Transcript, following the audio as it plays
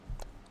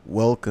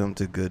Welcome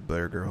to Good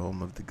Burger,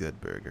 home of the Good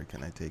Burger.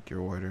 Can I take your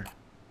order?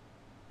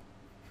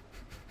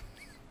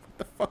 What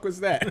the fuck was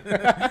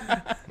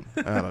that?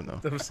 I don't know.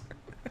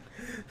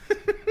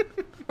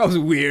 That was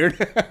weird.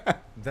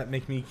 Does that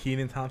make me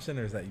Kenan Thompson,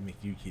 or does that make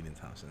you Kenan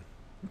Thompson?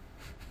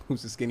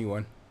 Who's the skinny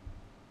one?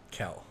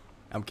 Kel.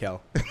 I'm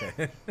Kel.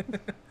 Okay.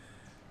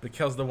 But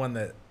Kel's the one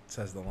that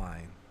says the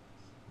line.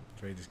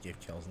 Dre just gave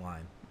Kel's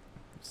line.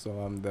 So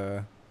I'm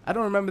the... I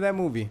don't remember that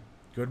movie.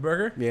 Good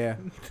Burger? Yeah.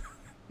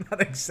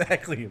 Not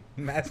exactly a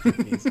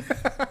masterpiece.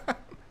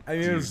 I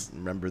mean, Do it you was...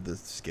 remember the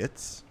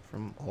skits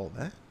from all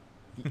that?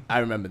 I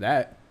remember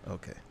that.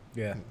 Okay.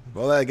 Yeah.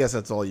 Well, I guess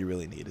that's all you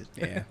really needed.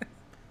 Yeah.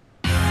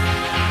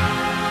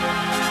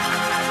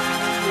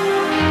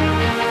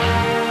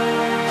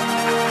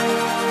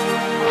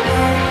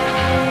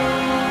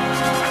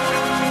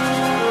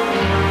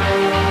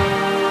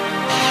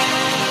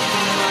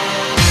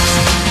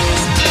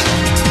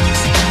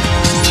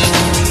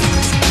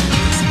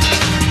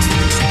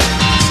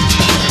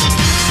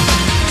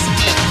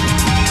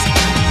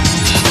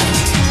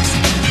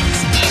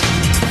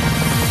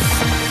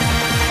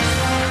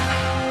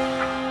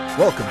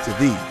 Welcome to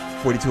the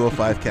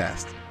 4205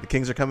 cast. The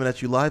Kings are coming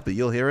at you live, but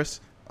you'll hear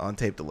us on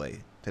tape delay.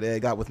 Today I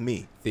got with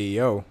me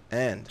Theo.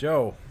 and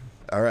Joe.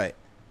 all right,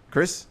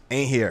 Chris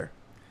ain't here.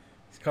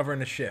 He's covering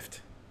the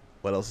shift.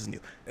 What else is new?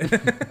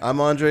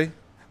 I'm Andre.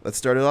 Let's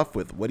start it off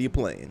with what are you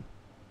playing?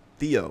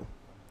 Theo,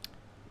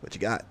 what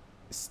you got?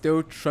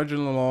 Still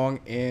trudging along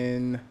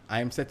in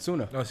Am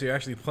Setsuna. Oh, so you're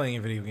actually playing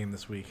a video game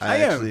this week. I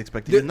am. actually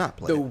expected you to not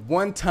play The it.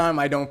 one time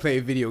I don't play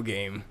a video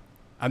game,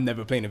 I'm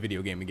never playing a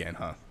video game again,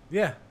 huh?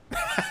 Yeah.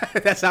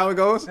 That's how it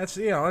goes? That's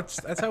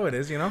how it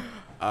is, you know?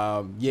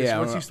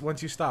 Yeah. Just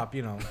once you stop,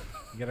 you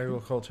gotta go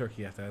cold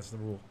turkey after. That's the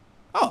rule.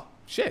 Oh,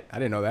 shit. I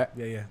didn't know that.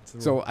 Yeah. It's the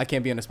rule. So I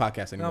can't be on this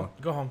podcast anymore. No,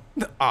 go home.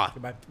 Ah,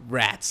 Goodbye.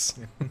 rats.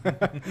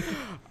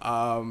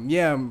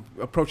 Yeah, I'm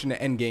approaching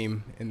the end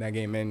game in that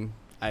game, and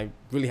I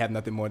really have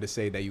nothing more to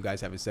say that you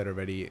guys haven't said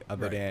already,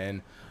 other Right.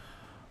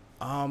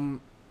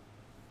 than,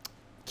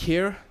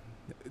 Kier,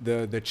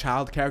 the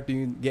child character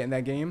you get in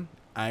that game.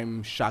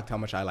 I'm shocked how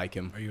much I like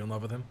him. Are you in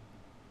love with him?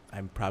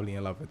 I'm probably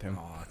in love with him.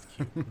 Oh, that's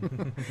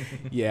cute.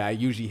 Yeah, I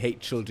usually hate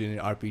children in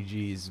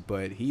RPGs,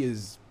 but he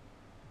is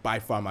by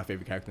far my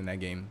favorite character in that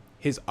game.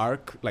 His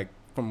arc, like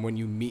from when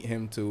you meet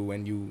him to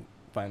when you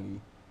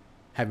finally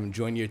have him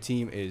join your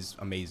team, is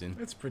amazing.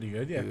 It's pretty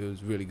good, yeah. It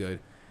was really good.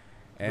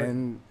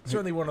 And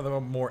Certainly one of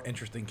the more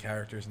interesting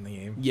characters in the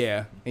game.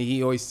 yeah, and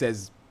he always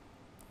says,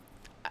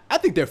 I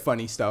think they're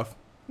funny stuff.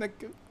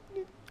 Like,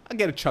 I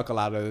get a chuckle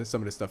out of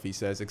some of the stuff he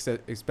says,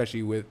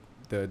 especially with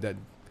the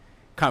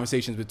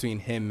conversations between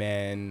him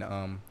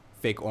and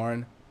fake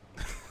Orin.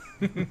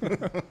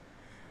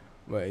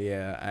 But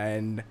yeah,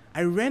 and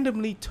I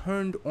randomly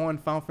turned on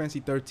Final Fantasy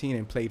 13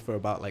 and played for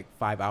about like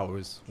 5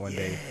 hours one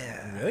day.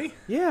 Really?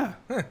 Yeah,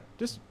 Huh.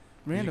 just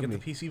Did randomly. you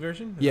get the PC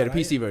version? Is Yeah, the that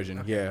PC right? version.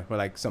 Okay. Yeah, or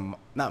like some,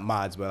 not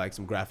mods, but like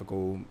some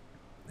graphical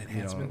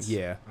Enhancements?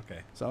 yeah. Okay.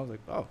 So I was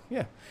like, oh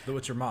yeah, So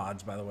what's your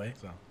mods, by the way?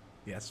 So,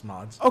 yes,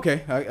 mods.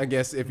 okay. I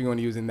guess if you want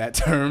to use in that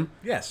term.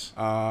 Yes.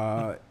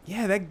 Yeah,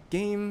 that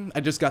game.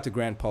 I just got to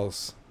Grand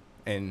Pulse,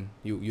 and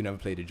you never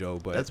played it, Joe.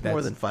 But That's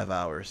more than 5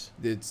 hours.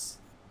 it's.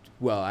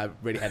 Well, I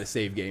already had a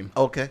save game.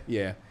 Okay.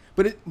 Yeah,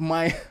 but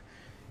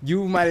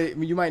you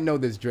might know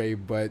this, Dre.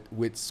 But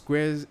with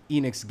Square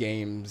Enix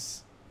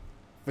games,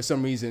 for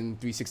some reason,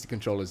 360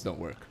 controllers don't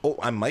work. Oh,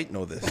 I might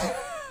know this.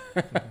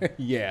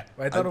 Yeah,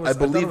 I thought I it was,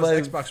 believe I thought it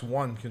was I've- Xbox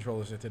One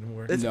controllers that didn't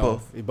work. It's no,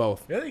 both.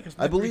 Both. Really? 'Cause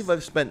I believe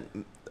I've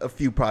spent a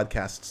few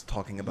podcasts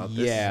talking about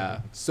this.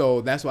 Yeah,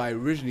 so that's why I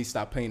originally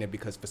stopped playing it,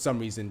 because for some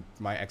reason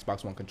my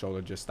Xbox One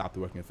controller just stopped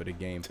working for the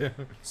game.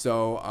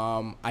 So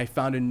I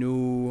found a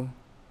new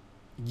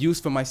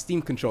use for my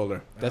Steam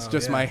controller. That's Oh,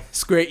 just yeah. my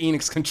Square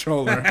Enix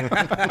controller.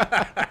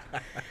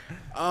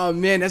 Oh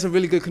man, that's a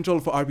really good controller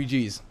for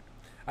RPGs.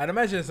 I'd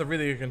imagine it's a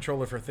really good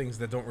controller for things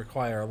that don't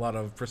require a lot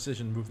of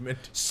precision movement.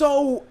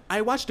 So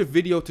I watched a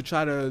video to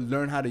try to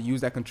learn how to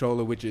use that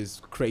controller, which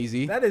is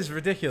crazy. That is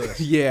ridiculous.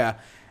 Yeah,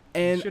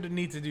 You and shouldn't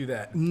need to do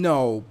that.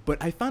 no,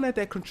 but I found out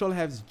that controller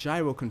has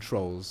gyro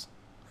controls.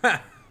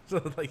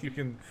 So like you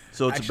can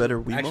So it's actually, a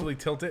better Wiimote? actually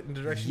tilt it in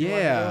the direction you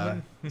want Yeah.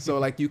 to go So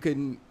like you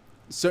can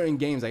certain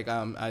games, like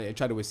I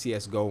tried it with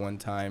CS:GO one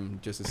time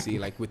just to see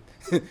like with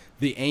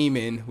the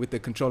aiming with the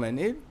controller, and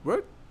it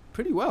worked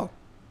pretty well,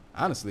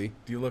 honestly.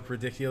 Do you look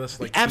ridiculous?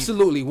 Like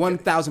Absolutely,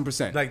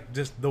 1,000%. like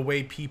just the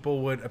way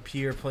people would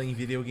appear playing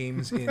video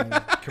games in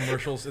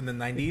commercials in the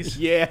 90s.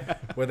 Yeah.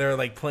 Where they're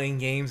like playing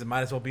games and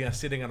might as well be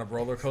sitting on a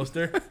roller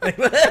coaster. Like,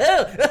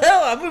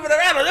 I'm moving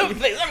around all over the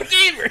place. I'm a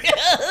gamer.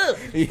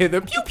 Yeah,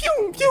 the pew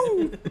pew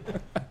pew.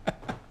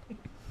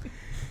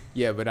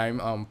 Yeah, but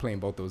I'm playing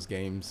both those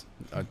games.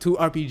 2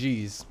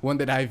 RPGs, one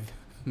that I've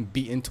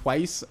beaten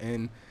twice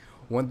and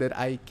one that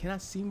I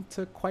cannot seem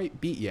to quite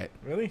beat yet.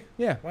 Really?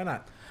 Yeah. Why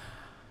not?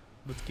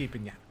 What's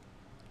keeping you?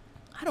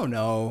 I don't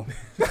know.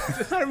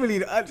 I don't really.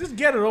 Just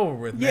get it over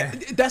with, Yeah,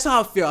 man. that's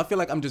how I feel. I feel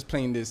like I'm just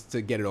playing this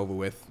to get it over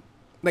with.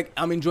 Like,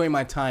 I'm enjoying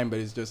my time, but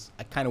it's just,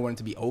 I kind of want it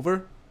to be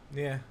over.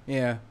 Yeah.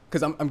 Yeah.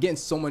 because I'm getting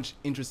so much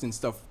interesting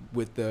stuff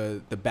with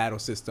the battle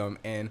system,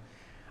 and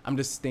I'm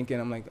just thinking,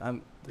 I'm like,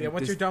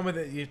 once you're done with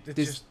it,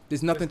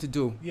 there's nothing to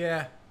do.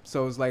 Yeah.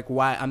 So it's like,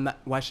 why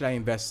should I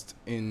invest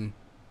in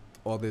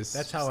all this?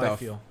 That's how stuff? I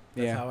feel.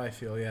 That's how I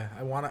feel. Yeah.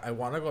 I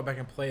wanna go back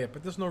and play it,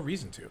 but there's no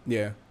reason to.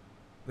 Yeah.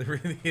 There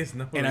really is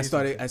no. And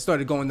reason I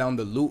started going down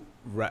the loot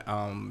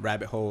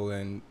rabbit hole,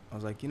 and I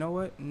was like, you know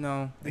what?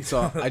 No.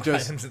 So I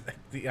just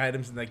the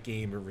items in that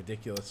game are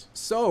ridiculous.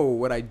 So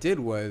what I did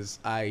was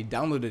I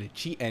downloaded a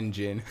cheat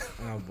engine.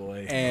 Oh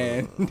boy.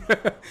 And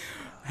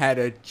had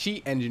a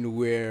cheat engine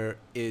where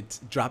it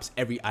drops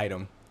every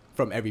item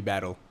from every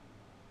battle.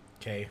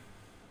 Okay.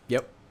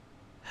 Yep.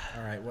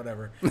 All right.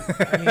 Whatever.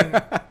 I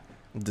mean.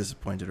 I'm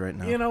disappointed right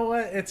now. You know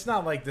what? It's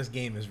not like this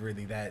game is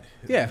really that.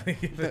 Yeah,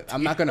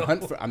 I'm not gonna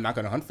hunt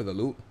for the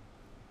loot.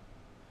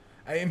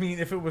 I mean,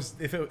 if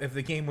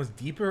the game was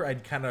deeper,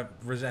 I'd kind of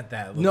resent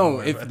that.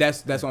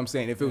 That's what I'm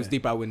saying. If it was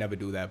deep, I would never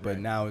do that. But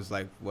now it's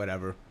like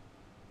whatever.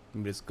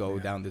 You just go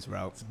down this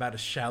route. It's about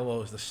as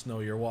shallow as the snow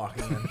you're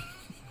walking in.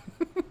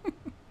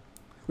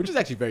 Which is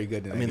actually very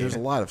good. There's a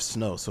lot of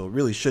snow, so it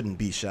really shouldn't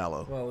be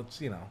shallow. Well, it's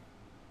it's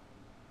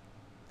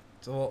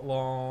a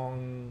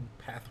long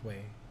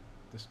pathway.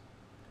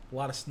 A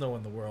lot of snow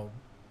in the world.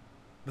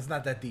 It's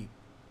not that deep.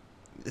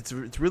 It's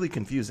really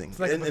confusing. It's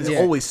like it's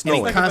always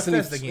snowing. It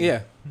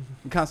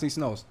constantly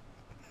snows.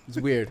 It's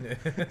weird.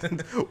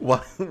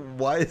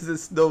 Why is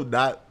this snow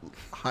not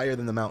higher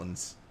than the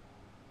mountains?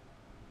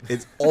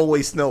 It's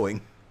always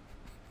snowing.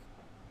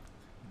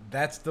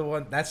 That's the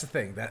one. That's the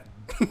thing. That's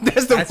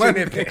your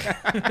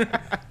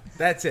nitpick.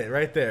 That's it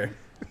right there.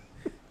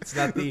 It's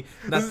not the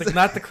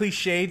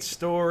cliched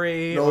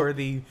story or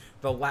the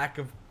lack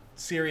of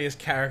serious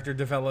character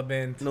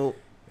development. No,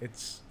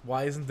 it's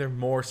why isn't there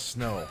more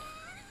snow?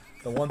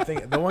 The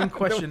one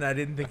question I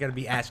didn't think I'd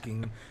be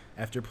asking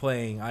after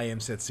playing I Am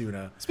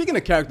Setsuna. Speaking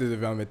of character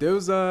development, there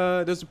was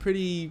a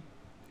pretty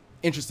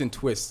interesting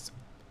twist,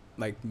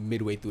 like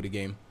midway through the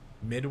game.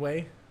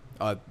 Midway?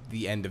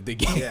 The end of the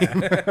game.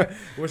 Yeah,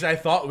 which I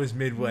thought was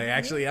midway.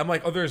 Actually, I'm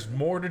like, there's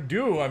more to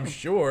do. I'm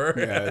sure.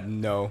 Yeah,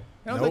 no.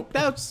 I was like,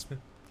 that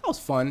was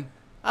fun.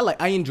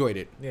 I enjoyed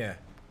it. Yeah.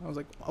 I was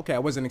like, okay, I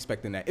wasn't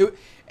expecting that.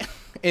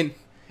 In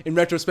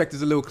retrospect,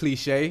 it's a little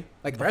cliche.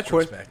 Like,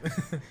 retrospect.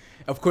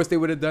 Of course they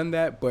would have done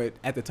that, but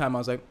at the time I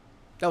was like,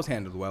 that was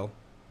handled well.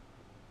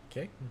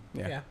 Okay.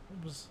 Yeah.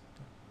 It was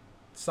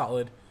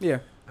solid. Yeah.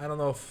 I don't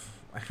know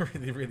if I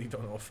really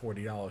don't know if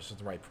 $40 is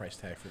the right price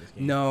tag for this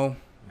game. No,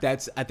 I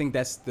think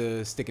that's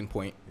the sticking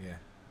point. Yeah.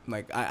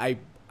 Like I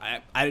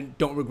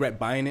don't regret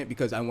buying it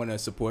because I want to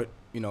support.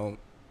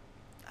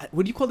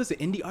 Would you call this an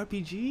indie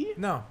RPG?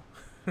 No.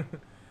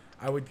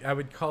 I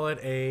would call it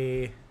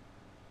a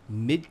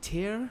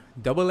mid-tier,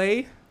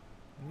 AA.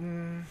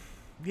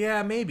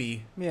 Yeah,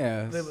 maybe.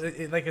 Yeah,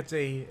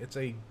 it's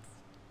a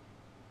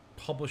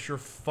publisher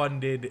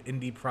funded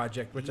indie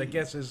project, which I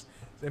guess is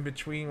in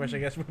between, which I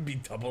guess would be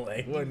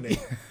AA, wouldn't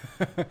it?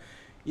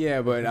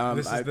 Yeah, but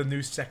this is the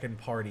new second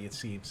party, it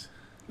seems.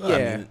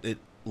 Yeah, it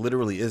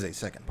literally is a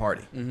second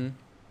party. Mm-hmm.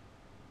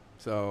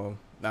 So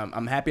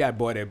I'm happy I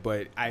bought it,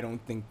 but I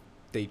don't think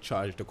they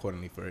charged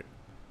accordingly for it.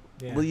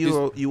 Yeah.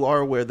 Well, you are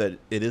aware that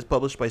it is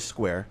published by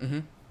Square,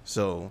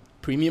 so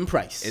premium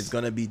price. It's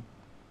gonna be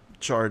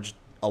charged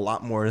a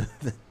lot more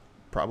than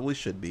probably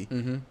should be.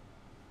 Mm-hmm.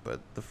 But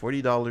the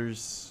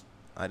 $40,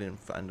 I didn't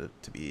find it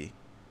to be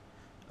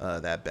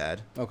that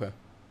bad. Okay.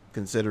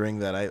 Considering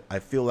that I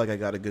feel like I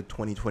got a good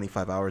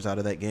 20-25 hours out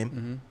of that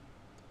game,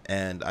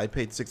 and I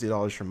paid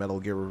 $60 for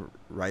Metal Gear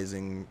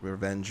Rising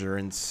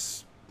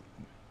Revengeance.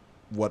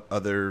 What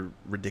other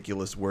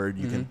ridiculous word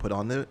you can put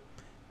on it?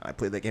 I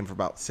played that game for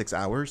about 6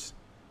 hours.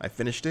 I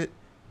finished it,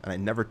 and I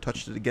never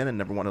touched it again and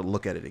never wanted to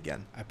look at it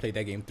again. I played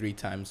that game 3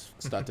 times,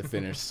 start to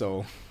finish,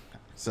 so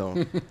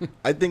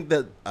I think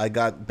that I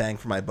got bang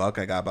for my buck.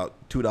 I got about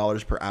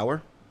 $2 per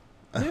hour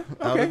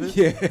out of it.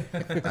 Yeah.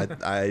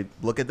 I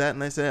look at that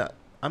and I say,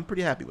 I'm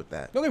pretty happy with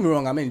that. Don't get me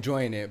wrong, I'm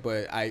enjoying it,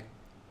 but I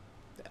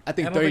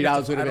think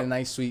 $30 would have been a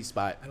nice sweet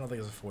spot. I don't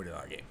think it's a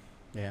 $40 game.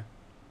 Yeah.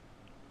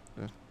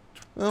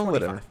 Well,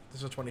 whatever.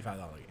 This is a $25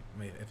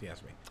 game, if you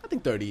ask me. I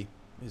think 30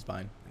 is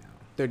fine.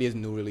 30 is a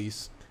new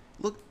release.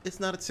 Look, it's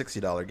not a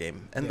 $60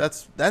 game, and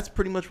that's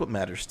pretty much what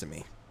matters to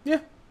me. Yeah.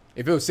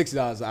 If it was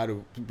 $60, I'd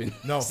have been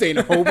saying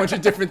a whole bunch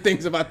of different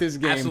things about this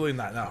game. Absolutely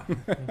not, no.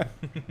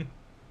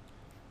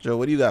 Joe,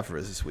 what do you got for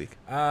us this week?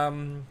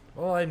 Well,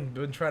 I've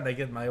been trying to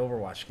get my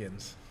Overwatch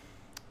skins.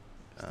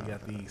 You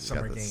got the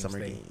summer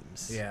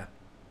games. Yeah.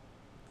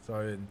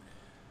 So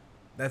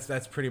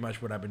that's pretty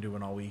much what I've been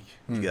doing all week.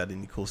 You got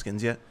any cool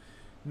skins yet?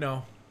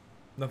 No,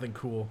 nothing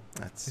cool.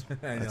 That's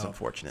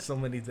unfortunate. So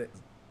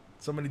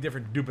many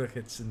different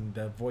duplicates and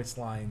voice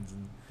lines,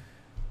 and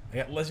I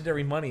got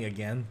legendary money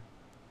again.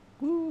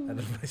 Woo. Out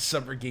of my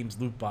summer games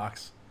loot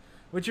box,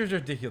 which is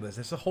ridiculous.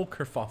 There's a whole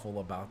kerfuffle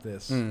about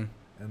this, and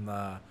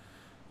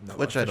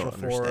which I don't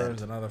forums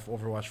understand. and other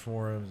Overwatch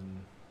forums,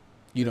 and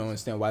you don't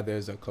understand why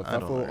there's a kerfuffle, I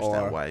don't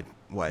understand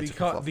why it's a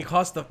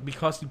kerfuffle.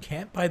 Because you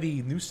can't buy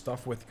the new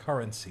stuff with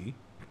currency.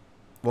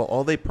 Well,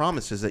 all they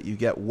promise is that you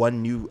get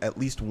at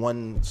least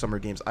one Summer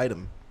Games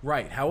item.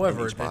 Right.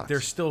 However,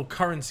 there's still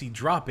currency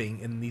dropping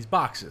in these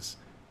boxes,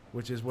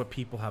 which is what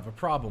people have a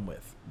problem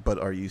with. But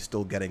are you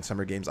still getting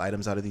Summer Games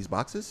items out of these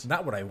boxes?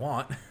 Not what I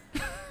want.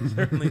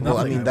 Certainly not. Well,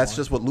 I mean, that's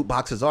just what loot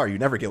boxes are. You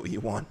never get what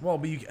you want. Well,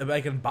 but I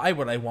can buy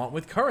what I want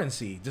with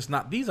currency, just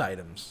not these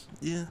items.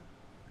 Yeah.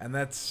 And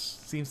that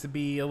seems to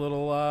be a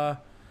little,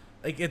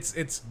 like,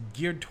 it's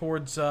geared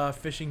towards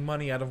fishing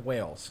money out of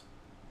whales.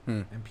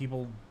 And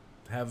people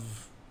have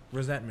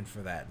resentment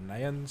for that. And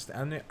I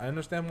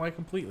understand why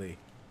completely.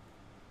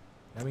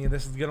 I mean,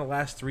 this is going to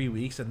last 3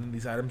 weeks, and then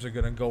these items are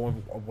going to go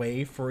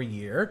away for a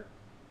year.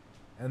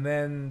 And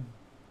then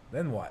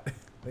what?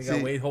 They got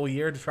to wait a whole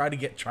year to try to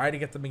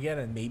get them again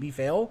and maybe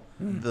fail?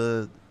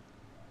 The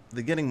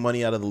getting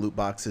money out of the loot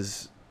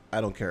boxes,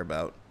 I don't care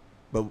about.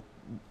 But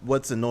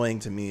what's annoying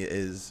to me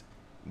is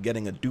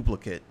getting a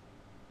duplicate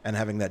and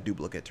having that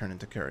duplicate turn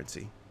into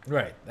currency.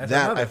 Right.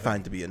 That I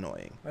find to be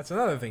are That's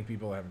another thing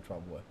people are having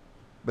trouble with.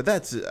 But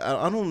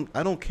I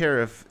don't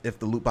care if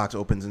the loot box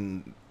opens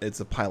and it's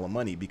a pile of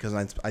money, because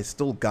I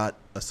still got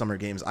a Summer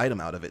Games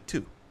item out of it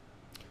too.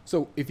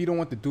 So if you don't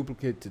want the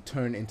duplicate to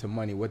turn into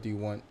money, what do you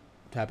want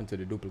to happen to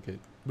the duplicate?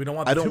 We don't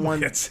want the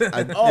duplicates.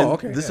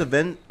 Okay. This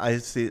event, I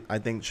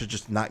think should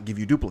just not give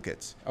you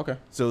duplicates. Okay.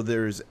 So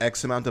there's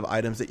X amount of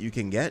items that you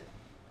can get,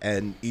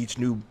 and each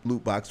new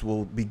loot box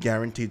will be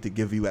guaranteed to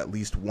give you at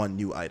least one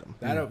new item.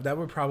 That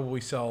would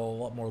probably sell a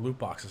lot more loot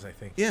boxes, I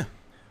think. Yeah.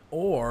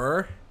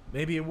 Or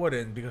maybe it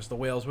wouldn't, because the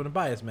whales wouldn't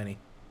buy as many.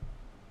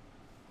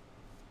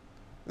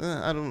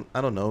 I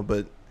don't know,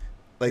 but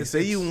like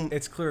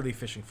it's clearly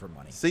fishing for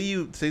money. Say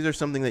there's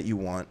something that you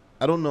want.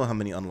 I don't know how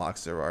many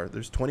unlocks there are.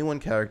 There's 21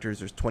 characters,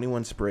 there's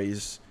 21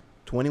 sprays,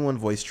 21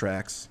 voice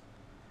tracks,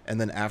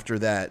 and then after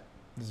that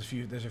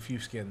there's a few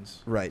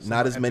skins. Right,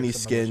 not as many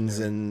skins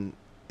and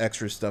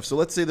extra stuff. So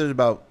let's say there's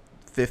about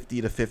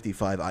 50 to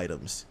 55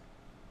 items.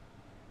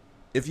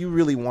 If you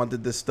really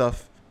wanted this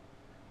stuff,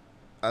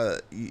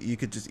 you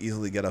could just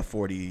easily get a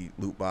 40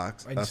 loot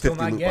box, a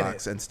 50 loot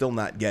box, and still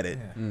not get it.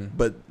 Yeah.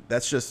 But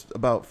that's just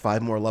about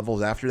 5 more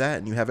levels after that,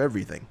 and you have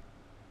everything.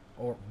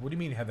 Or what do you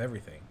mean you have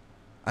everything?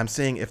 I'm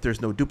saying if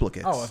there's no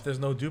duplicates. Oh, if there's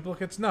no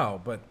duplicates,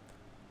 no. But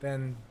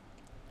then,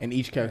 and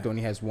each character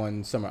only has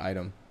one summer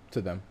item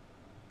to them.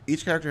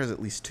 Each character has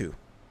at least 2.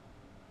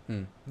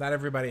 Not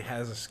everybody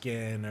has a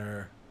skin,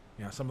 or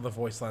some of the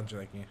voice lines are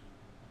like,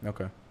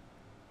 Okay.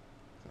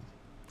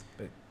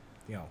 But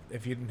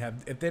if they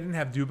didn't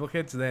have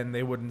duplicates, then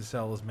they wouldn't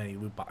sell as many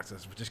loot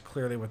boxes, which is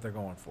clearly what they're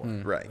going for.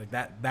 Right. Like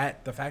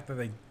that the fact that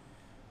they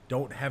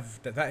don't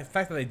have the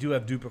fact that they do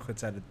have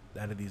duplicates out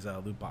of these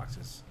loot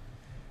boxes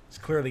is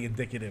clearly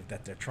indicative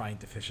that they're trying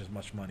to fish as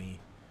much money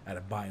out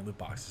of buying loot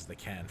boxes as they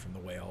can from the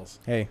whales.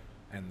 Hey.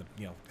 And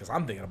because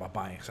I'm thinking about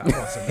buying, so I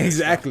want some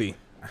exactly.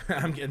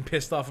 I'm getting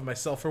pissed off at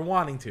myself for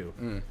wanting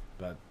to,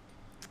 but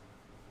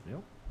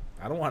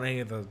I don't want any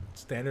of the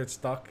standard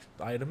stock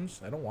items.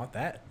 I don't want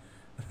that.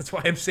 That's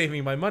why I'm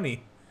saving my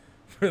money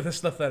for the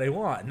stuff that I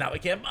want. Now I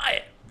can't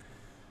buy it.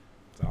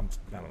 So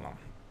I don't know.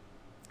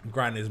 I'm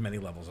grinding as many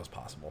levels as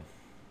possible.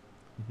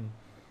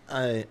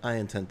 I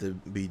intend to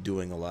be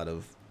doing a lot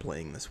of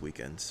playing this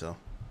weekend, so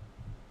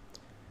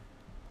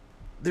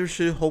there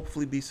should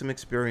hopefully be some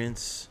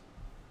experience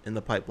in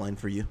the pipeline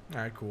for you.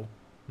 All right, cool.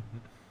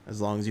 As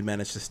long as you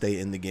manage to stay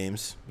in the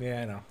games.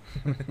 Yeah, I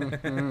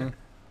know.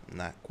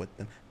 Not quit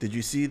them. Did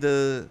you see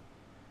the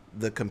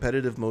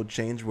competitive mode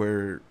change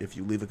where if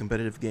you leave a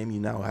competitive game, you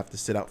now have to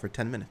sit out for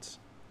 10 minutes?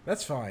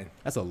 That's fine.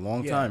 That's a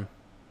long time.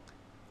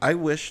 I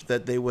wish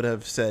that they would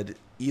have said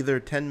either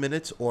 10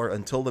 minutes or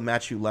until the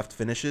match you left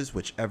finishes,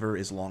 whichever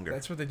is longer.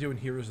 That's what they do in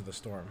Heroes of the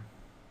Storm.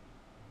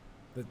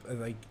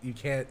 Like, you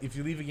can't, if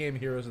you leave a game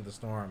Heroes of the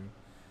Storm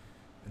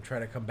and try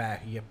to come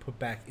back, you get put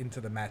back into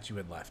the match you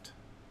had left.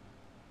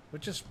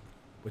 Which is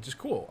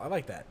cool. I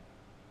like that.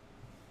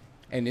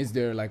 And is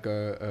there like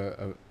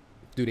can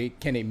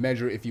they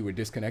measure if you were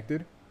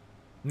disconnected?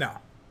 No.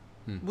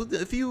 Well,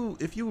 if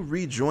you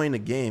rejoin a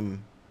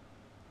game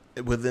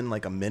within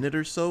like a minute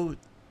or so.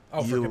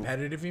 Oh, for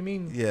competitive, you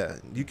mean? Yeah,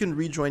 you can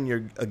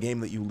rejoin a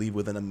game that you leave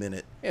within a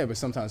minute. Yeah, but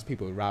sometimes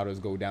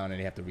routers go down and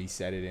they have to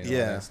reset it and all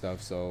that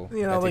stuff. So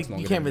like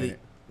you can't really,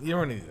 you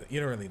don't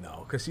really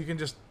know, because you can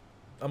just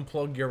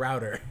unplug your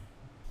router,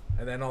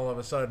 and then all of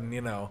a sudden,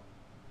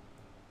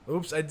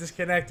 oops, I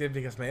disconnected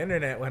because my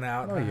internet went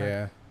out. Oh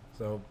yeah.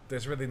 So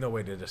there's really no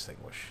way to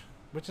distinguish,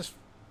 which is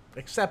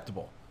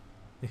acceptable.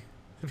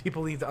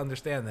 People need to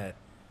understand that.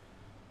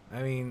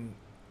 I mean,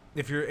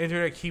 if your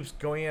internet keeps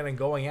going in and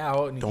going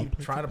out and you keep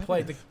trying to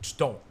play, just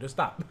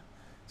stop.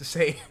 Just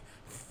say,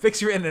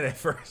 fix your internet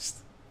first,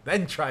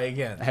 then try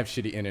again. I have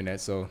shitty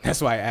internet, so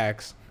that's why I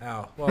asked.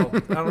 Oh, well,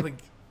 I don't think...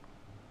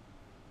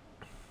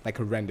 Like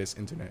horrendous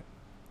internet.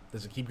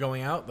 Does it keep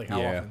going out? Like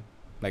how often?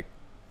 Like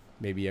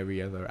maybe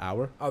every other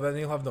hour. Oh, then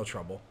you'll have no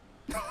trouble.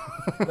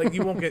 Like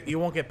you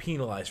won't get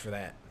penalized for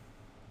that.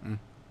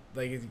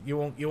 Like you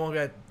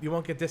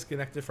won't get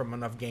disconnected from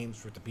enough games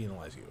for it to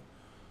penalize you,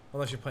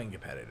 unless you're playing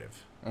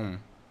competitive.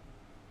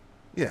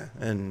 Yeah,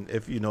 and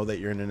if you know that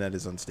your internet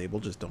is unstable,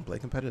 just don't play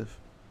competitive.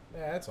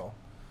 Yeah, that's all.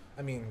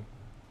 I mean,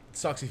 it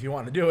sucks if you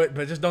want to do it,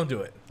 but just don't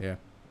do it. Yeah.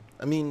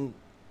 I mean,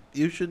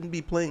 you shouldn't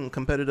be playing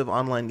competitive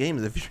online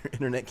games if your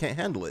internet can't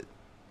handle it.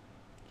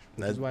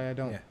 That's why I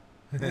don't.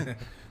 Yeah.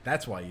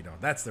 That's why you don't.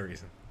 That's the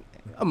reason.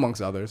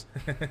 Amongst others.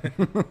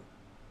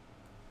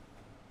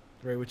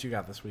 Ray, what you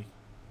got this week?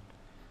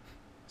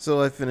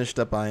 So I finished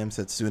up I Am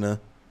Setsuna.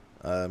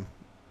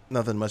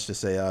 Nothing much to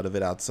say out of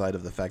it outside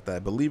of the fact that I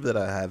believe that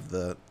I have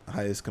the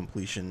highest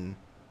completion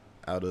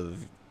out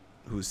of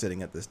who's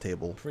sitting at this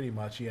table. Pretty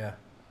much, yeah.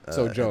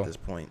 So Joe. At this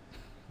point.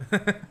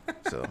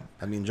 So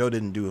I mean, Joe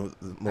didn't do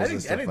most of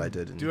the stuff I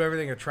did. Do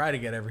everything or try to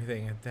get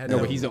everything. No,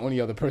 but he's the only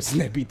other person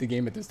that beat the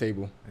game at this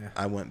table. Yeah.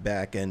 I went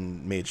back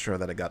and made sure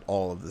that I got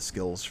all of the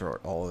skills for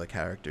all of the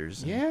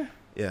characters. Yeah.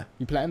 Yeah.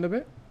 You platinumed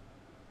it?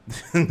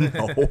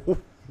 No.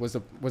 What's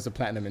the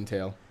platinum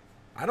entail?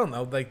 I don't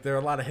know. Like, there are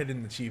a lot of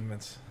hidden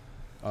achievements.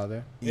 Are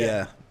there?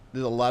 Yeah.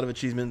 There's a lot of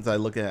achievements I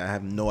look at. I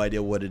have no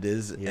idea what it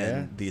is. Yeah.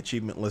 And the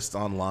achievement lists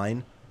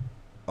online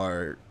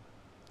are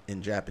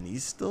in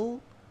Japanese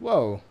still.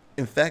 Whoa.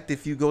 In fact,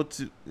 if you go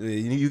to,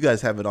 you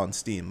guys have it on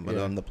Steam, but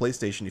Yeah. on the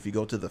PlayStation, if you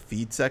go to the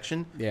feed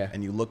section Yeah.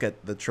 and you look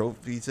at the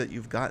trophies that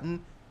you've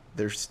gotten,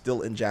 they're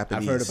still in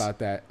Japanese. I've heard about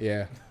that.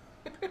 Yeah.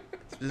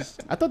 It's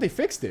just, I thought they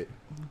fixed it.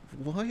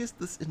 why is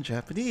this in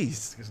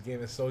Japanese? This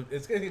game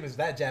is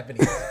that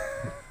Japanese.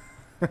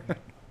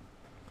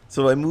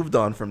 So I moved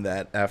on from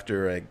that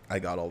after I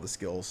got all the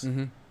skills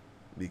Mm-hmm.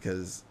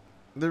 because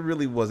there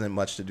really wasn't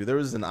much to do. There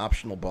was an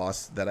optional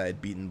boss that I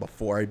had beaten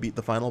before I beat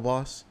the final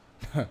boss.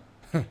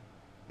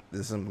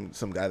 There's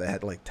some guy that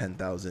had like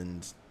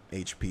 10,000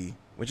 HP,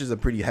 which is a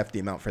pretty hefty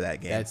amount for that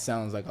game. That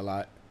sounds like a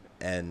lot.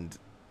 And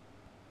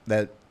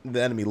that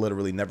the enemy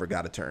literally never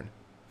got a turn.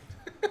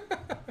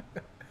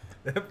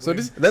 So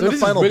this, Then so the this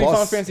final is really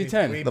boss- Final Fantasy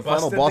X. we The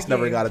final busted boss the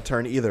never game. got a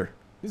turn either.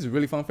 This is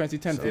really Final Fantasy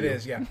X. for It you.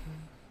 is, yeah.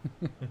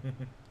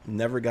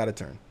 Never got a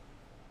turn.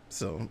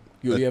 So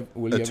Will you ever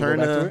go back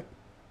to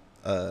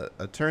it?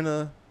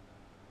 Eterna.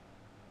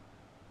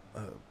 Oh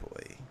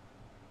boy,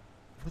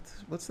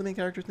 what's the main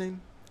character's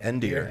name?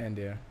 Endear. And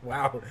yeah.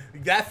 Wow,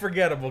 that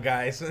forgettable,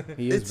 guys.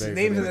 He is It's very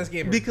Names in forgettable. this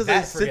game are Because that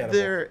I sit forgettable.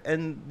 there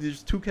and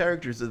there's two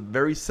characters with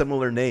very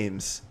similar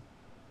names,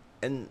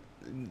 and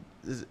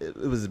it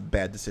was a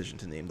bad decision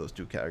to name those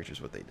two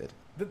characters what they did.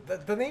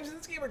 The names in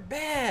this game are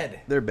bad.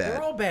 They're bad.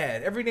 They're all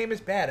bad. Every name is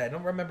bad. I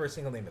don't remember a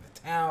single name of the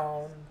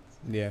town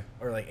Yeah.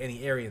 or like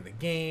any area in the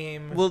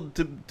game. Well,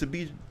 to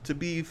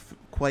be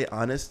quite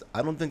honest,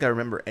 I don't think I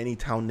remember any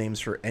town names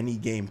for any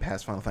game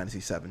past Final Fantasy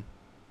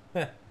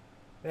VII.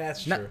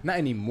 That's true. Not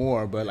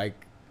anymore, but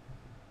like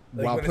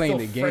while when playing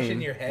it's the still game. fresh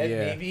in your head,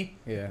 yeah. maybe.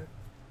 Yeah.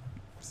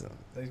 So,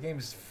 The game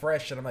is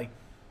fresh, and I'm like,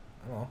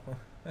 I don't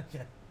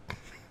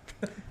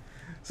know.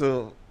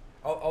 so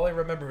all I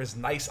remember is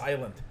Nice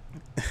Island.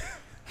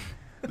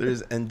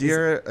 there's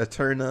Endear,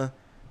 Eterna,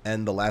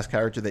 and the last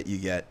character that you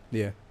get.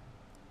 Yeah.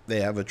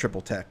 They have a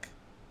triple tech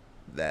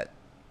that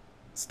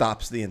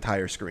stops the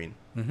entire screen,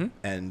 Mm-hmm.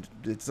 and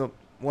it's a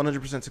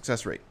 100%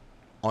 success rate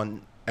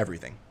on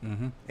everything,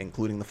 Mm-hmm.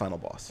 including the final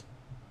boss.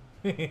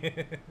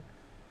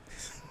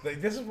 Like,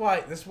 this is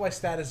why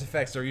status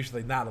effects are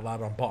usually not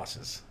allowed on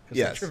bosses, because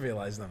Yes. they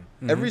trivialize them.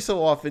 Mm-hmm. Every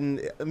so often,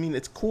 I mean,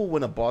 it's cool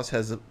when a boss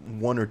has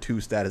one or two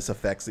status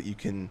effects that you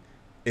can,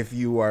 if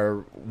you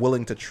are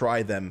willing to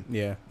try them,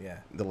 Yeah. Yeah.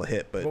 they'll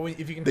hit. But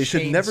If you can they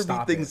should chain never be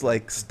stop things it.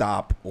 like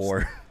stop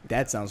or.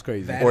 That sounds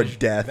crazy. Vanish,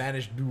 death.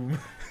 Vanish Doom.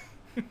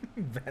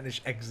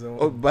 Vanish Exo.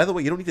 Oh, by the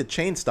way, you don't need to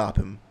chain stop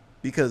him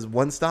because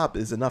one stop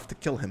is enough to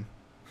kill him.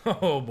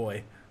 Oh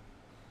boy.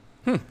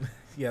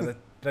 Yeah,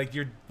 like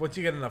once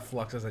you get enough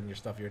fluxes on your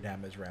stuff, your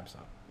damage ramps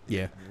up.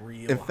 Yeah.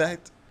 Real In high.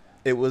 fact,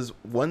 it was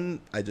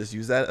one I just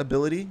used that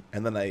ability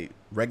and then I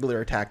regular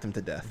attacked him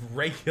to death.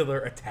 Regular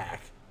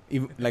attack.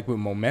 Even like with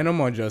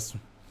momentum or just.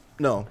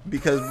 No,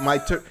 because my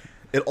turn.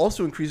 It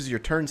also increases your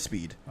turn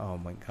speed. Oh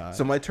my god.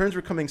 So my turns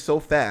were coming so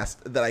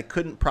fast that I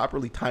couldn't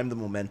properly time the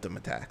momentum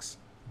attacks.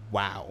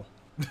 Wow.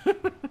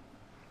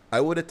 I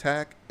would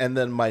attack, and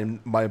then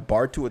my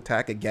bar to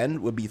attack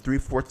again would be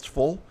 3/4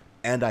 full,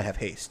 and I have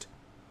haste.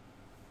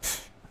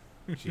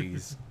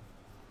 Jeez.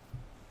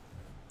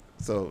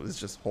 So it's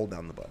just hold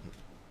down the button.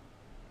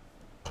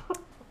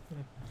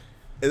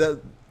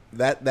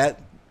 That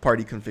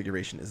party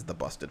configuration is the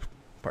busted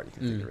party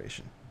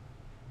configuration.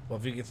 Well,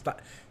 if you can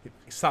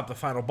stop the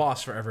final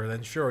boss forever,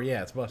 then sure,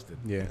 yeah, it's busted.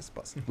 Yeah. It's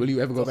busted. Will you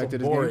ever go It's back also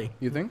to this boring. game?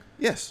 You think?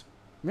 Yes,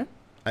 Yeah.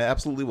 I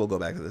absolutely will go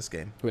back to this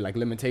game. With like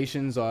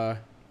limitations or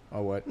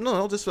what? No,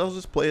 I'll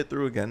just play it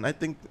through again. I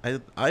think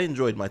I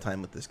enjoyed my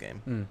time with this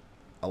game Mm.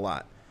 a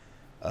lot.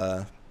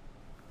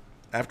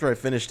 After I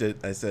finished it,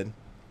 I said,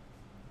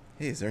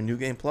 "Hey, is there a new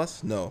game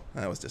plus?" No,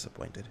 I was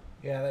disappointed.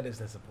 Yeah, that is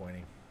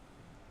disappointing.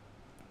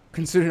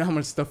 Considering how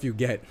much stuff you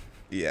get.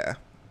 Yeah.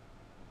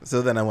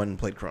 So then I went and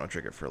played Chrono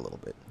Trigger for a little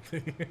bit,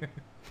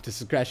 To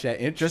scratch that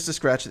itch. just to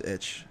scratch the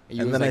itch.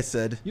 You And was then I like-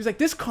 said, He was like,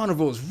 this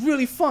carnival is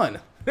really fun.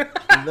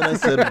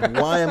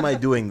 "Why am I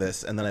doing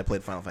this?" And then I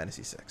played Final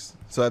Fantasy VI.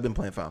 So I've been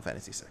playing Final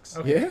Fantasy VI.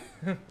 Okay.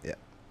 Yeah?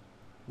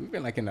 Yeah. We've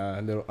been like in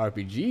a little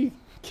RPG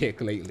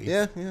kick lately.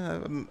 Yeah.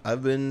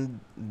 I've been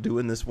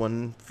doing this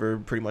one for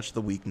pretty much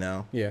the week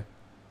now. Yeah.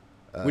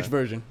 Which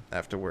version?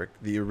 After work,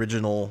 the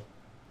original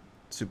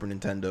Super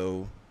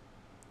Nintendo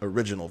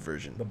original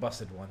version. The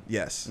busted one.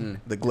 Yes,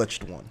 the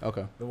glitched one.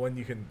 Okay. The one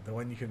you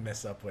can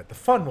mess up with. The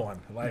fun one,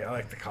 I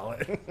like to call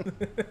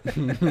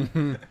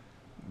it.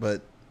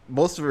 But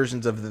most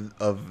versions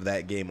of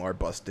that game are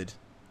busted.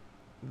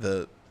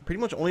 Pretty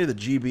much only the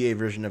GBA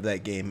version of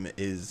that game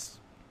is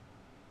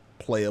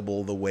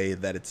playable the way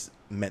that it's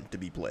meant to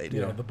be played. You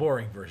know, the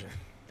boring version.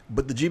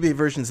 But the GBA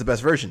version is the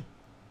best version.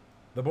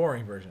 The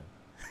boring version.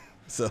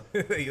 So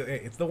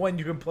it's the one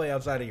you can play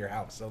outside of your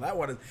house. So that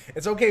one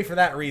it's okay for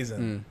that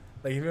reason.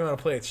 Like if you want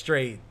to play it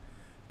straight,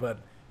 but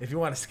if you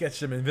want to sketch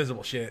some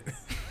invisible shit,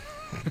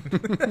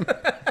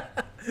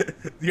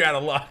 you're out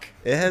of luck.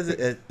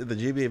 the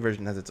GBA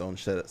version has its own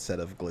set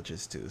of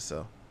glitches too.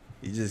 So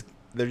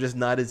they're just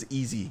not as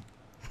easy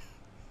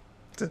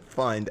to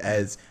find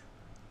as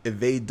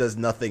evade does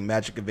nothing.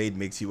 Magic evade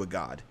makes you a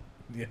god.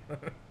 Yeah,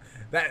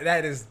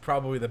 that is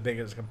probably the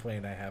biggest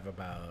complaint I have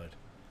about.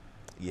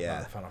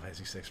 Yeah, Final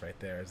Fantasy VI right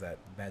there is that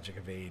Magic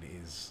Evade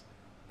is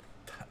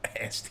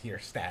S tier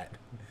stat.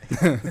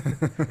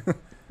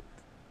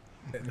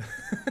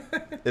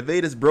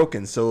 evade is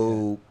broken,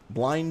 so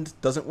blind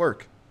doesn't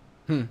work.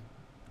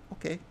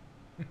 Okay.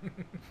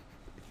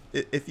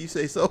 If you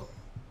say so.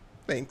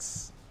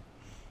 Thanks.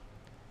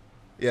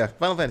 Yeah,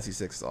 Final Fantasy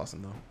VI is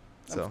awesome though.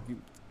 So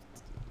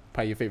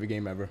probably your favorite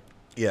game ever.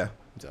 yeah.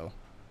 So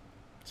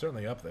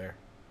Certainly up there.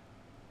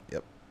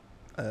 Yep.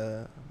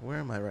 Where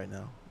am I right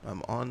now?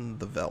 I'm on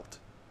the Velt.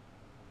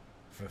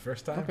 For the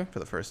first time? Okay. For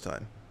the first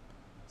time.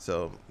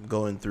 So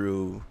going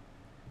through,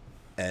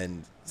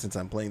 and since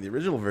I'm playing the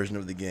original version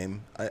of the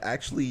game, I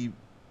actually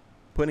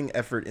putting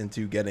effort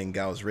into getting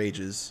Gao's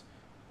Rages.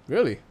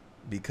 really,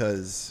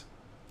 Because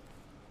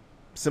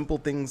simple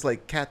things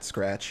like Cat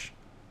Scratch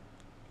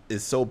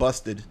is so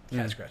busted.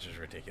 Cat Scratch is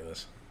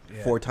ridiculous.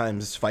 Yeah. 4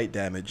 times fight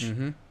damage.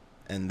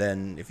 And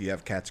then if you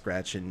have Cat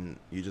Scratch and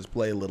you just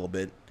play a little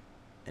bit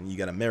and you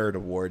get a merit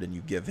award and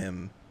you give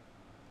him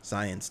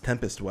Science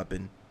Tempest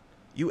weapon,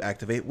 you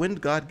activate Wind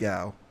God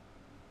Gao,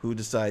 who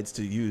decides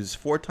to use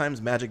 4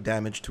 times magic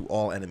damage to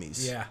all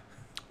enemies. Yeah.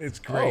 It's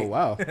great. oh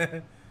wow,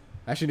 I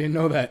actually didn't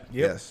know that.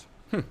 Yep. Yes.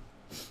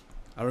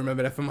 I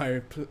remember that from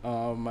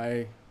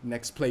my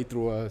next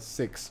playthrough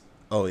 6,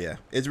 Oh yeah,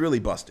 it's really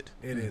busted.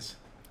 It is.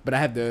 but I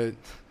had the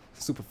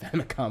Super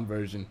Famicom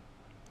version.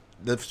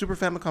 The Super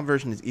Famicom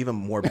version is even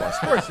more Of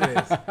busted. course it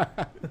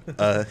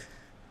is.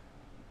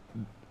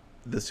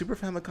 The Super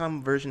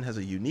Famicom version has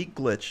a unique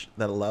glitch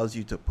that allows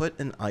you to put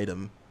an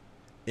item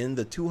in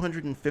the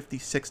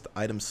 256th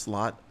item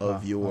slot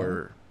of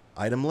your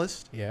item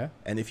list. Yeah.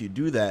 And if you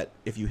do that,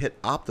 if you hit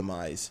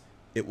optimize,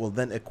 it will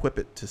then equip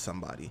it to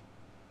somebody.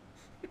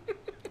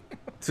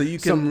 So you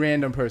can Some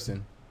random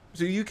person.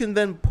 So you can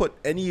then put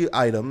any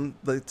item,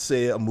 let's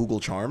say a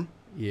Moogle Charm,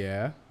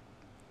 Yeah.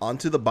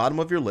 onto the bottom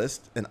of your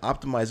list and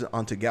optimize it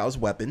onto Gao's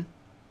weapon.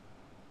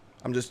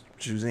 I'm just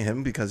choosing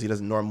him because he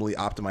doesn't normally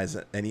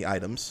optimize any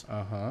items.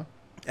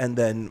 And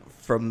then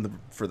for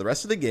the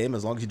rest of the game,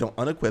 as long as you don't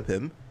unequip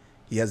him,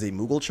 he has a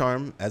Moogle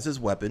Charm as his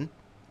weapon,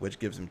 which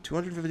gives him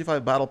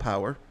 255 battle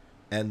power,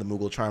 and the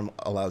Moogle Charm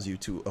allows you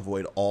to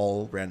avoid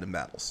all random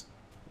battles.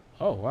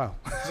 Oh wow.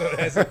 So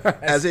As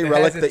a it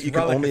relic has that its you can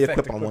relic only effect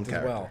equip on one equipped as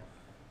character. well.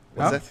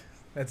 What's Huh? that?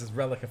 That's his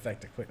relic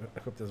effect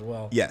equipped as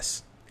well.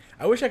 Yes.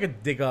 I wish I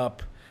could dig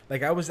up.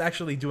 Like I was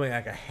actually doing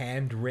like a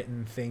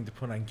handwritten thing to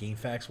put on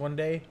GameFAQs one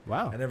day.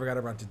 Wow. I never got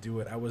around to do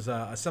it. I was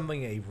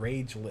assembling a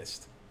rage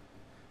list.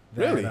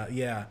 Really?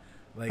 Yeah.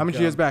 Like How many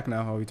years back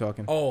now are we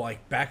talking? Oh,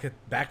 like back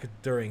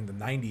during the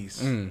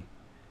 90s.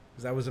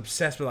 Because I was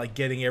obsessed with like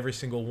getting every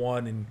single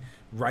one and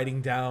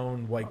writing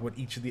down like what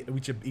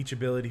each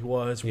ability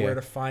was, Yeah. where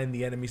to find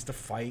the enemies to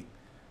fight,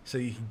 so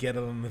you can get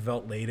it on the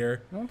Velt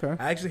later. Okay.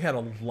 I actually had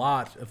a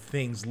lot of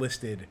things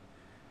listed,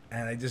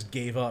 and I just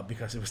gave up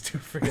because it was too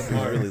freaking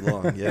hard. Really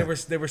long, yeah.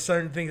 There were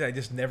certain things I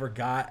just never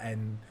got,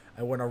 and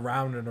I went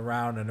around and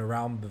around and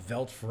around the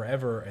Velt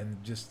forever,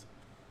 and just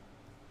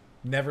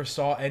never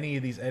saw any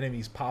of these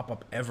enemies pop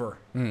up ever.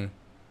 It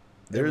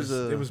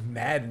was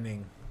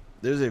maddening.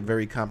 There's a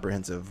very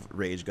comprehensive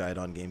rage guide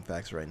on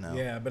GameFAQs right now.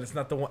 Yeah, but it's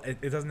not the one.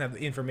 It doesn't have the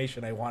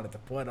information I wanted to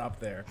put up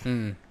there.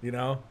 You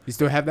know? You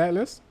still have that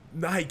list?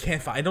 No, I can't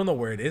find. I don't know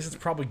where it is. It's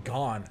probably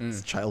gone.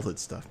 It's childhood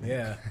stuff, man.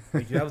 Yeah,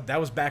 like, that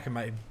was back in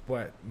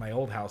my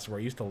old house where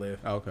I used to live.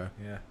 Oh, okay.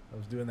 Yeah, I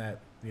was doing that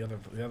the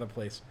other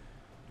place.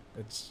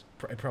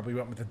 I probably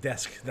went with the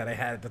desk that I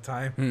had at the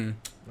time.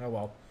 Oh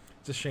well,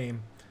 it's a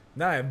shame.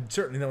 Now I have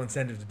certainly no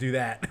incentive to do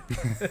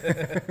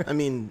that. I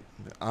mean,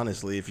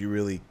 honestly, if you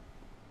really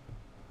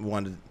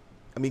wanted,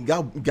 I mean,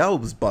 Gao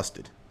was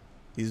busted.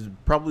 He's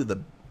probably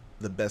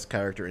the best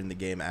character in the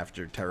game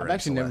after Terror. I've and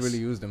actually never Celeste.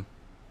 really used them.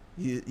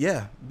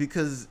 Yeah,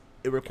 because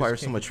it requires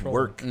so can't much control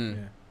work him.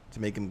 Yeah. to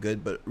make him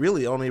good, but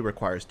really only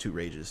requires 2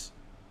 rages.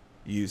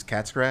 You use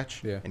Cat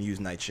Scratch and you use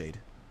Nightshade.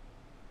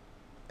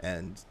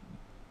 And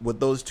with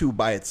those 2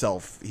 by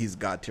itself, he's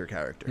God tier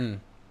character.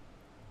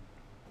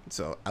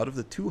 So out of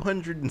the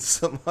 200 and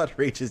some odd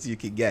rages you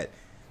can get,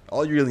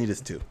 all you really need is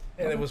 2.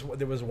 And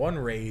there was one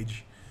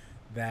rage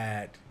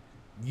that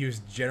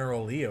used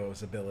General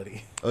Leo's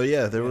ability. Oh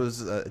yeah, there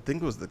was I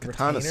think it was the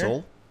Katana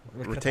Soul.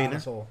 Retainer. Katana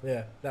Soul.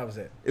 Yeah, that was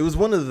it. It was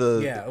one of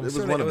the. Yeah, it was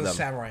one of a them.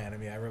 samurai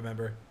enemy. I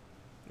remember.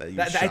 I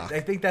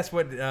I think that's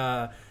what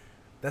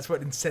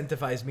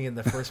incentivized me in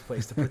the first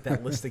place to put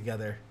that list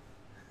together.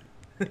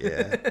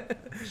 Yeah.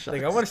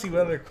 Like I want to see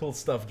what other cool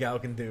stuff Gal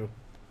can do.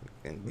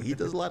 And he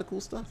does a lot of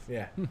cool stuff.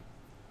 Yeah.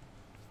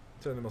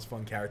 It's one of the most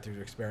fun characters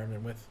to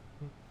experiment with.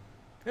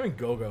 I mean,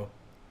 Go-Go.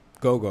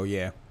 Go-Go,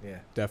 yeah. Yeah.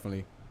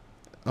 Definitely.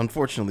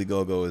 Unfortunately,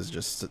 Go-Go is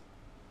just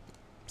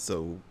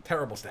so...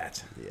 Terrible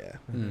stats. Yeah.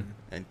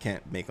 And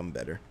can't make them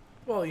better.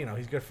 Well,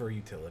 he's good for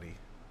utility.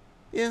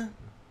 Yeah.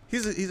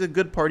 He's a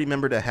good party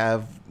member to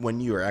have when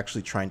you are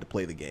actually trying to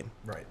play the game.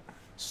 Right.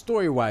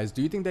 Story-wise,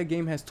 do you think that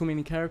game has too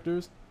many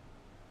characters?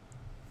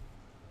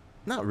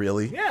 Not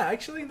really. Yeah,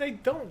 actually, they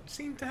don't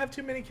seem to have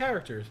too many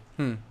characters.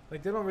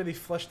 Like they don't really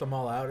flesh them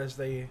all out as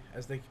they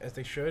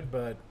should,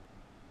 but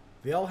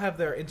they all have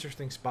their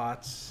interesting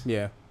spots.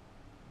 Yeah.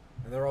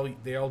 And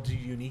they all do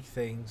unique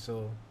things,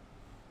 so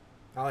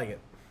I like it.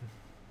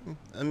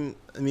 I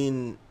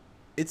mean,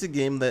 it's a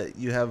game that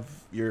you have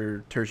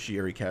your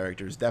tertiary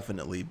characters,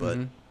 definitely, but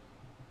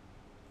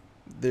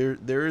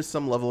there is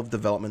some level of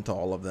development to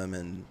all of them,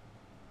 and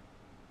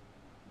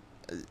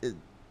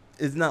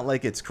it's not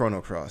like it's Chrono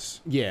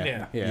Cross.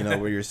 Yeah. You know,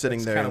 where you're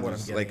sitting there and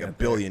there's like a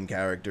billion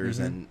characters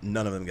and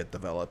none of them get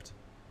developed.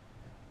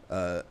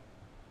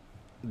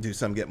 Do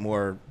some get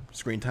more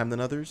screen time than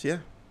others? Yeah.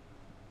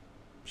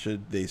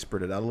 Should they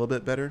spread it out a little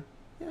bit better?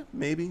 Yeah,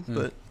 maybe.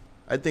 But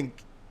I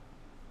think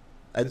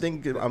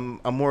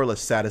I'm more or less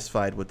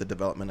satisfied with the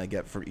development I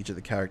get for each of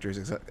the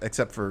characters,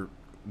 except for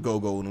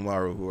Gogo and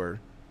Umaru, who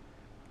are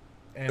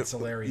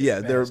ancillary.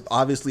 Yeah, they're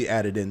obviously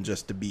added in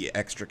just to be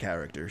extra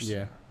characters.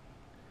 Yeah.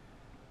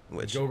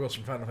 Which Gogo's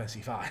from Final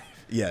Fantasy V.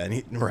 Yeah, and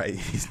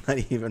he's not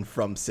even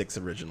from 6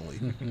 originally.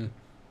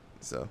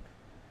 So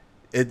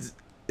it's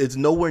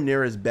nowhere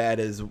near as bad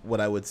as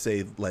what I would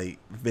say like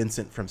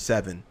Vincent from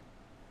 7,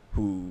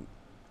 who's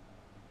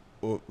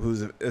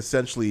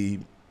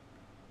essentially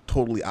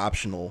totally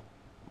optional,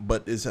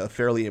 but is a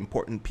fairly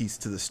important piece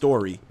to the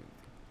story.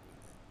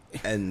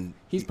 And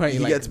he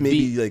gets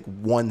maybe like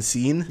one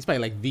scene. He's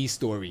probably like the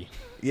story.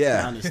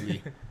 Yeah,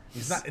 honestly.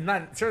 He's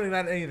not certainly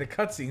not any of the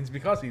cutscenes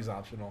because he's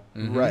optional.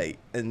 Right,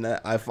 and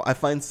I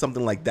find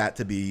something like that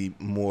to be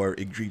more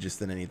egregious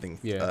than anything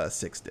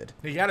 6 did.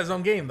 He got his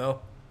own game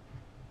though.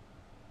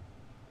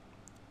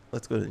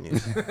 Let's go to the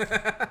news.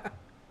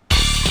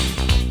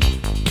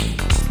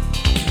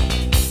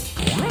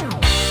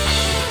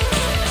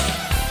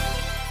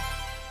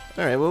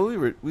 All right. Well,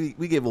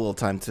 we gave a little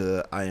time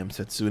to I Am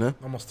Setsuna.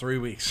 Almost 3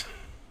 weeks.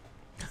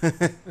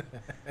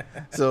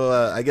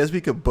 So I guess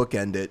we could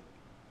bookend it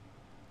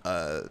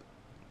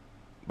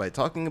by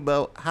talking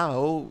about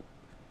how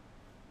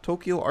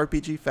Tokyo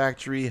RPG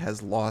Factory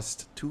has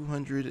lost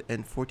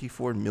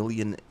 244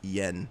 million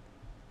yen.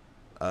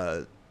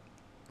 Did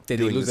they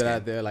lose it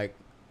out there like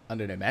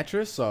under their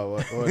mattress or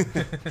what?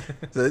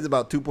 So it's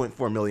about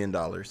 $2.4 million.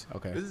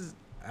 Okay.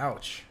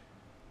 Ouch.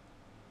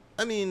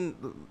 I mean,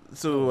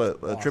 so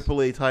a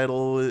AAA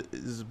title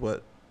is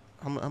what?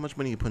 How much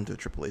money you put into a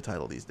AAA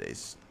title these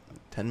days?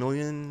 10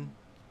 million?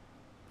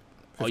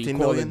 Are you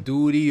Call of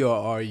Duty or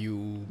are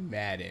you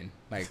Madden?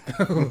 Like,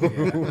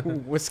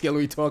 what scale are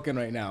we talking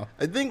right now?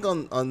 I think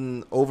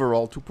on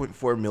overall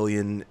 2.4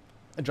 million,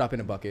 a drop in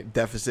a bucket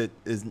deficit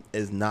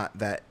is not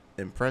that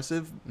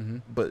impressive.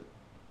 But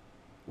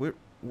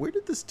where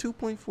did this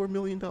 $2.4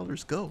 million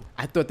go?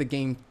 I thought the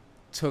game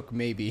took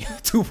maybe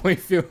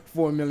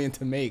 2.4 million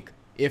to make,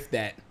 if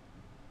that.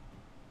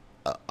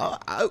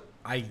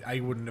 I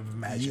wouldn't have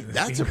imagined this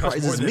that game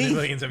surprises cost more than me. $1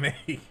 million to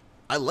make.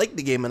 I like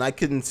the game, and I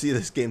couldn't see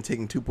this game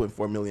taking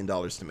 $2.4 million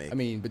to make. I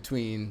mean,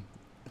 between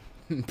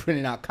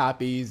printing out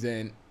copies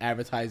and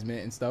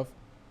advertisement and stuff.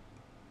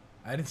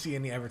 I didn't see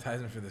any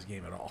advertisement for this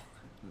game at all.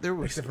 There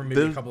was, except for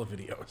maybe a couple of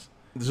videos.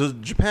 So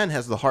Japan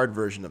has the hard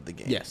version of the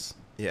game. Yes.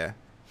 Yeah.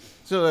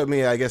 So, I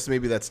mean, I guess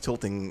maybe that's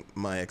tilting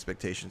my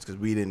expectations, because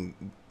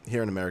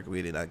here in America,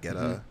 we did not get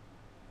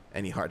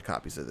any hard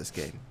copies of this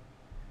game.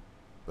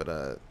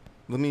 But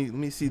let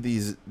me see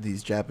these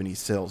Japanese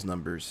sales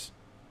numbers.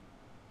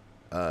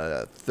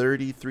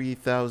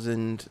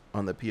 33,000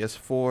 on the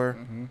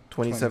PS4,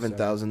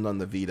 27,000 on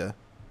the Vita.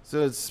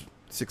 So it's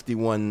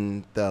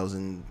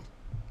 61,000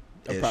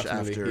 ish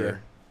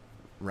after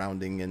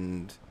rounding,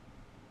 and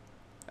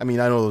I mean,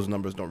 I know those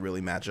numbers don't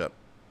really match up,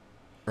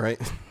 right?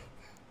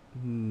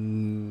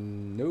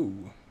 No,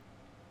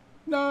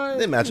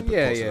 they match up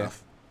close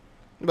enough.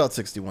 About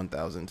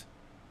 61,000.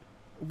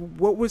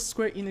 What was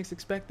Square Enix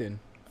expecting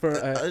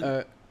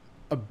for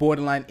a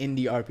borderline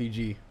indie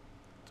RPG?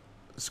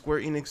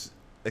 Square Enix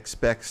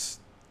expects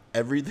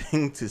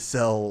everything to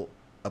sell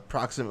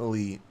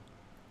approximately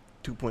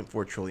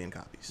 2.4 trillion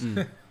copies.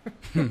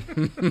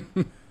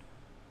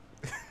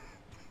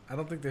 I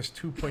don't think there's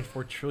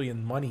 2.4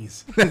 trillion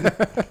monies.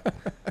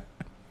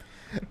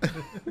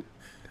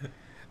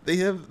 They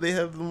have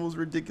the most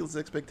ridiculous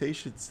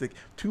expectations. Like,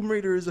 Tomb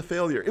Raider is a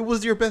failure. It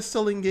was your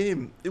best-selling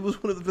game. It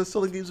was one of the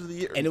best-selling games of the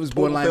year. And it was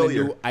Total borderline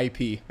failure. a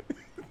new IP.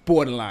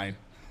 Borderline.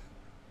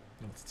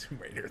 No, it's Tomb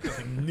Raider. There's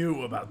nothing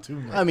new about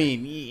Tomb Raider. I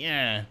mean,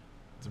 yeah.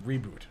 It's a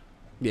reboot.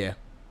 Yeah.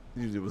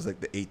 It was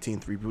like the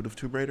 18th reboot of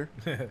Tomb Raider.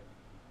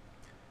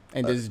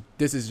 And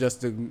this is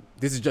just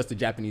the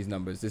Japanese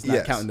numbers. It's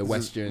not counting the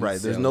Western. Right.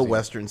 There's sales no yet.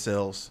 Western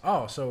sales.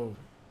 Oh, so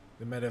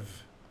they might have.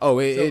 Oh,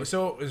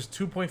 So it was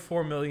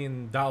 $2.4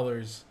 million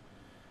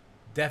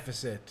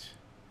deficit.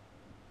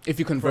 if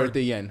you convert for-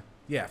 the yen.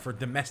 Yeah, for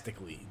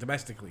domestically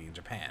in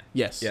Japan.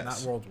 Yes. Yeah.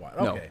 Not worldwide.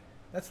 No. Okay,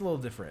 that's a little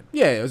different.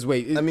 Yeah, it was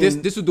wait. I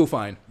mean- this will do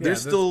fine. Yeah,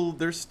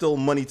 There's still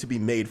money to be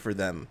made for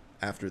them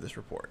after this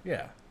report.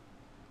 Yeah,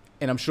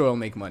 And I'm sure it'll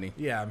make money.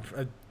 yeah.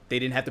 They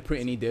didn't have to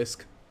print any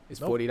disc. It's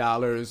Nope.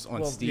 $40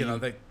 on Well, Steam. you know,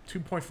 like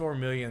 2.4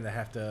 million that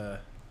have to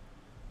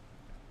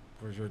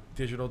for your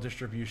digital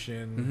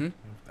distribution.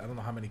 I don't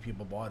know how many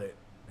people bought it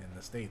in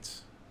the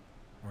States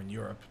or in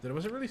Europe.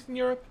 Was it released in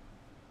Europe?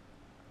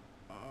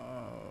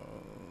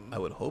 I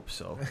would hope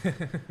so.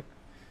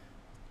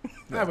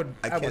 I would.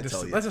 I I can't would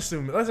tell you. Let's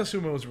assume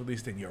it was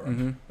released in Europe.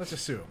 Mhm. Let's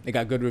assume They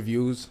got good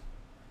reviews.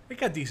 it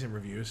got decent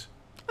reviews.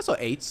 I saw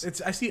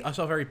 8s. I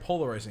saw a very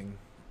polarizing.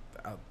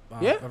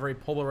 Yeah? A very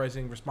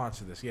polarizing response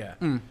to this. Yeah.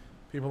 Mm.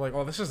 People are like,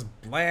 oh, this is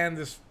bland.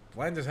 This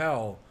bland as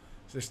hell.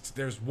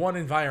 There's one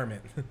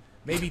environment,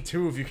 maybe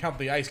two if you count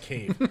the ice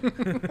cave.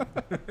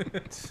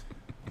 There's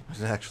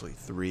actually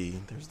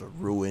 3. There's the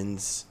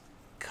ruins.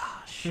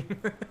 Gosh.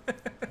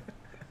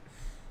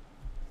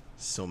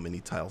 So many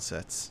tile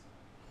sets.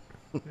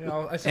 You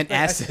know, And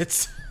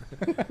assets.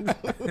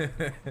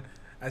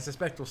 I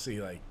suspect we'll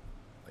see like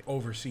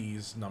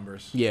overseas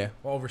numbers. Yeah.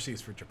 Well,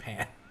 overseas for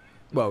Japan.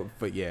 Well,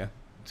 but yeah.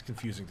 It's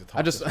confusing to talk.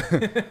 I just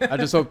about. I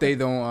just hope they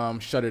don't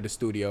shutter the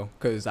studio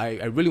because I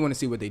really want to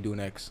see what they do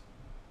next.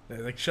 They,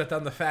 like shut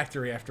down the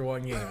factory after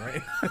one game,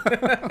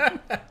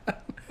 right?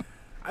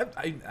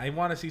 I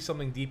want to see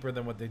something deeper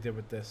than what they did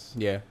with this.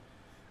 Yeah.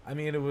 I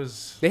mean, it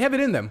was They have it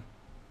in them.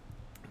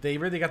 they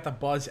really got the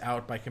buzz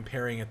out by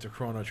comparing it to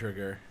Chrono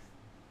Trigger.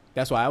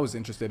 That's why I was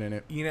interested in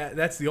it. You know,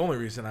 that's the only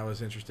reason I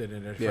was interested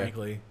in it, Yeah.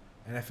 frankly.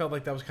 And I felt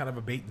like that was kind of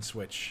a bait and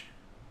switch.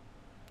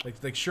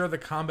 Like sure, the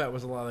combat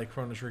was a lot like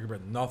Chrono Trigger,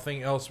 but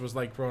nothing else was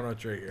like Chrono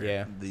Trigger.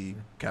 Yeah. The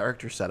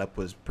character setup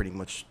was pretty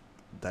much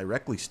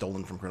directly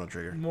stolen from Chrono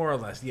Trigger. More or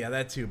less, yeah,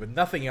 that too, but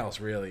nothing else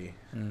really.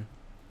 Mm.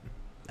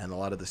 And a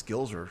lot of the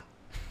skills were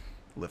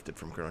lifted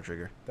from Chrono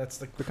Trigger. That's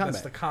the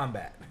combat.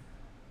 combat.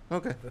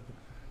 Okay.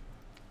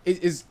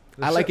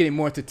 I like it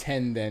more to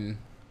 10 than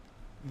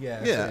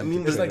Yeah. Yeah, I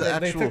mean, it's the like they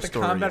actual took the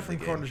story combat of the from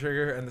game. Chrono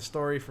Trigger and the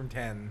story from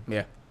 10.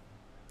 yeah.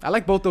 I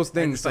like both those And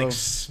things.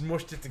 just So like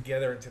smushed it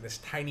together into this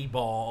tiny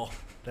ball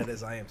that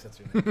is I Am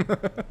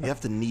Setsuna. You have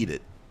to knead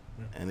it,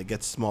 and it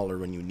gets smaller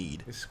when you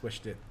knead. They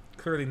squished it.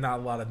 Clearly, not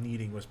a lot of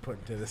kneading was put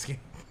into this game.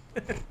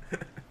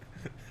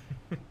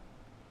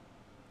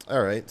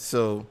 All right,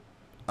 so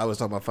I was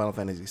talking about Final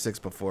Fantasy VI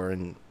before,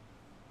 and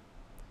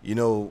you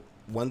know,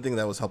 one thing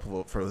that was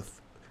helpful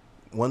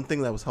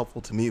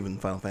to me in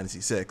Final Fantasy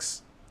VI,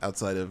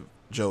 outside of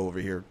Joe over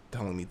here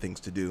telling me things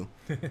to do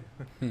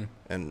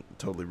and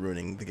totally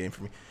ruining the game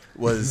for me,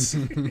 was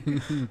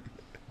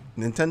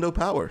Nintendo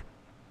Power.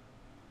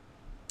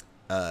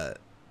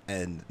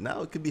 And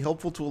now it could be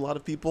helpful to a lot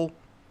of people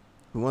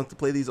who want to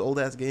play these old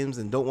ass games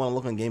and don't want to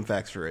look on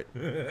GameFAQs for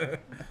it.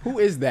 who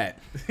is that?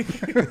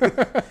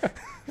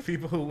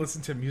 People who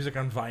listen to music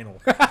on vinyl.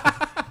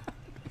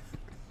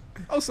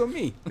 Also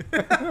me.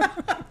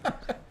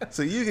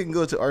 So you can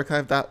go to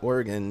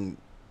archive.org and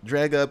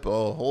drag up a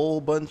whole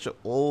bunch of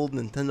old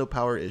Nintendo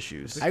Power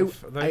issues. I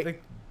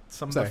think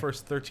some of sorry. the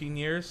first 13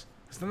 years,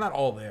 because they're not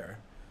all there.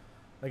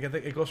 Like I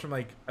think it goes from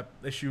like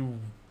issue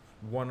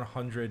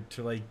 100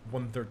 to like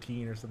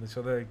 113 or something.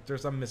 So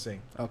there's some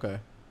missing. Okay.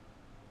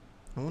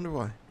 I wonder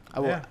why.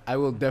 I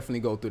will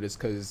definitely go through this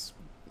because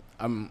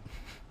I'm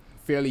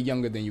fairly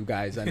younger than you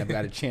guys. I never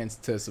got a chance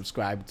to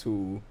subscribe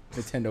to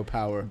Nintendo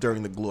Power.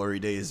 During the glory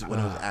days when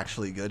it was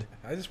actually good.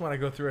 I just want to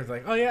go through it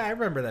like, oh yeah, I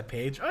remember that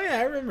page. Oh yeah,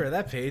 I remember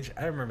that page.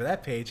 I remember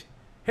that page.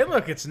 Hey,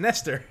 look, it's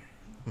Nestor.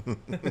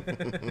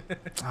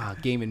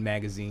 Gaming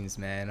magazines,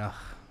 man. Ugh.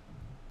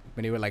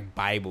 When they were like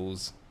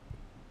Bibles.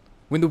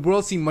 When the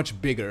world seemed much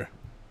bigger.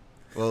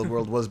 Well, the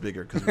world was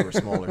bigger because we were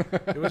smaller.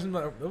 It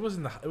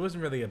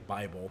wasn't really a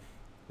Bible.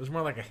 It was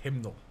more like a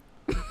hymnal.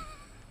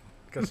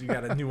 Because you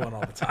got a new one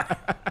all the time.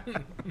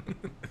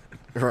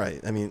 Right.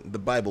 I mean, the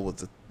Bible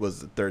was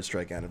the Third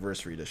Strike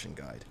Anniversary Edition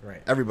guide.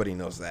 Right. Everybody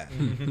knows that.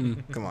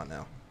 Come on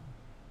now.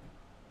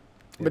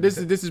 But this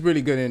is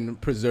really good in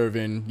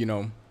preserving,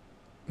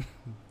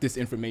 this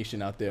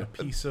information out there.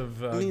 Piece of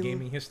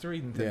gaming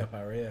history, Nintendo Yeah.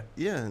 Power, yeah.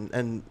 Yeah,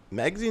 and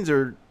magazines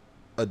are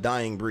a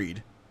dying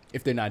breed.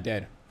 If they're not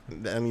dead.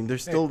 I mean,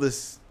 there's still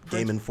this Print-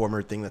 Game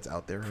Informer thing that's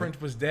out there. Right?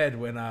 Print was dead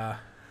when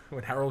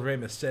Harold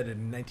Ramis said it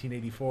in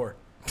 1984.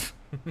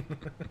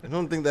 I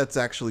don't think that's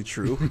actually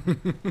true.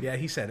 Yeah,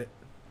 he said it.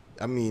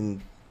 I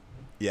mean,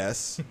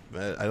 yes.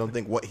 I don't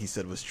think what he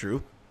said was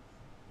true.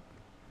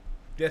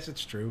 Yes,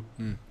 it's true.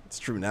 It's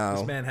true now.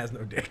 This man has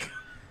no dick.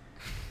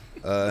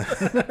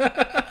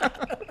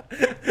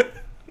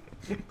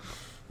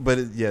 But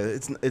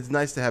it's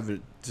nice to have it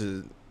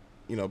to,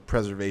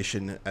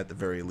 preservation at the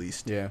very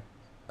least. Yeah.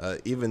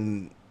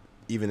 Even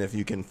if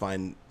you can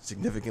find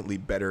significantly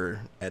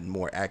better and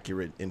more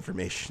accurate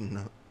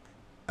information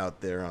out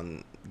there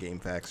on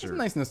GameFAQs It's or a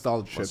nice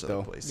nostalgia trip, most other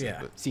though. places. Yeah.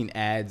 But Seen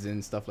ads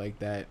and stuff like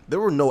that. there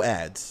were no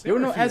ads. There were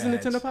no a few ads in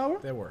Nintendo Power?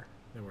 There were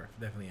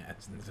definitely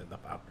ads in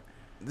Nintendo Power.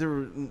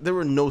 There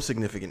were no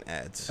significant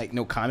ads. Like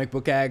no comic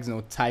book ads, no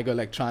Tiger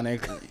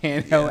Electronic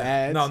handheld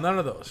ads. No, none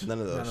of those.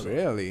 None of those.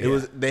 Really?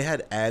 They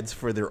had ads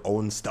for their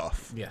own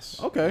stuff. Yes.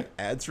 Okay.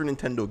 Ads for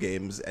Nintendo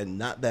games, and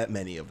not that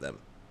many of them.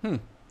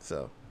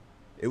 So,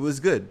 it was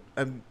good.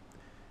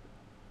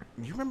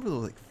 You remember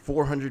the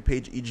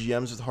 400-page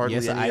EGMs with hardly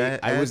Yes, any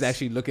ads? I was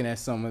actually looking at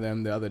some of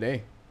them the other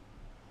day.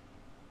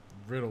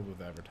 Riddled with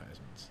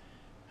advertisements.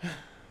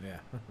 Yeah.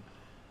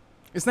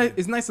 It's nice.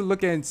 It's nice to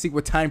look at and see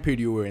what time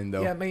period you were in,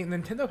 though. Yeah, I mean,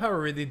 Nintendo Power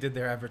really did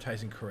their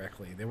advertising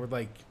correctly. They were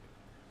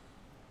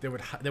they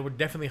would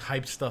definitely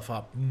hype stuff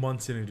up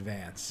months in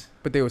advance.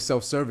 But they were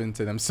self-serving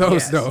to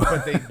themselves, though.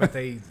 but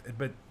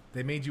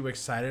they made you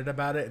excited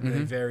about it in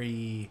a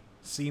very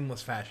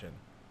seamless fashion.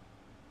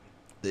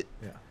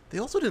 They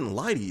also didn't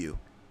lie to you,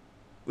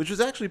 which was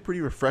actually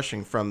pretty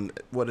refreshing from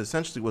what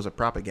essentially was a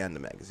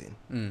propaganda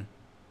magazine.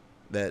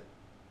 That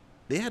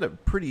they had a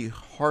pretty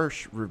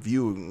harsh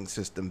reviewing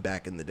system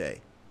back in the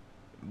day.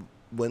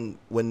 When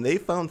they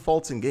found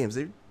faults in games,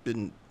 they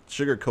didn't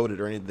sugarcoat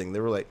it or anything. They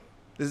were like,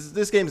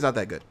 "This game's not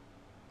that good."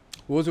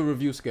 What was the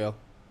review scale?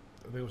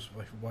 It was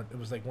like one. It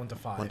was like 1 to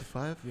 5. 1 to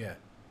 5? Yeah.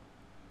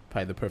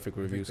 Probably the perfect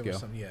review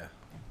scale. Yeah.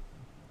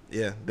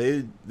 Yeah,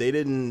 they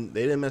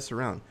didn't mess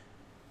around.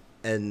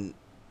 And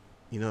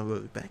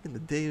back in the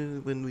day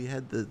when we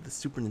had the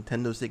Super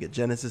Nintendo, Sega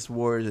Genesis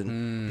wars,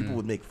 and people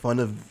would make fun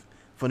of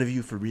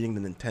you for reading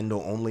the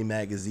Nintendo only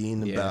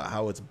magazine about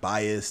how it's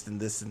biased and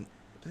this, and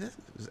it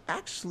was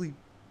actually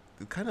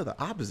kind of the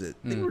opposite.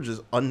 They were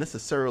just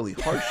unnecessarily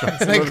harsh on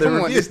some Like, of their come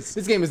on, reviews.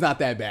 this game is not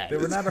that bad. They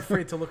were not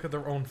afraid to look at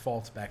their own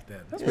faults back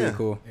then. That's pretty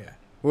cool. Yeah.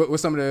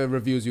 What's some of the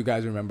reviews you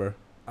guys remember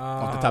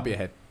off the top of your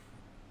head?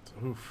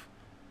 Oof.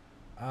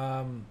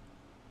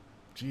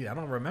 Gee, I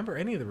don't remember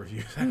any of the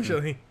reviews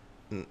actually.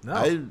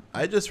 No.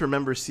 I just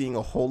remember seeing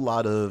a whole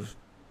lot of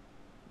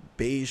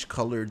beige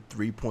colored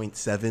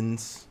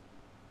 3.7s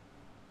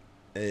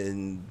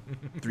and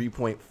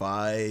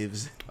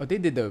 3.5s. Oh, they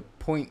did the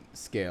point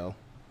scale.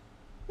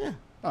 Yeah.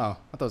 Oh,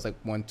 I thought it was like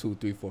 1, 2,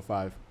 3, 4,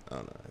 5. Oh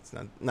no, it's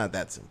not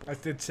that simple. I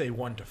did say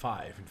 1 to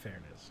 5 in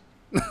fairness.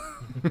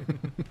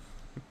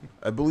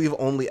 I believe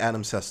only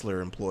Adam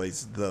Sessler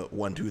employs the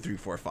 1, 2, 3,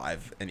 4,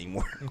 5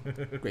 anymore.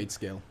 Great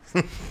scale.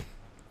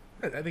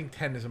 I think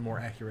 10 is a more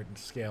accurate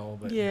scale,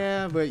 but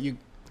Yeah, but you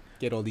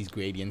get all these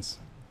gradients.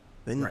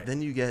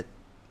 Then you get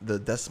the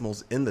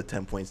decimals in the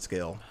 10-point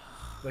scale.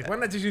 like why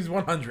not just use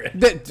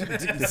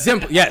 100?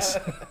 Simple, yes.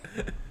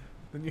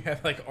 Then you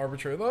have like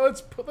arbitrary. Oh,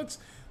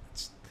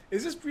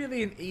 is this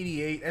really an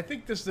 88? I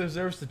think this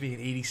deserves to be an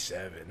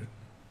 87.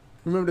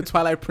 Remember the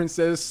Twilight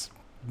Princess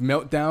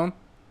meltdown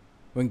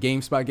when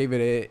GameSpot gave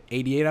it an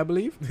 88, I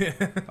believe?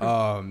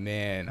 Oh,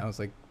 man. I was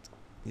like,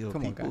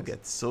 come on, People guys.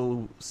 get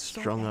so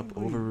strung up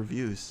angry. over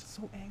reviews.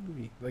 So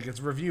angry. Like it's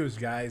reviews,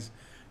 guys.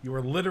 You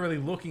are literally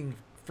looking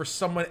for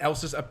someone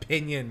else's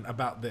opinion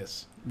about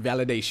this.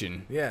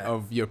 Validation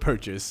of your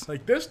purchase.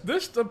 Like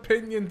this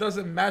opinion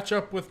doesn't match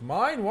up with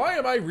mine. Why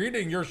am I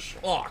reading your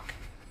schlock?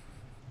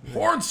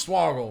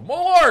 Hornswoggle,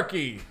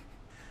 malarkey.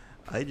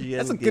 IGN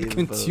That's a gave, good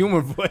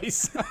consumer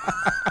voice.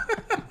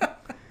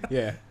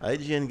 Yeah.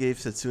 IGN gave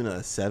Setsuna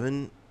a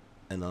 7,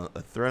 and a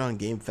thread on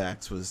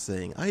GameFAQs was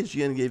saying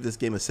IGN gave this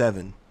game a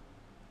 7.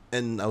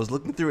 And I was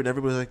looking through it, and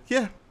everybody was like,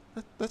 "Yeah,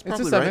 that's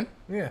probably It's a 7. right."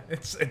 Yeah,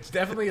 it's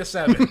definitely a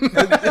 7.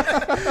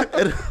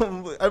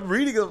 And I'm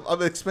reading them.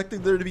 I'm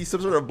expecting there to be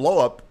some sort of blow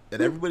up,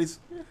 and everybody's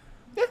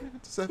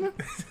it's a 7.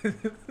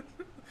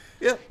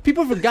 Yeah,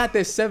 People forgot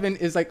that 7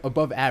 is like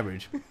above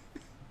average.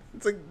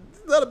 it's like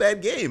it's not a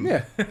bad game.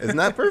 Yeah. It's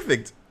not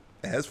perfect.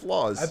 It has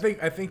flaws.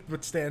 I think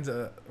what stands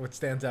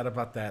out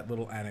about that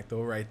little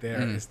anecdote right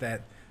there is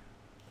that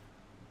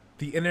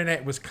the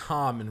internet was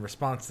calm in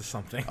response to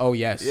something. Oh,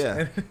 yes.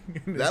 Yeah,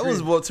 that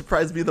was what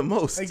surprised me the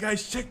most. Hey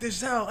guys, check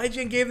this out.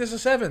 IGN gave this a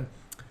 7.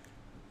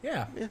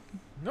 Yeah.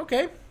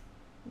 Okay.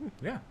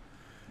 Yeah.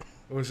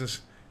 It was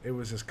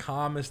as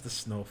calm as the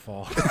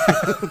snowfall.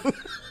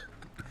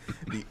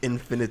 The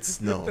infinite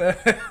snow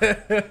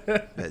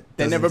that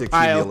never doesn't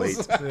piles.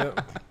 accumulate.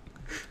 Yeah.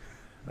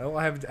 Well,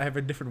 I have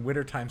a different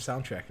wintertime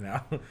soundtrack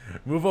now.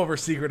 Move over,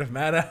 Secret of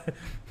Mana.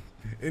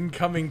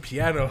 Incoming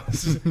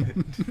pianos.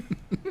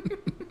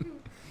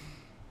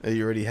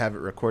 You already have it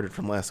recorded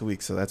from last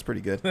week, so that's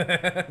pretty good.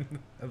 That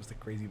was the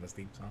Crazy Bus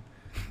theme song.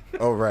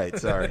 Oh, right.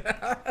 Sorry.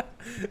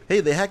 Hey,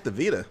 they hacked the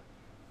Vita.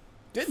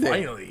 Did they?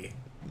 Finally.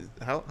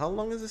 How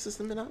long has the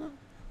system been out now?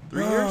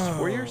 3 years?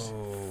 4 years?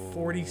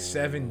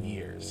 47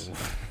 years.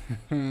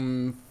 4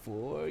 years?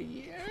 4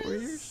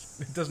 years?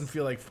 It doesn't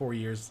feel like 4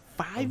 years.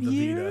 5 of the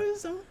Vita.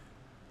 years?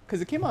 Because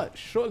it came out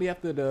shortly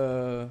after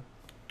the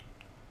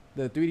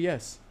The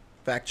 3DS.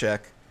 Fact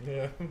check.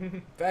 Yeah.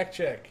 Fact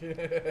check.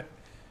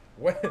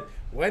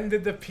 When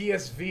did the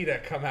PS Vita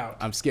come out?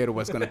 I'm scared of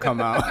what's gonna come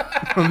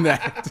out from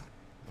that.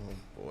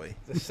 Oh boy.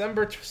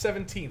 December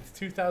 17th,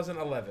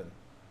 2011.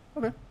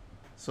 Okay.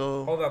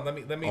 So Hold on,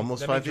 let me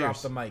almost let 5 me drop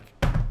years. the mic.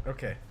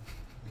 Okay.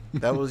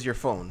 That was your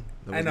phone.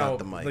 That was I know. not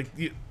the mic. Like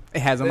It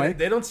has a they, mic.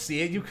 they don't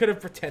see it. You could have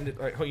pretended.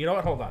 Like, you know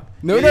what? Hold on.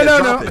 No, Yeah, no,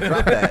 drop no, it, no.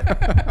 drop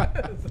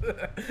that.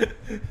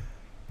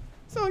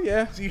 So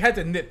yeah. So you had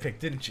to nitpick,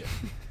 didn't you?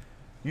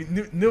 You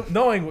knew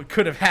knowing what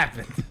could have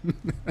happened.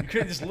 You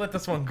could have just let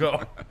this one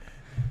go.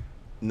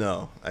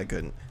 No, I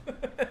couldn't.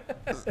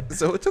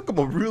 So it took them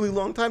a really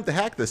long time to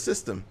hack the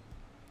system.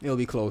 It'll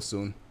be closed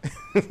soon.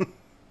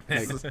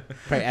 Like,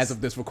 probably as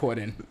of this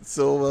recording.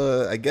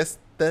 So I guess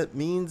that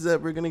means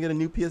that we're gonna get a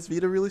new PS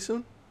Vita really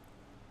soon.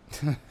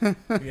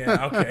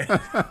 Yeah. Okay.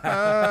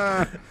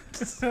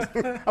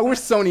 I wish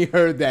Sony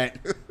heard that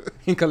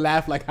and could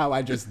laugh like how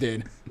I just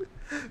did.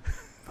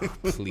 Oh,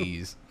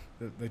 please.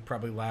 They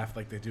probably laugh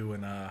like they do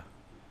in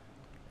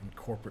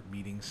corporate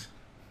meetings.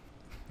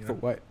 You For know?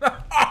 what?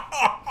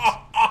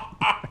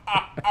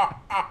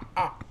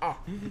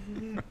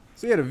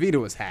 So yeah, the Vita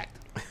was hacked.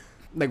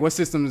 Like, what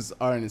systems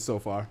are in it so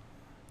far?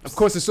 Of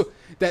course, it's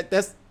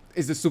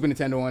is the Super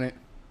Nintendo on it.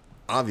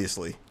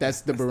 Obviously.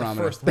 That's the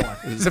barometer. First one.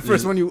 It's the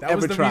first one you That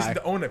ever was the reason tried.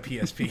 to own a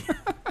PSP.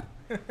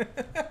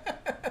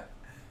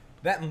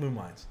 That and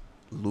Lumines.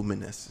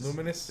 Luminous.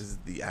 Luminous? Is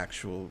the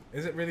actual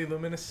Is it really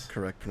Luminous?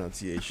 correct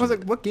pronunciation. I was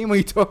like, what game are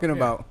you talking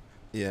about?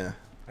 Yeah.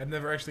 I've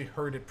never actually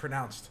heard it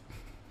pronounced.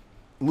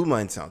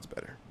 Lumine sounds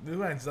better.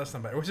 Lumines does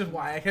sound better, which is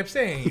why I kept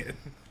saying it.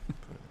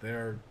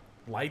 They're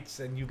lights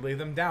and you lay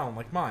them down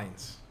like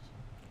mines.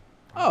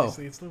 Oh.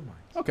 Obviously, it's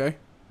Lumines. Okay.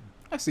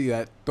 I see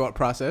that thought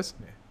process.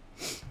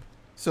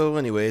 So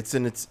anyway, it's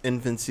in its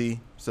infancy.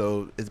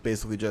 So it's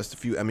basically just a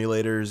few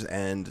emulators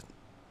and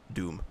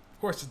Doom.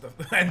 Of course,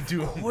 it's and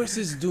Doom. Of course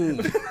it's Doom.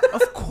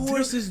 Of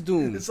course it's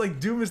Doom. It's like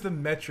Doom is the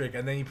metric,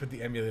 and then you put the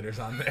emulators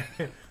on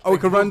there. Oh, we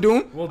can run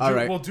Doom? We'll All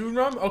right. We'll Doom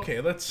run. Okay,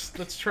 let's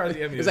try the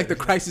emulators. It's like the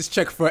crisis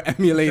check for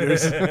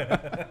emulators.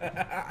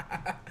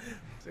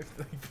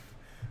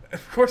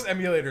 Of course,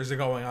 emulators are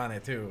going on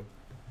it too.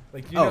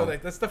 Like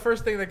like that's the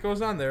first thing that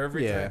goes on there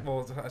every time.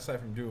 Well, aside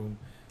from Doom,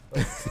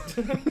 like,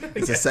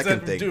 It's a second aside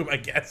from thing. Doom, I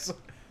guess.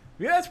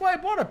 Yeah, that's why I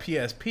bought a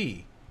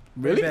PSP.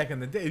 Really? Way back in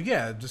the day,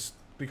 yeah, just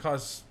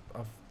because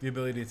of the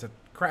ability to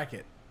crack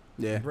it,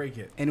 Yeah. break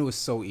it. And it was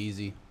so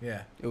easy.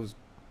 Yeah, It was.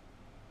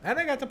 and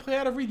I got to play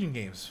out of region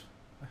games.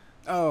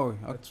 Oh,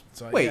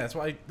 Wait, yeah, that's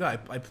why I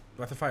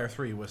Breath of Fire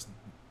 3 was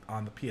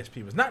on the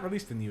PSP. Was not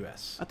released in the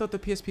US. I thought the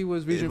PSP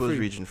was region It was free.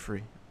 region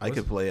free. I Was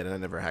could it? play it, and I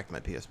never hacked my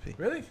PSP.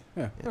 Really?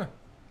 Yeah. Huh.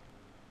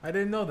 I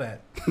didn't know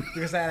that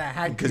because I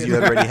had Because you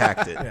had already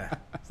hacked it. Yeah.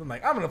 So I'm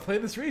like, I'm gonna play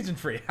this region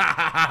free.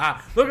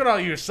 Look at all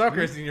you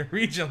suckers in your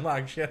region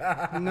lock shit.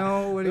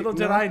 No, Little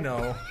did I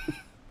know.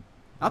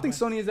 I don't think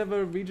Sony has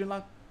ever region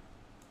locked.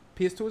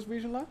 PS2 is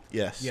region locked?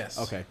 Yes. Yes.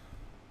 Okay.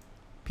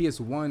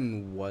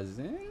 PS1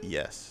 wasn't?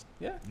 Yes.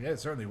 Yeah. Yeah, it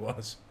certainly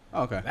was.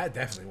 Okay. That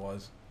definitely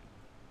was.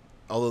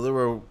 Although there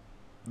were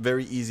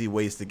very easy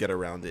ways to get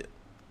around it,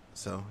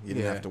 so you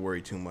didn't Yeah. have to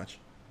worry too much.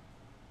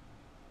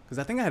 Because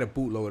I think I had a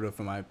bootloader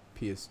for my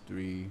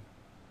PS3.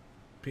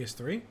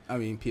 PS3? I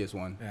mean,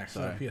 PS1. Yeah,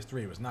 actually, Sorry.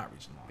 PS3 was not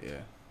region locked.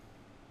 Yeah.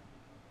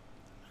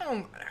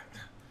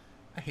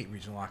 I hate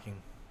region locking.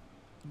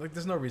 Like,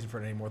 there's no reason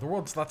for it anymore. The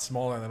world's a lot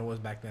smaller than it was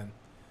back then.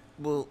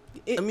 Well,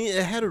 I mean,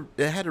 it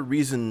had a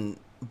reason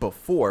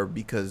before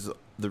because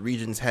the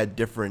regions had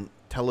different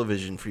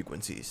television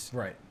frequencies,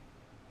 Right.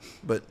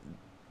 but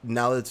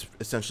now it's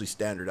essentially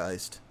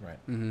standardized. Right.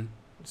 Mm-hmm.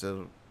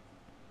 So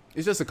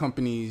It's just the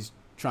companies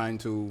trying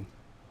to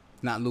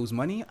not lose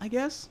money, I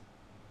guess,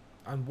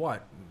 On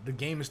what? The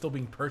game is still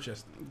being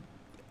purchased.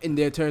 in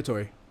their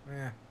territory.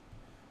 Yeah.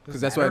 Because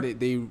that's why they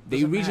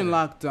Doesn't region matter.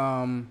 locked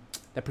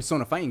that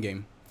Persona fighting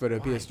game for the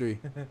Why? PS3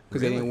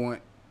 because they Really? didn't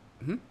want.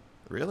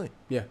 really,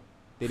 Yeah,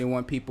 they didn't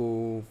want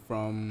people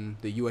from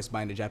the U.S.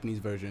 buying the Japanese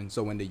version.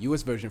 So when the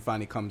U.S. version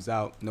finally comes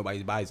out,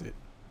 nobody buys it.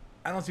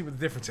 I don't see what the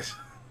difference is.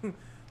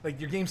 Like,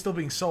 your game's still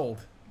being sold.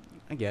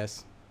 I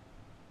guess,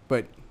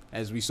 but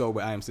as we saw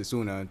with I Am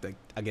Setsuna,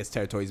 I guess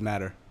territories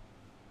matter.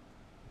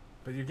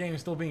 But your game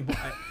is still being...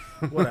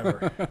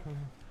 Whatever.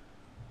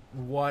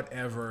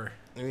 Whatever.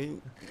 I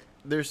mean,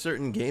 there's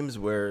certain games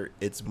where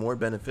it's more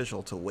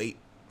beneficial to wait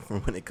for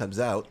when it comes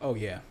out Oh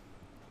yeah,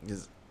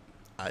 because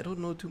I don't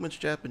know too much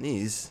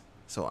Japanese,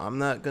 so I'm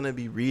not gonna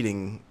be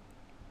reading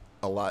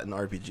a lot in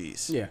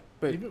RPGs. yeah,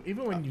 but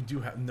Even when you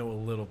do know a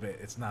little bit,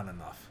 it's not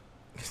enough.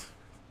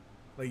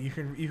 Like, you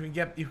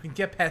can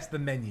get past the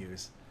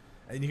menus,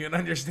 and you can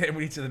understand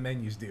what each of the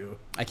menus do.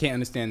 I can't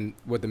understand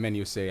what the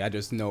menus say. I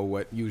just know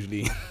what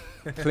usually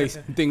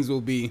things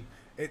will be.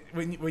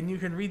 When you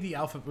can read the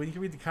alphabet, when you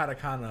can read the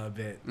katakana a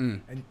bit,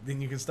 and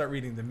then you can start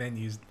reading the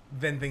menus,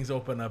 then things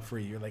open up for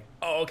you. You're like,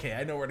 oh, okay,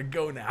 I know where to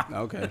go now.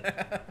 Okay.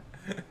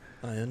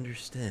 I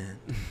understand.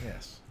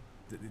 Yes,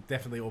 it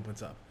definitely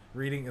opens up.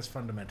 Reading is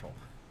fundamental.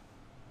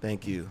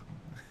 Thank you.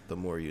 The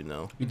more you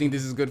know. You think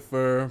this is good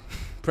for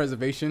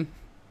preservation?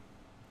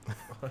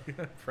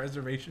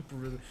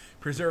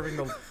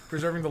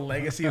 preserving the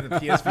legacy of the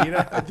PS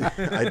Vita.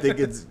 I think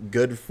it's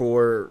good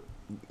for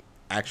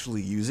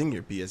actually using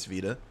your PS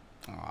Vita.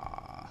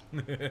 Aw.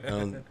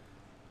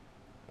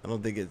 I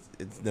don't think it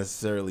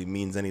necessarily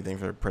means anything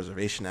for the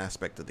preservation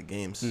aspect of the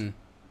games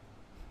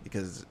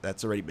because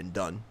that's already been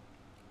done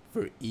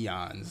For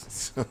eons.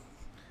 So,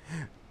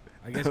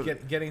 I guess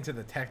getting to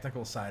the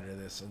technical side of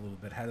this a little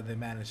bit. How did they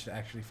manage to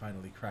actually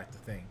finally crack the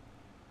thing?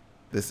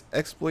 this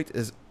exploit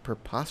is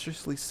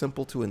preposterously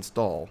simple to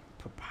install.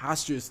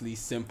 Preposterously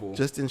simple.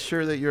 Just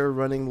ensure that you're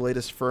running the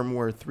latest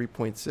firmware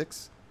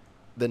 3.6,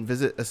 then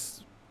visit a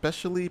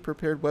specially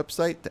prepared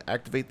website to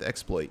activate the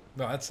exploit.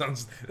 No,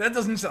 that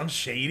doesn't sound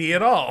shady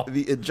at all.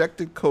 The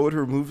ejected code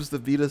removes the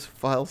Vita's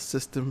file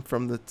system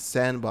from the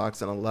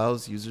sandbox and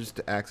allows users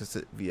to access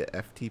it via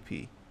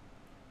FTP.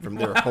 From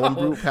their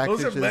homebrew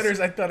packages, Those are letters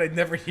I thought I'd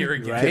never hear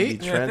again. Right? can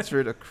be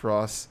transferred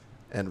across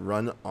and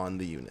run on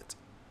the unit.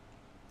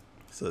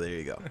 So there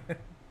you go.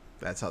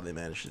 That's how they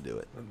managed to do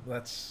it.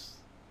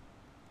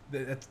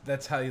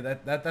 That's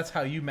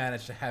how you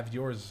managed to have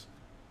yours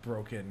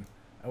broken.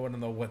 I want to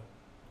know what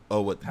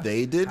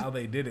They did? how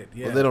they did it.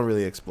 Yeah, Well, they don't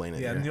really explain it.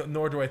 yeah. here.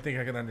 Nor do I think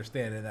I can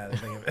understand it. Now that I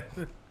think of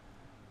it.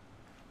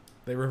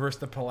 They reversed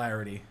the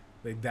polarity.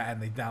 They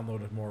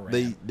downloaded more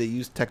RAM. They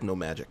use techno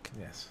magic.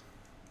 Yes.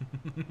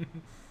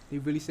 They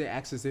really say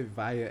access it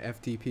via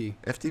FTP.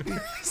 FTP?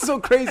 So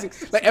crazy.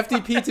 Like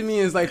FTP to me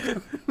is like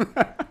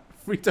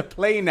free to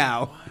play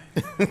now.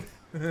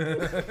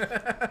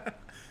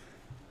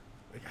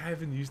 Like I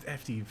haven't used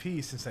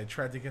FTP since I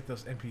tried to get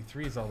those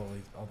MP3s all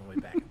the way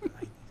back in the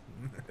 90s.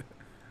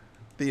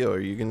 Theo, are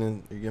you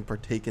gonna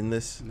partake in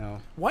this? No.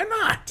 Why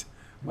not?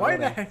 Why Why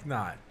the not? heck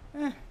not?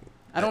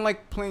 I don't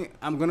like playing.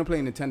 I'm gonna play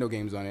Nintendo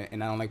games on it,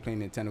 and I don't like playing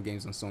Nintendo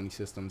games on Sony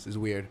systems. It's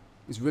weird.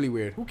 It's really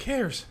weird. Who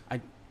cares?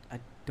 I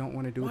don't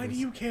want to do Why this. do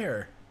you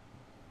care?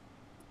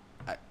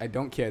 I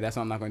don't care. That's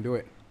why I'm not gonna do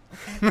it.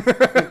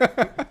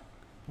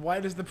 Why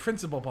does the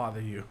principle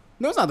bother you?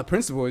 No, it's not the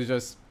principle. It's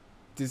just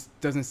this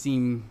doesn't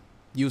seem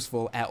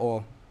useful at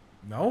all.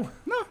 No?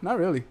 No, not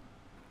really.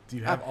 Do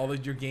you have all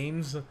of your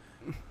games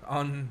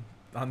on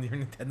your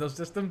Nintendo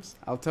systems?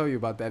 I'll tell you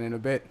about that in a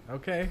bit.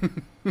 Okay.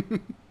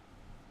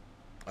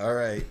 All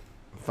right,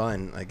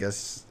 fine. I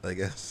guess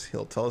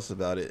he'll tell us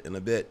about it in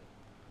a bit.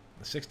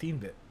 The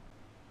 16-bit.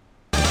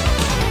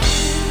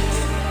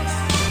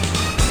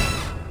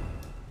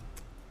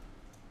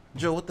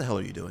 Joe, what the hell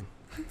are you doing?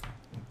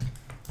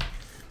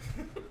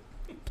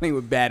 Playing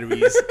with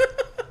batteries.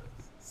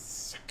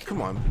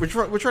 Come on, we're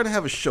trying to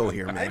have a show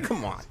here, man.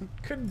 Come on,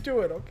 Couldn't do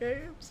it,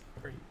 okay? I'm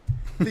sorry.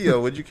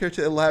 Theo, would you care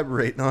to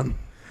elaborate on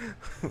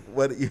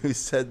what you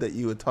said that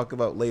you would talk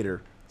about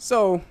later?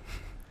 So,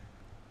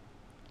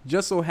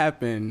 just so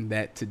happened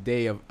that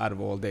today, out of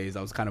all days,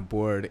 I was kind of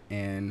bored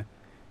and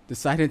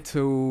decided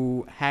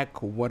to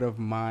hack one of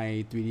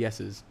my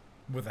 3DSs.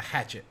 With a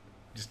hatchet.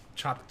 Just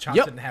chopped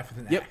Yep. it in half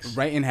with an Yep, axe.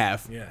 right in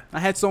half. Yeah. I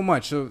had so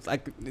much, so it's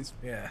like it's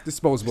Yeah.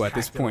 disposable Just at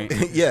this hacked it point.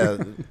 up.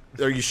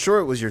 Yeah, are you sure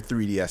it was your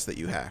 3DS that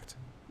you hacked?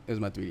 It was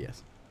my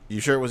 3DS. You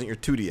sure it wasn't your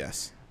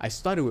 2DS? I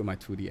started with my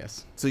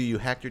 2DS. So you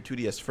hacked your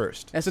 2DS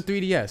first? That's a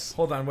 3DS.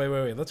 Hold on, wait.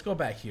 Let's go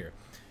back here.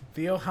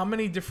 Theo, how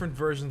many different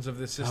versions of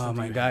this system Oh do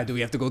my you god, have? do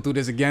we have to go through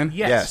this again?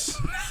 Yes.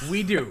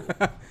 We do.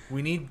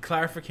 We need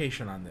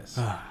clarification on this.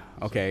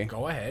 Okay.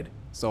 Go ahead.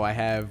 So I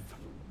have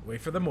Wait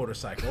for the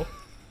motorcycle.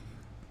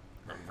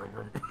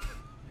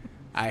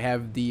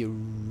 the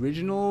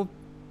original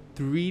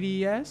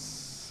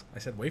 3DS. I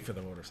said wait for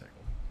the motorcycle.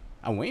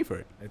 I'm waiting for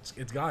it.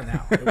 It's gone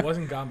now. It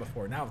wasn't gone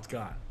before. Now it's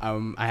gone.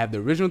 I have the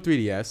original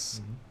 3DS,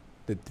 Mm-hmm.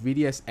 the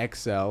 3DS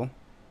XL,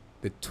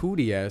 the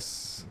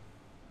 2DS,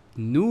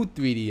 new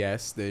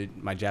 3DS,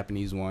 my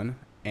Japanese one,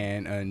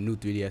 and a new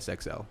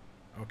 3DS XL.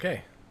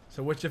 Okay.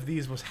 So which of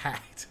these was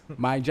hacked?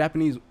 My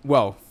Japanese,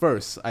 well,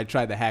 first I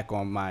tried to hack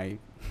on my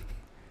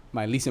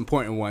least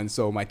important one,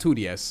 so my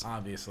 2DS.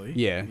 Obviously.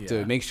 Yeah,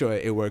 to make sure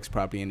it works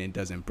properly and it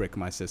doesn't brick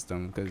my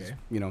system because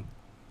Okay.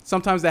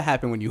 Sometimes that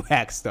happens when you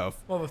hack stuff.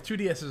 Well, the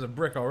 2DS is a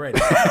brick already.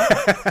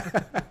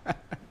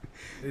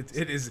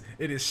 It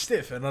is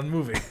stiff and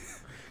unmoving,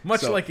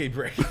 much So- like a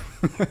brick.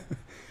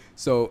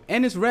 So,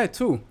 and it's red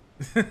too,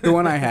 the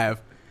one I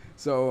have.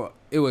 So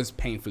it was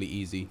painfully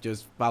easy.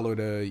 Just followed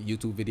a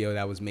YouTube video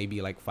that was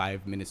maybe like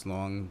 5 minutes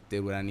long,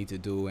 did what I need to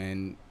do,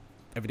 and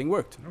everything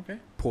worked. Okay.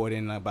 Poured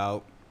in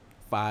about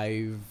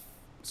 5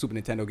 Super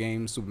Nintendo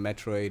games, Super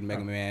Metroid,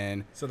 Mega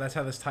Man. So that's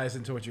how this ties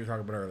into what you were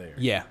talking about earlier.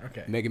 Yeah.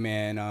 Okay. Mega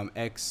Man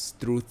X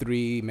through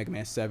 3, Mega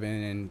Man 7,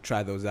 and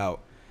try those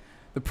out.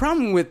 The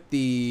problem with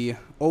the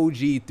OG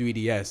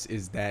 3DS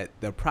is that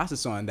the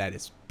processor on that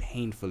is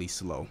painfully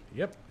slow.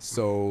 Yep.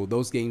 So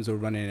those games are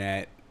running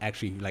at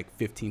actually like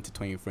 15 to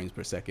 20 frames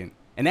per second.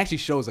 And actually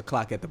shows a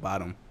clock at the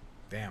bottom.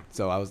 Damn.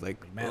 So I was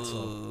like, Mad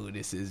slow. oh,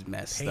 this is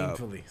messed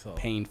Painfully slow. up.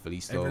 Painfully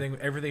slow.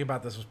 Everything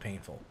about this was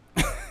painful.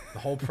 The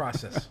whole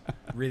process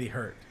really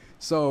hurt.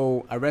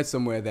 So I read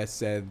somewhere that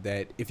said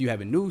that if you have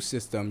a new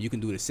system, you can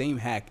do the same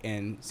hack.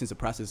 And since the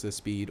processor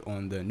speed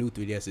on the new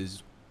 3DS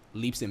is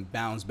leaps and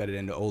bounds better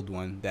than the old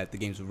one, that the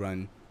games will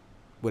run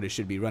what it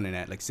should be running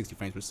at, like 60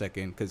 frames per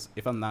second. Because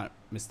if I'm not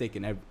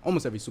mistaken,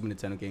 almost every Super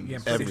Nintendo game Yeah,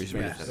 is every 60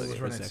 Super frames yeah, Nintendo it was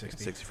game running is at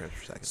 60. 60 frames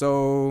per second.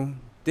 So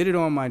did it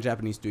on my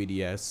Japanese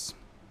 3DS,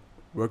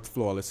 worked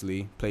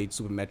flawlessly. Played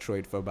Super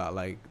Metroid for about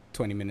like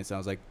 20 minutes. I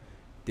was like,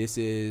 this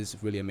is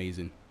really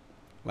amazing.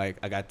 Like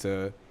you got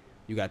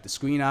the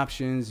screen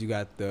options, you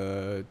got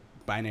the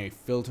binary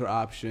filter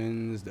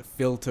options, the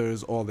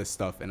filters, all this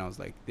stuff, and I was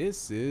like,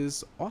 this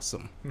is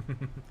awesome.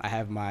 I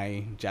have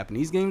my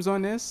Japanese games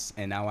on this,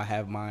 and now I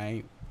have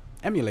my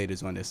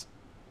emulators on this.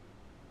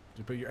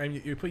 You put your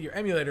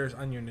emulators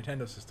on your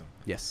Nintendo system.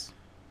 Yes.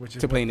 Which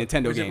is To play what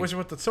Nintendo games. Which is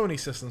what the Sony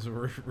systems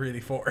were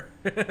really for.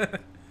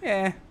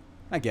 Yeah,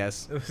 I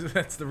guess.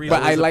 That's the reason.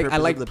 But I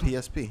like the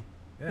PSP.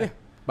 Yeah.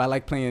 But I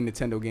like playing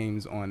Nintendo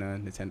games on a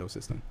Nintendo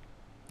system.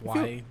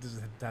 Why does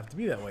it have to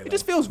be that way? It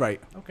just feels right.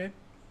 Okay.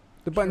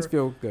 The buttons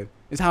feel good.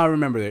 It's how I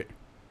remember it.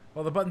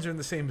 Well, the buttons are in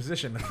the same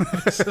position.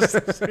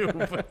 Too,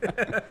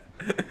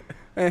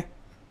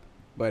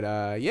 but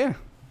yeah,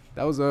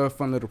 that was a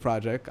fun little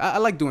project. I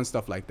like doing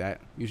stuff like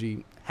that.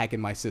 Usually hacking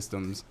my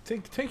systems.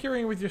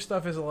 Tinkering with your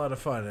stuff is a lot of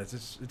fun.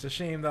 It's a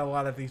shame that a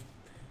lot of these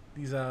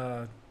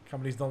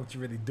companies don't let you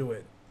really do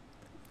it.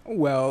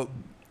 Well,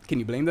 can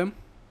you blame them?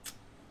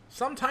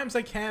 Sometimes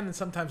I can, and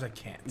sometimes I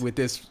can't. With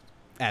this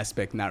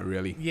aspect, not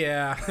really.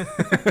 Yeah.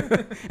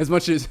 As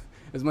much as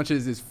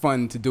it's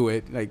fun to do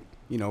it, like,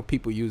 you know,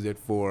 people use it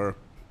for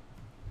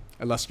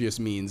illustrious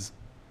means.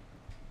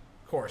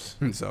 Of course.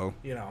 So,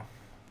 You know,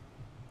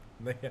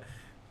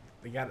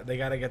 they got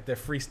to get their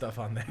free stuff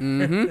on there.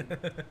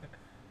 mm-hmm.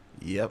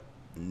 Yep.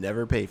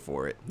 Never pay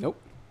for it.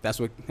 Nope. That's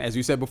what, as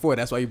you said before,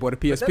 that's why you bought a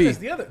But PSP.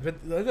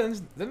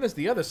 then there's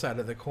the other side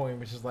of the coin,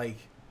 which is like,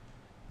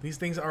 these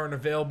things aren't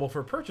available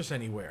for purchase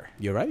anywhere.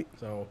 You're right.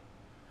 So,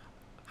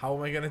 how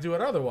am I going to do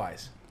it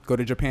otherwise? Go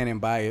to Japan and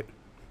buy it.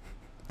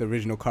 The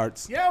original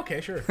carts. Yeah,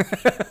 okay, sure.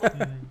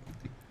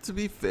 To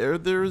be fair,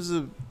 there's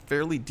a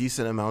fairly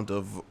decent amount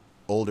of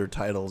older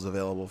titles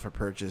available for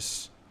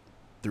purchase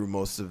through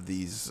most of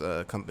these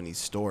companies'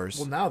 stores.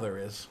 Well, now there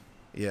is.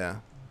 Yeah.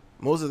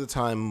 Most of the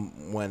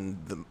time when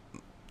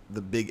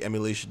the big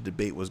emulation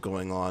debate was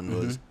going on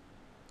was,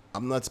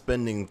 I'm not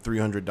spending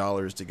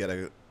 $300 to get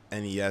a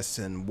NES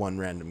and one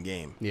random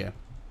game. Yeah.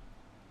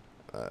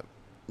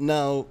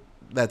 No,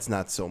 that's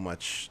not so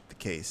much the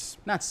case.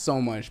 Not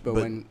so much, but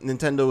when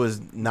Nintendo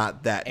is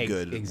not that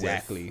good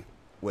exactly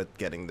with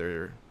getting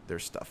their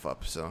stuff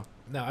up. So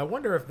Now, I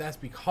wonder if that's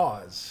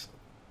because,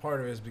 part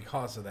of it is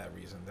because of that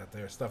reason, that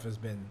their stuff has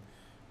been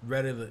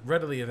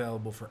readily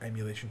available for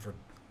emulation for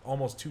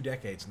almost 2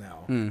 decades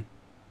now.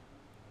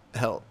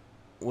 hell,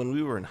 when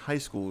we were in high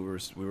school,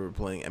 we were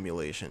playing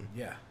emulation,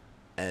 Yeah.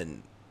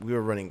 and we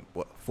were running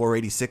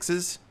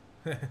 486s.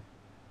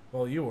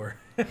 Well, you were.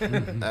 I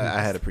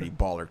had a pretty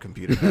baller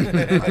computer,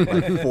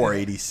 like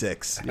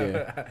 486.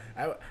 yeah.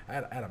 I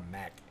had a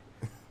Mac.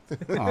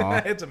 Aw. I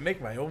had to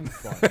make my own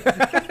fun.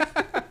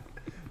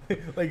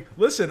 Like,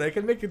 listen, I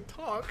can make it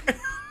talk.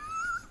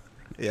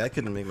 Yeah, I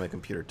couldn't make my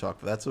computer talk,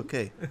 but that's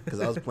okay because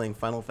I was playing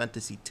Final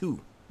Fantasy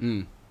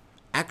II,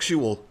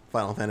 actual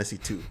Final Fantasy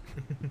II,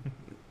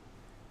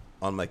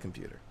 on my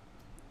computer,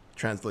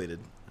 translated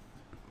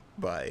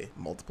by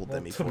multiple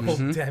demi-force.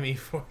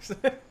 Demi-force.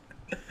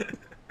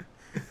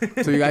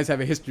 So you guys have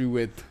a history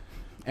with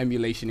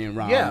emulation and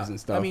ROMs and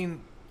stuff. I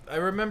mean, I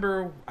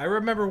remember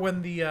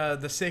when the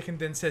Seiken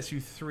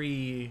Densetsu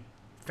 3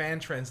 fan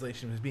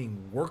translation was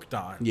being worked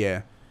on.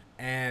 yeah.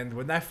 And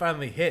when that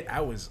finally hit,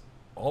 I was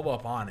all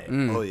up on it.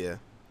 Oh yeah,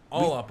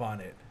 All up on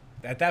it.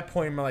 At that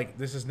point, I'm like,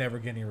 this is never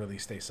getting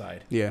released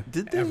stateside. Yeah.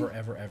 did they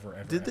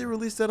Ever. did they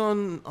release that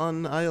on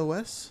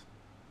iOS?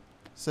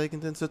 Seiken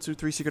Densetsu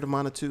 3: Secret of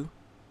Mana 2.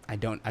 I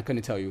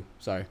couldn't tell you.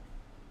 Sorry.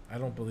 I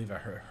don't believe I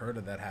heard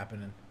of that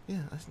happening.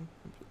 Yeah,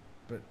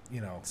 But,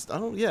 you know,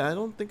 I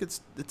don't think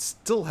it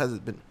still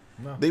hasn't been.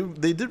 no.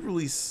 They did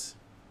release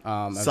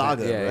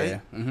Saga, yeah, right? Yeah.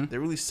 Mm-hmm. They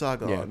released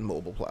Saga Yeah. on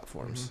mobile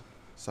platforms.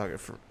 Saga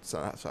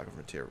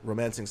Frontier,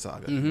 Romancing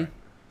Saga. Mm-hmm.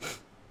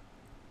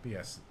 But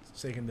yes,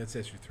 Seiken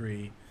Densetsu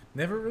 3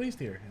 never released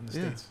here in the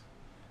Yeah. States.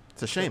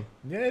 It's a shame.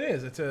 Yeah, it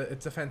is.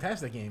 It's a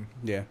fantastic game.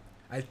 Yeah.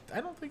 I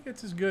don't think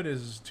it's as good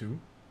as 2,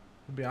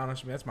 to be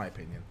honest with you. That's my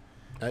opinion.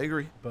 I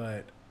agree.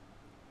 But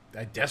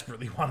I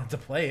desperately wanted to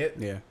play it.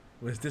 Yeah.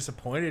 Was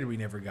disappointed we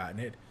never gotten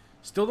it.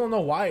 Still don't know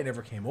why it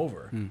never came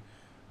over.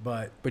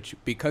 But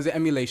Because of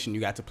emulation, you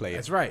got to play it.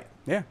 that's right.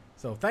 Yeah.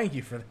 So thank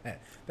you for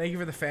that. Thank you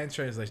for the fan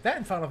translation. That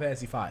and Final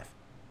Fantasy V.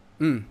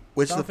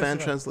 Which Final the fan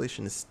Fantasy-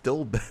 translation is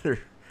still better.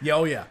 Yeah,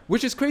 oh yeah.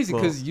 Which is crazy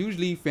Well- because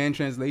usually fan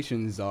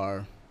translations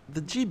are.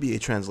 The GBA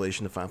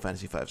translation of Final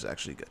Fantasy V is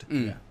actually good.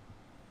 Yeah.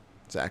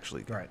 It's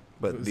actually good. Right.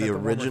 But Was the that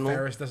one where original,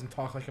 Ferris doesn't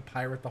talk like a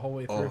pirate the whole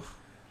way through. oh,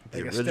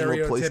 the Like a original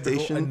stereotypical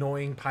PlayStation,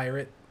 annoying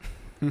pirate.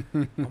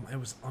 It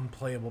was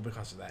unplayable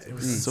because of that. It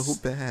was so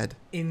bad.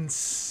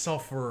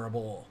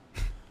 insufferable.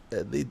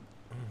 And they,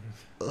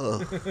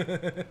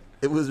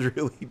 it was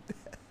really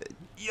bad.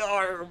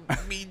 Yar,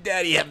 me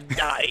daddy have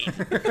died.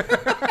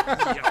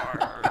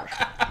 Yar.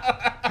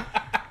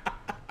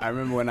 I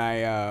remember when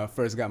I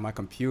first got my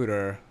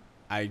computer,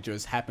 I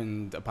just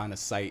happened upon a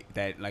site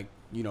that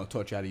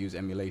taught you how to use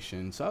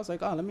emulation. So I was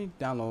like, oh, let me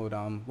download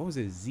what was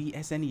it,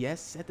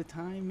 ZSNES at the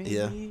time, maybe?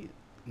 Yeah.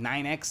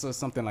 9X or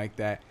something like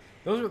that.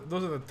 Those are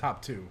the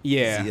top two.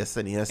 Yeah.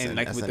 ZSNES and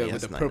like SNES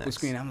with the purple 9X.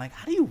 screen, I'm like,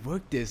 how do you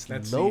work this?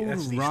 That's load the SNES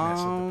with the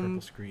ROM.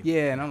 purple screen.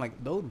 Yeah, and I'm like,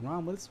 load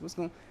ROM. What's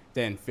going?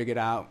 Then figured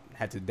out,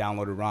 had to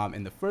download a ROM,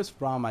 and the first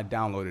ROM I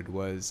downloaded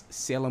was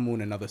Sailor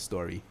Moon: Another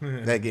Story.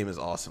 That game is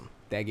awesome.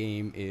 That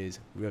game is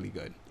really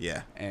good.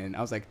 Yeah. And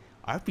I was like,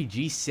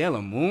 RPG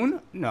Sailor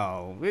Moon?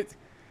 No,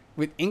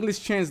 with English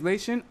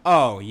translation?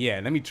 Oh yeah,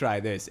 let me try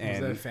this. And was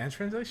that a fan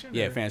translation?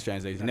 yeah, or? fans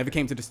translation. Okay. Never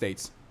came to the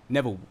States.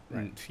 Never.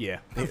 Right. Yeah.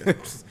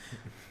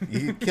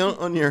 You count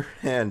on your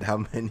hand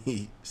how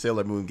many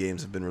Sailor Moon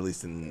games have been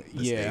released in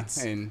the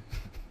States. And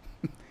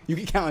you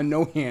can count on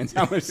no hands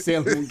how much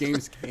Sailor Moon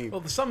games came.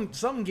 Well,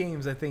 some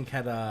games I think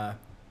had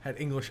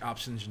English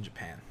options in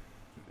Japan.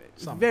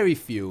 Some. Very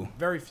few.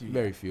 Very few.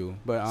 Very yeah. few.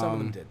 But Some of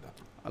them did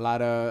though. a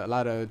lot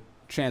of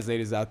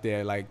translators out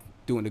there like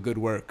doing the good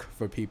work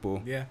for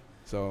people. Yeah.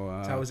 So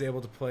I was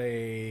able to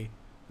play,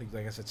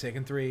 like I said,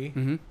 Tekken 3,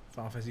 mhm.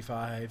 Final Fantasy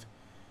 5,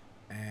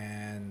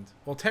 and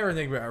Terra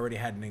Nigma already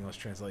had an English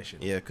translation.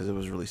 Yeah, because it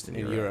was released in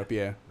in Europe. Europe,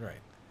 yeah. Right.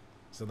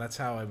 So that's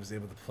how I was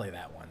able to play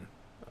that one.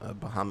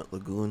 Bahamut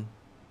Lagoon.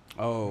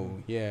 Oh,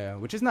 yeah,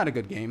 which is not a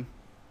good game,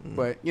 Mm.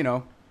 but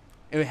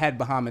it had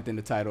Bahamut in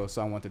the title,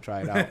 so I want to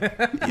try it out.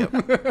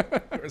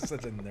 Yep. You're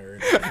such a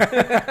nerd.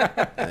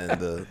 And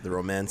the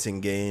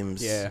romancing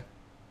games. Yeah.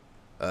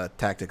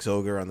 Tactics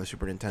Ogre on the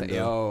Super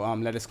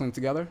Nintendo. Let Us Cling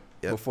Together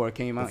Yep. before it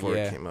came out. Before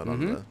yeah. it came out Mhm. on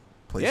the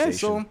PlayStation. Yeah,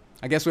 so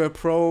I guess we're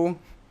pro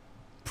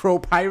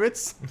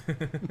pirates.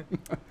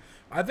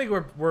 I think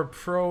we're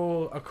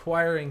pro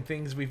acquiring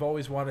things we've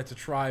always wanted to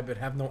try but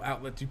have no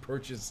outlet to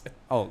purchase.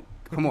 Oh,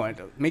 come on,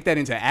 make that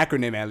into an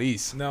acronym at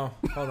least. No,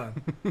 hold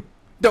on.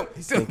 Don't.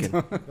 He's thinking.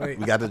 Wait,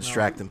 We got to no.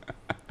 distract him.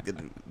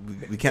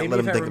 We can't Maybe let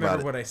him if think I about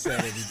remember it. what I said,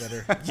 it'd be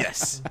better.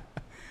 Yes.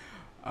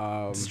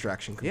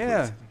 Distraction complete.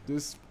 Yeah,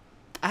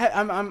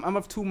 I'm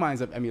of two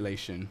minds of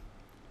emulation.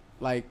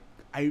 Like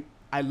I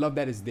love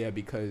that it's there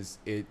because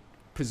it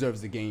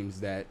preserves the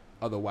games that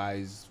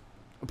otherwise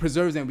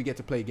preserves, and we get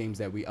to play games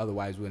that we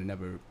otherwise would have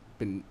never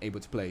been able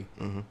to play.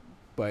 Mm-hmm.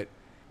 But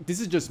this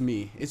is just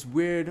me. It's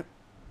weird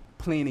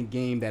playing a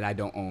game that I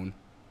don't own.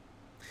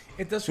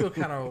 It does feel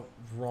kind of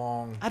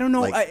wrong. I don't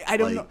know. I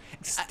don't know.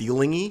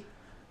 Stealing-y?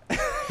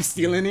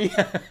 Stealing it.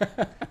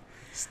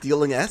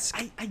 Stealing-esque?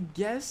 I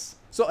guess.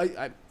 So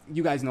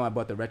you guys know I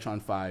bought the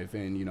Retron 5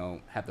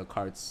 and have the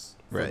carts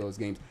for Right. those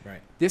games.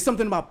 Right. There's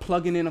something about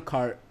plugging in a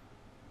cart,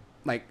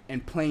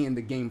 and playing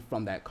the game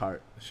from that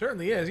cart.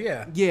 Certainly is,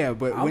 yeah. Yeah,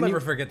 but I'll when never you,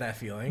 forget that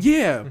feeling.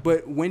 yeah,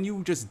 but when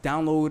you just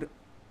download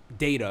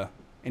data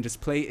and just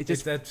play, it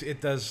just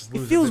It does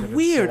lose it feels a bit of its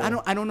weird.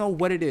 soul. I don't know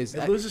what it is.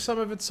 It loses some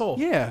of its soul.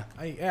 Yeah,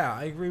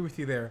 I agree with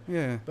you there.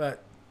 yeah.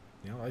 But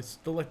I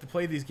still like to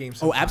play these games.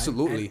 Oh, sometime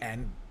absolutely.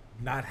 and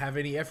not have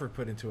any effort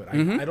put into it.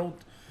 Mhm.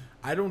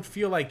 I don't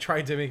feel like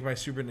trying to make my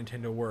Super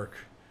Nintendo work.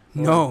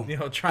 Or, No.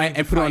 trying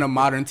And to put it on a find-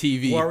 modern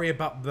TV. Worry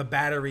about the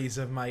batteries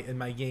of my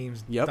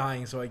games Yep.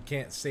 dying, so I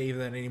can't save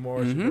that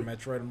anymore. Mhm. Super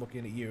Metroid, I'm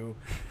looking at you.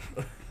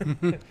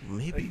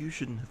 Maybe you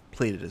shouldn't have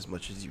played it as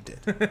much as you did.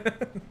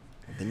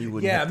 Then you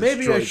wouldn't Yeah, have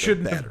maybe I destroyed the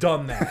shouldn't have battery.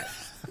 done that.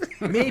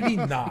 Maybe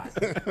not.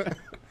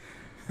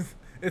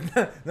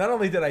 Not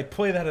only did I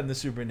play that on the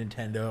Super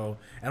Nintendo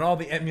and all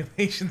the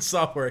emulation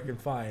software I can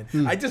find,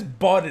 I just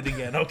bought it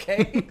again.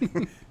 Okay,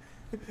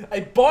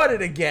 I bought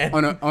it again.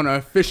 on an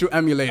official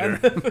emulator.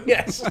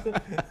 Yes,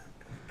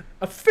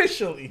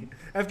 officially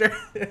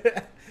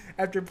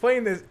after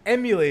playing this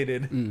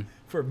emulated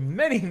for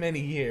many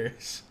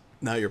years.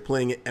 Now you're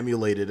playing it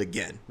emulated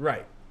again.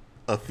 Right,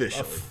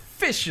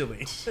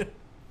 Officially.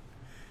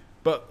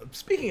 But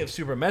speaking of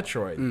Super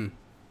Metroid,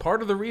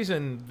 part of the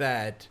reason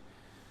that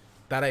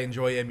I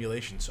enjoy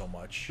emulation so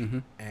much,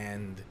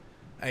 and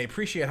I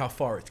appreciate how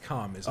far it's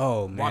come, is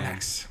ROM man.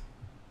 hacks.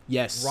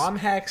 Yes. ROM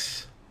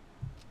hacks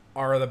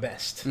are the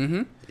best.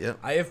 Mm-hmm. Yep.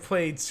 I have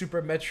played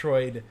Super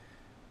Metroid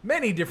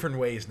many different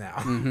ways now.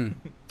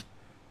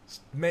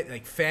 Mm-hmm.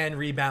 Like fan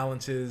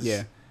rebalances,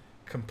 Yeah.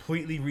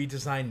 completely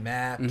redesigned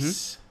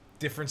maps,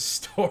 different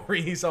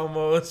stories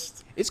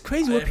almost. It's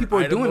crazy what people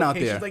are Item doing out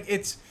there. locations. Like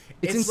it's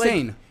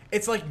insane. Like,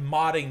 it's like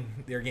modding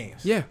their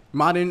games. Yeah,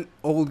 modern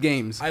old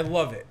games. I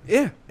love it.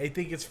 Yeah. I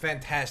think it's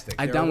fantastic.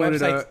 I There are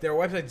downloaded there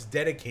are websites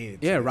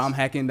dedicated to Yeah, this.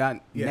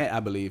 romhacking.net, Yeah.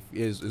 I believe,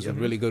 is a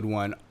really good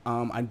one.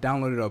 I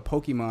downloaded a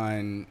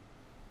Pokemon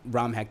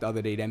ROM hack the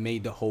other day that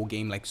made the whole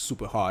game like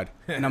super hard,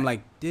 and I'm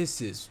like,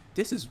 this is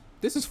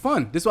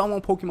fun. This is what I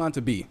want Pokemon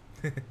to be.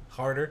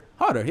 Harder.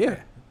 Harder, yeah.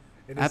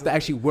 It I have is to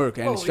actually work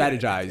and yeah,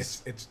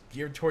 strategize. it's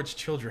geared towards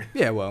children.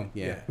 Yeah, well,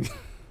 yeah.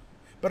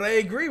 But I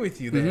agree with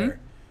you there.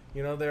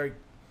 Mhm.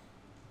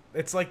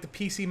 It's like the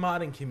PC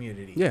modding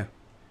community. Yeah.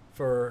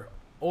 For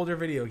older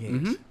video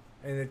games, Mhm.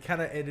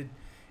 and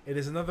it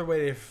is another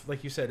way of,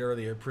 like you said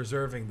earlier,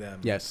 preserving them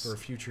Yes. for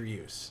future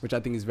use. Which I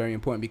think is very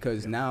important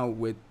because now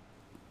with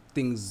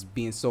things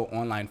being so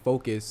online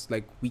focused,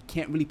 like we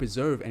can't really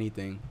preserve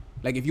anything.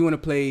 Like if you want to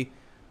play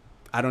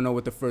I don't know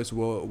what the first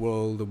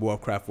World of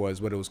Warcraft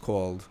was. What it was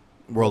called.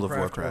 World of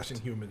Warcraft. Horse and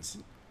humans.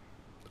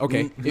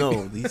 Okay.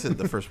 No, he said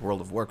the first World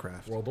of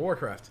Warcraft. World of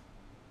Warcraft.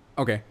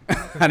 Okay.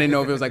 I didn't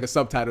know if it was like a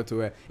subtitle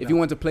to it. If No. you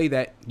want to play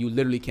that, you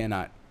literally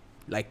cannot.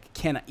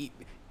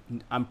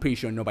 I'm pretty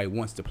sure nobody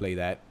wants to play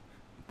that.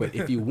 But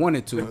if you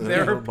wanted to,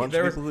 There were are a bunch of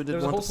there was, people who did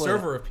there's a want whole to play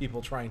server of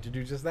people trying to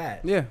do just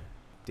that. yeah,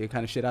 they're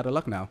kind of shit out of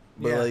luck now.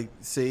 But Yeah. like,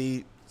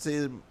 say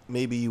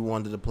maybe you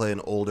wanted to play an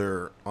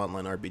older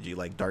online RPG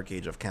like Dark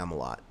Age of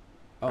Camelot.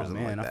 Oh or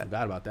something man, like I that.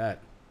 forgot about that.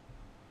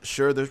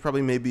 Sure, there's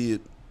probably maybe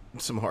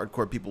some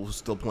hardcore people who's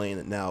still playing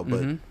it now,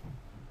 but Mhm.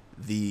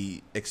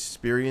 the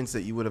experience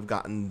that you would have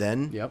gotten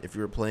then, Yep. if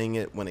you were playing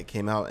it when it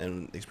came out,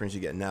 and the experience you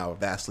get now, are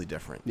vastly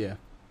different. Yeah.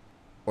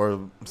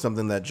 Or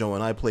something that Joe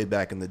and I played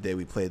back in the day.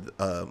 We played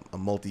a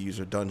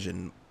multi-user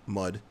dungeon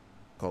mud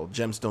called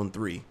Gemstone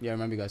 3, Yeah, I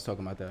remember you guys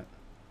talking about that.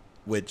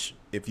 which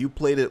if you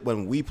played it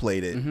when we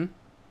played it, Mm-hmm.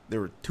 there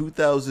were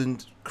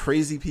 2,000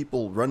 crazy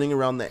people running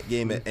around that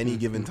game at any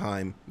given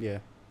time, Yeah.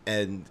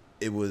 and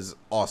it was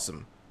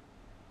awesome.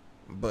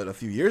 But a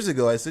few years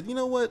ago, I said, you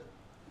know what?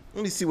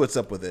 Let me see what's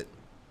up with it.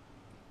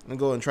 And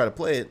go and try to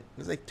play it.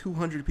 There's like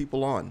 200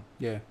 people on.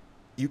 Yeah.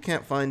 You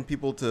can't find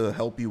people to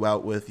help you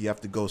out with. You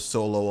have to go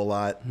solo a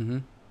lot. Mm-hmm.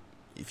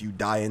 If you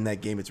die in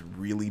that game, it's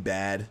really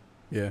bad.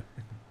 Yeah.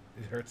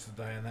 It hurts to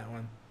die on that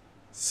one.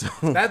 So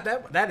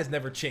That has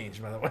never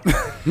changed, by the way.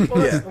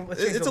 Well, Yeah,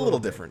 let's it's change a little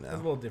bit. different now. It's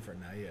a little different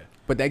now, yeah.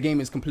 But that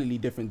game is completely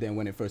different than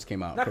when it first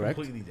came out, Not correct?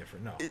 completely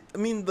different, no. I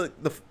mean,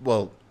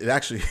 well, it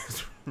actually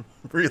is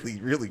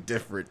really, really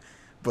different.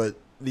 But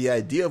the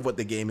idea of what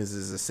the game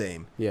is the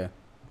same. Yeah.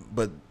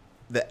 But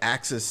the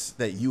access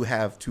that you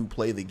have to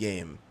play the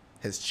game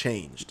has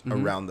changed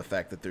Mhm. around the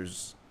fact that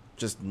there's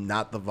just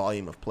not the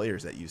volume of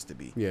players that used to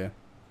be. Yeah.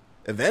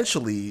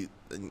 Eventually,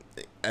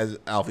 as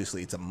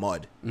obviously it's a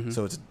mud, Mhm.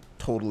 so it's a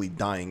totally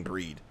dying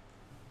breed.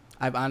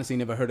 I've honestly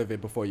never heard of it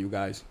before, you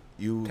guys.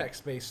 You,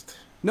 Text-based.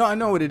 No, I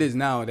know what it is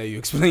now that you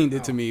explained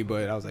it to Oh. me,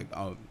 but I was like,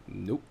 oh,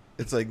 nope.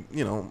 it's like,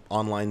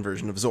 online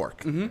version of Zork.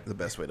 Mhm. The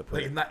best way to put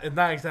Like, it. it's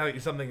not exactly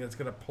something that's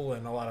going to pull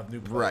in a lot of new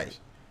players. Right.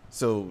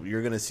 So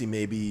you're gonna see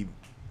maybe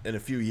in a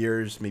few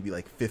years, maybe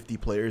like 50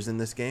 players in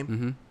this game.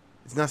 Mm-hmm.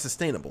 It's not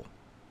sustainable.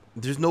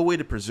 There's no way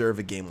to preserve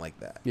a game like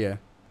that. Yeah.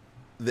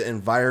 The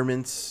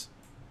environments,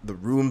 the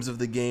rooms of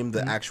the game,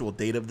 the Mhm. actual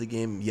data of the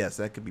game, yes,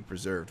 that could be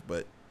preserved,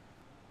 but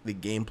the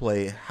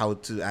gameplay, how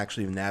to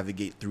actually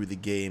navigate through the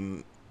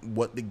game,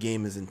 what the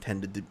game is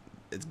intended to,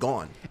 it's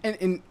gone.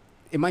 And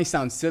it might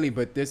sound silly,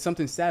 but there's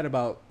something sad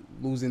about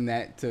losing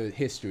that to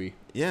history.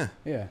 Yeah.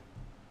 Yeah.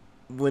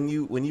 When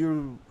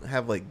you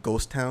have like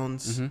ghost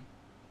towns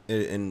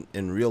Mm-hmm.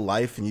 in real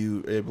life, and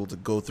you're able to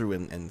go through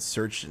and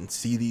search and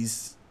see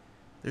these,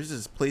 there's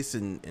this place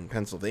in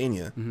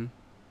Pennsylvania Mm-hmm.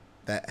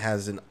 that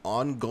has an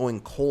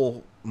ongoing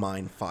coal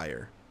mine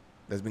fire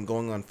that's been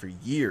going on for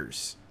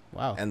years.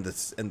 Wow. And the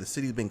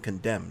city's been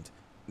condemned.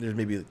 There's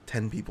maybe like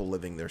 10 people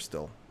living there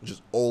still,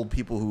 just old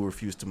people who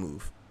refuse to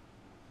move.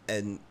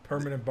 And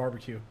Permanent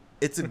barbecue.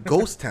 it's a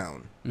ghost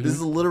town. This is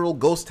a literal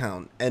ghost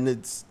town, and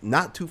it's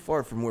not too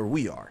far from where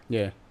we are,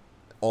 Yeah.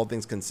 all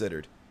things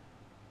considered.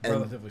 And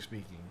Relatively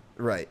speaking.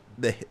 right,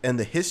 the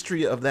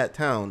history of that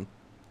town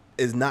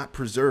is not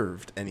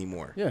preserved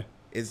anymore. Yeah.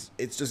 It's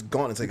just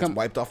gone. It's like Become- it's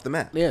wiped off the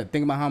map. Yeah.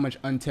 Think about how much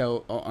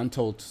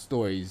untold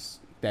stories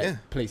that Yeah.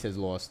 place has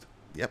lost.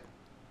 Yep.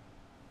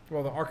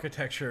 Well, the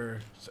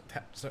architecture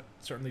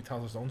certainly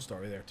tells its own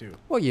story there, too.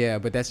 Well, yeah,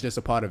 but that's just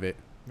a part of it.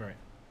 Right.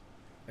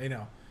 You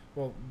know,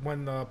 well,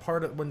 when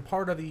part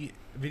of the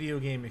video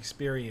game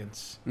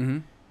experience Mm-hmm.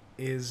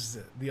 is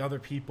the other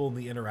people and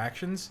the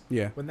interactions,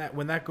 Yeah. when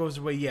that goes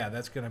away, yeah,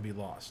 that's gonna be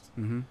lost.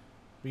 Mm-hmm.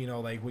 You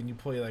know, like when you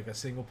play like a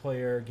single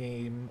player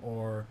game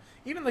or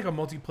even like a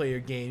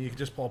multiplayer game, you can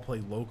just all play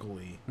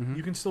locally. Mhm.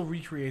 You can still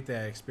recreate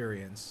that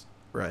experience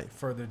Right.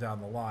 further down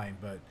the line,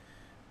 but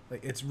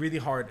like it's really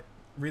hard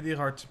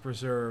to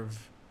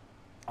preserve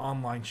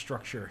online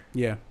structure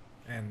Yeah.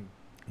 and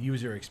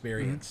user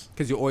experience.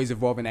 Because you're always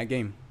evolving that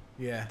game,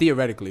 Yeah.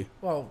 theoretically.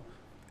 Well,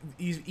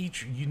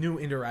 each new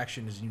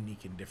interaction is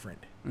unique and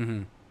different,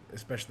 Mm-hmm.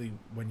 especially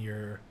when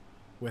you're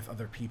with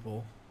other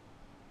people.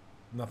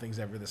 Nothing's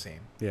ever the same,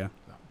 Yeah.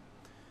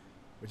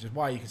 which is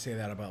why you can say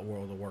that about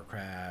World of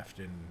Warcraft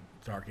and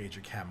Dark Age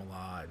of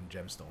Camelot and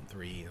Gemstone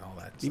 3 and all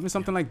that Even stuff,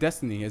 something like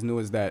Destiny, as new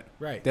as that.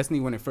 right. Destiny,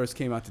 when it first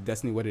came out to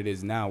Destiny, what it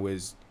is now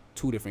is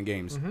 2 different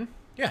games. Mm-hmm.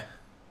 Yeah,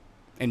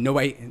 And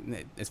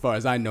nobody, as far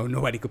as I know,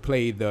 nobody could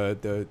play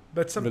the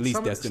but some Release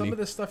some Destiny. of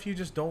this stuff you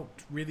just don't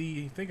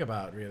really think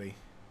about, really.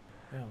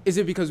 Yeah. Is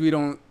it because we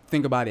don't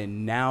think about it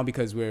now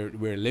because we're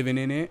living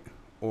in it,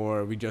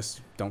 or we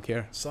just don't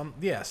care? Some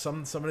of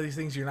these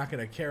things you're not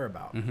going to care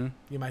about. Mm-hmm.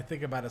 You might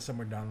think about it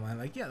somewhere down the line,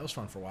 like, yeah, that was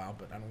fun for a while,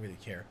 but I don't really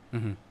care.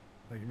 Mm-hmm.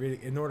 Like, really,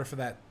 in order for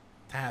that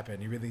to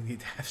happen, you really need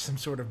to have some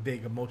sort of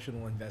big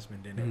emotional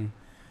investment in Mm-hmm. it.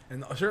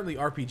 And certainly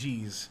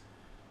RPGs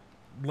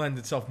lend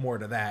itself more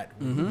to that.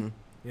 Mm-hmm.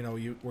 You know,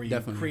 you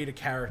Definitely. create a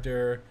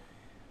character.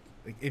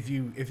 Like if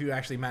you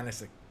actually manage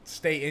to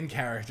stay in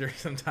character,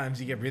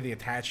 sometimes you get really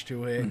attached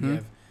to it.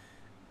 Mhm.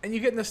 And you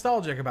get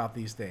nostalgic about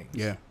these things.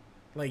 Yeah.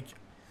 Like,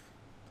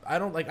 I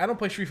don't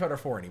play Street Fighter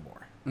 4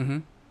 anymore. Mm-hmm.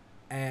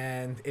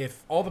 And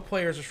if all the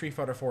players of Street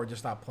Fighter 4 just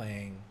stopped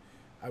playing,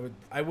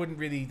 I wouldn't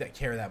really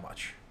care that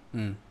much.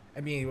 Mm.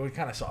 I mean, it would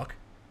kind of suck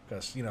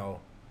because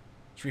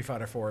Street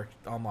Fighter 4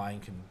 online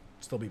can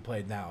still be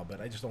played now,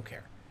 but I just don't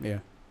care. Yeah.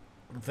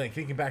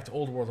 Thinking back to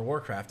old World of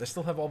Warcraft, I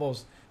still have all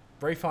those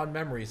very fond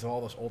memories of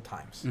all those old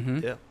times. Mm-hmm.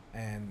 Yeah.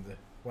 And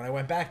when I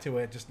went back to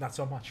it, just not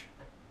so much.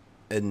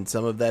 And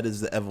some of that is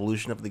the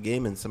evolution of the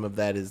game, and some of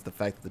that is the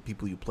fact that the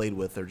people you played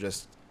with are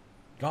just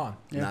Gone.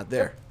 not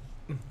there.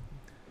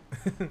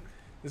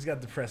 This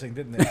got depressing,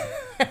 didn't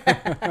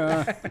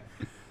it?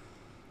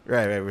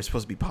 Right. We're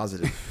supposed to be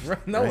positive.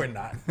 No, right? we're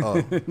not.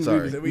 Oh,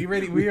 sorry.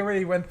 We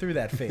already went through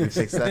that phase.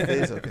 Fix that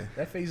phase? Okay.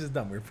 That phase is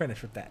done. We're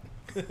finished with that.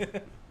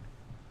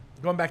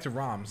 Going back to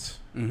ROMs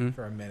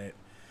for a minute,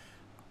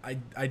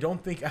 I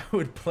don't think I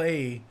would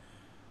play,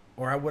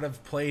 or I would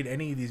have played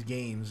any of these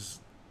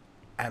games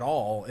at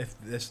all if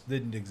this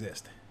didn't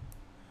exist.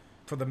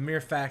 For the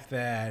mere fact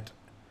that,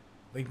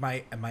 like,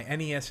 my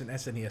NES and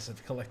SNES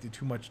have collected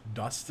too much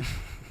dust.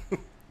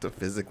 To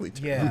physically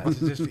turn. Yeah, to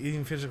just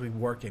even physically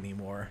work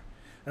anymore.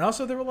 And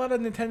also, there were a lot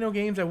of Nintendo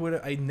games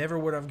I never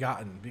would have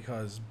gotten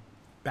because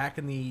back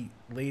in the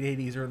late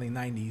 80s, early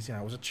 90s,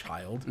 I was a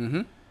child.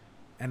 Mm-hmm.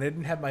 And I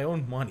didn't have my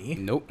own money.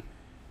 Nope.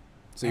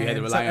 So you had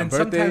to rely on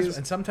birthdays?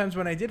 Sometimes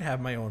when I did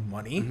have my own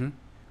money,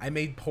 I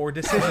made poor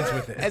decisions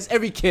with it. As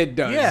every kid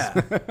does.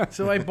 Yeah.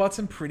 So I bought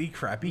some pretty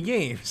crappy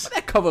games.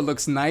 That cover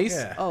looks nice.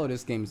 Yeah. Oh,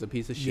 this game's a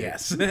piece of shit.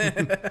 Yes.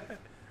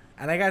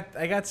 And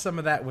I got some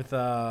of that with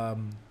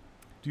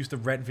used to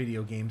rent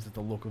video games at the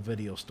local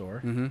video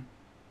store and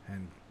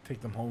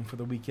take them home for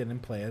the weekend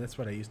and play it. That's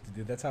what I used to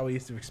do. That's how I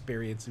used to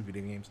experience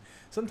video games.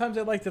 Sometimes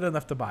I liked it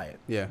enough to buy it.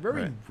 Yeah.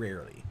 Very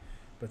rarely.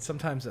 But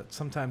sometimes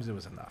it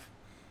was enough.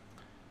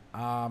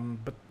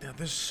 But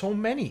there's so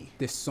many.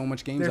 There's so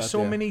much games There's out so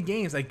there. many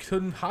games I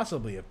couldn't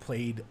possibly have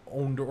played,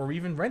 owned, or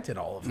even rented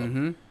all of them.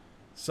 Mm-hmm.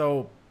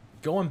 So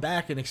going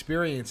back and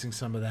experiencing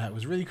some of that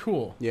was really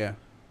cool. Yeah.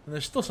 And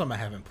there's still some I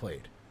haven't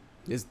played.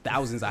 There's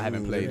thousands I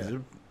haven't played. Yeah.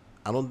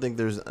 I don't think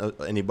there's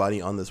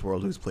anybody on this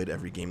world who's played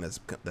every game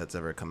that's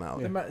ever come out.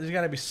 There's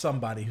got to be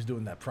somebody who's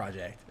doing that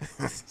project.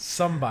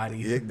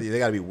 Somebody. They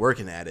got to be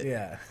working at it.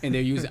 Yeah. And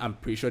I'm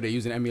pretty sure they're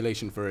using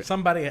emulation for it.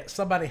 Somebody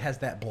has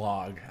that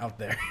blog out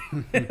there.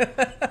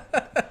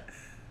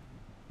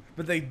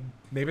 But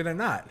maybe they're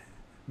not.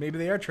 Maybe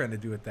they are trying to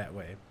do it that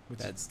way.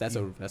 That's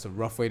a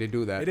rough way to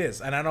do that. It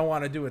is, and I don't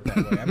want to do it that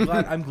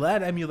way. I'm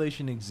glad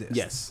emulation exists.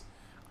 Yes.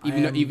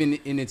 Even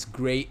in its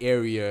gray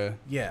area.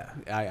 Yeah.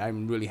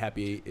 I'm really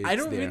happy it's I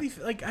don't there. really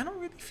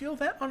feel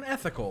that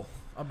unethical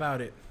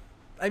about it.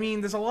 I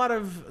mean, there's a lot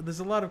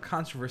of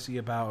controversy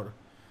about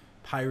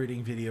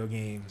pirating video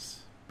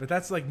games, but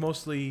that's like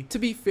mostly To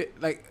be fair,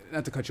 like,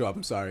 not to cut you off,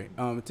 I'm sorry.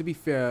 To be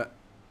fair,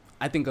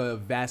 I think a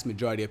vast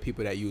majority of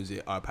people that use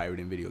it are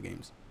pirating video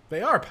games.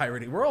 they are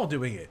pirating. We're all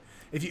doing it.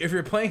 If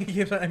you're playing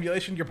games on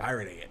emulation, you're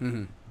pirating it.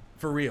 Mm-hmm.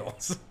 For real.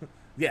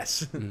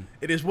 Yes.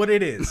 It is what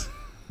it is.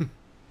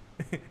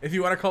 If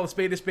you want to call a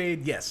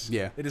spade, yes.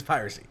 Yeah. It is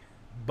piracy.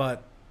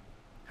 But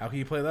how can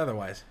you play it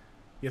otherwise?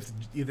 You have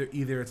to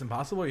either it's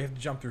impossible or you have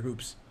to jump through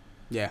hoops.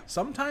 Yeah.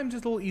 Sometimes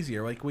it's a little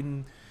easier. Like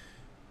when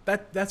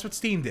that's what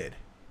Steam did.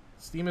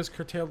 Steam has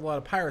curtailed a lot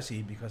of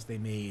piracy because they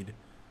made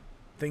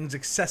things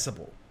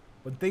accessible.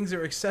 When things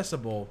are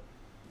accessible,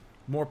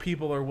 more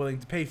people are willing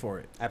to pay for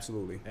it.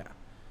 Absolutely. Yeah.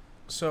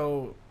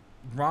 So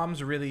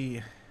ROMs are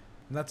really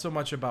not so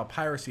much about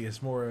piracy,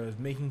 it's more of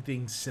making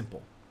things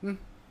simple.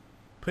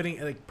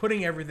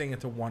 Putting everything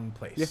into one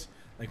place. Yeah.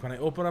 Like when I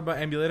open up an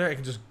emulator, I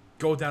can just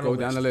go down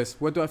the list.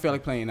 What do I feel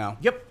like playing now?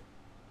 Yep.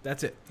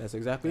 That's it. That's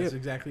exactly That's it.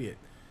 exactly it.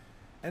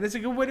 And it's a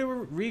good way to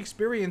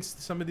re-experience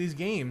some of these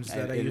games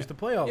that I used to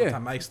play all the yeah.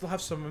 time. I still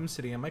have some of them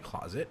sitting in my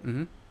closet.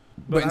 Mm-hmm.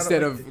 But But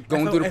instead of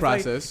going through the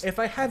process. If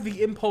I have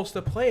the impulse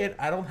to play it,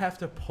 I don't have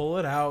to pull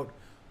it out,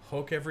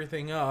 hook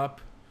everything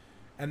up,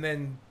 and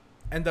then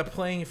end up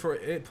playing it for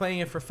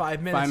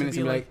 5 minutes. 5 minutes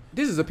and be like,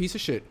 this is a piece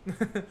of shit.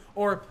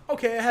 Or,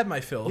 okay, I had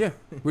my fill. Yeah.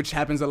 Which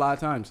happens a lot of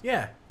times.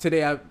 Yeah.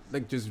 Today I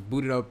just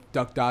booted up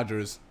Duck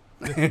Dodgers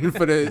for the In the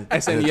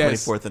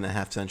SNES. 24th and a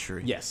half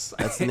century. Yes.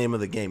 That's the name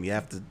of the game.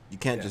 You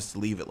can't just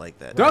leave it like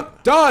that.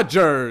 Duck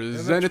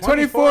Dodgers and the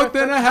 24th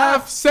and a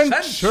half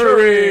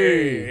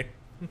century.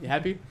 You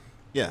happy?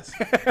 Yes.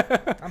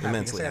 I'm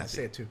Immensely happy. I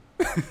say it too.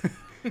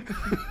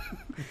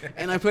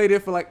 And I played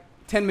it for like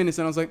 10 minutes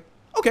and I was like,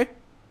 okay,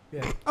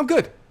 Yeah. I'm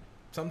good.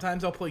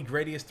 Sometimes I'll play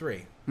Gradius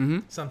 3. Mm-hmm.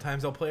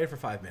 Sometimes I'll play it for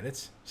 5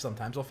 minutes.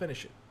 Sometimes I'll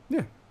finish it.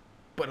 Yeah.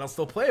 But I'll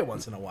still play it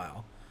once in a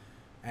while.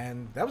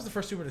 And that was the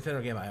first Super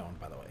Nintendo game I owned,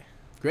 by the way.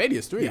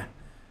 Gradius 3? Yeah.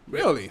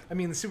 Really? I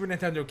mean, the Super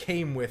Nintendo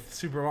came with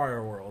Super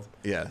Mario World.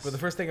 Yes. But the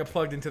first thing I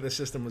plugged into the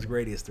system was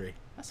Gradius 3.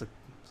 That's a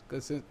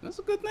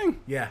good thing.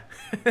 Yeah.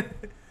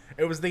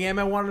 It was the game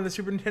I wanted the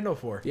Super Nintendo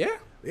for. Yeah?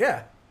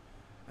 Yeah.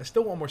 I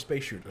still want more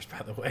space shooters,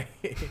 by the way.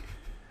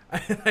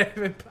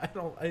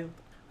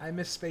 I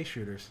miss space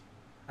shooters.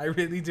 I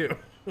really do.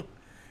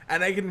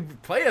 and I can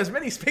play as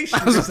many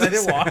spaceships as I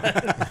did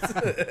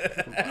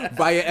want.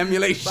 Via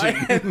emulation.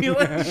 By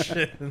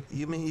emulation.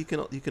 You mean you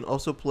can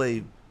also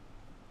play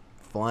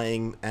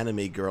flying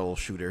anime girl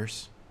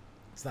shooters?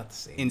 It's not the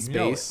same. In You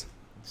know space. it.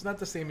 It's not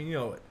the same, and you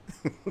know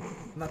it.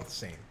 Not the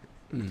same.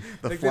 The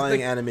Like,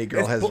 flying like, anime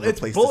girl has it's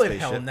replaced the bullet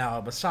spaceship. hell now.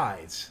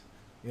 Besides,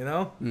 you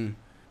know,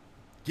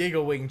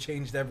 Giga Wing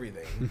changed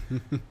everything.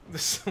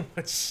 There's so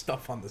much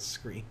stuff on the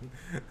screen.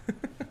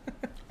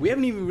 We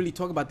haven't even really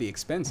talked about the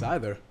expense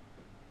either.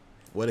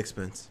 What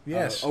expense?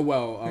 Yes.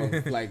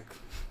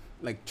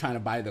 Like trying to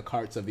buy the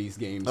carts of these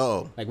games.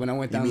 Oh, Like when I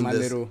went you down mean my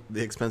little.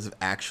 the expense of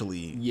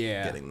actually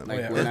getting them? Oh,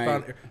 yeah.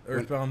 when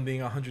Earthbound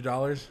being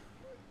 $100.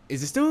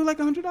 Is it still like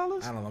 $100?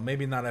 I don't know.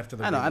 Maybe not after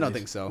the. I don't release,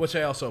 think so. Which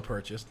I also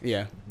purchased.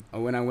 Yeah.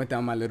 When I went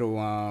down my little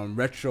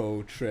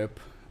retro trip,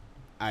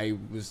 I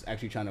was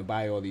actually trying to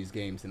buy all these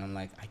games, and I'm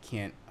like, I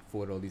can't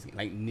afford all these.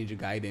 Like Ninja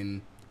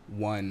Gaiden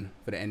 1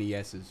 for the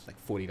NES is like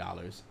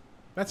 $40.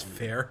 That's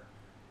fair.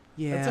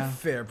 Yeah. That's a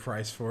fair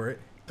price for it.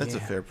 That's a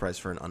Yeah. fair price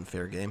for an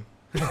unfair game.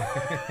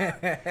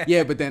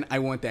 Yeah, but then I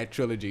want that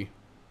trilogy.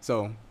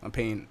 So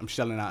I'm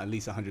shelling out at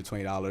least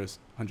 $120,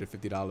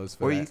 $150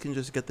 for Or that. you can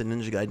just get the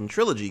Ninja Gaiden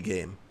trilogy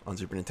game on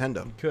Super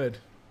Nintendo, You could.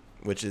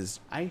 which is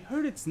I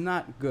heard it's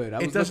not good.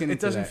 It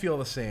doesn't feel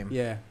the same.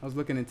 Yeah, I was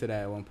looking into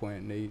that at one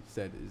point, and they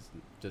said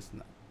it's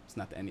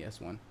not the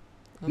NES one.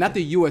 Not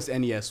the US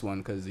NES one,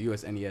 because the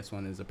US NES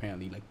one is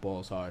apparently like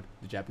balls hard.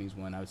 The Japanese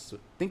one I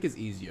think is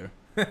easier.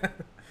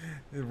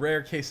 The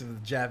rare case of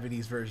the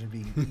Japanese version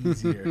being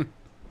easier.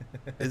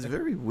 it's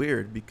very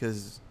weird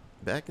because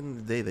back in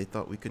the day they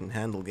thought we couldn't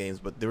handle games,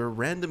 but there were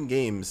random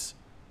games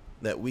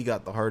that we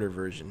got the harder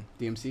version,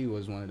 DMC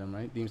was one of them,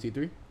 right? DMC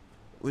 3?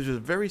 which was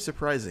very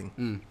surprising.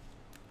 Mm.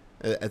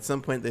 At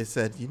some point they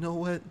said, you know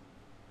what,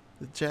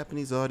 the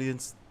Japanese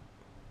audience,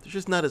 they're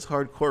just not as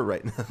hardcore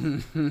right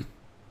now.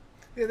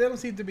 Yeah, they don't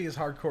seem to be as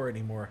hardcore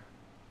anymore.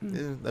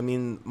 Yeah, I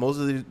mean, most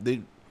of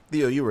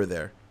Theo, you were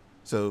there,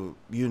 so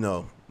you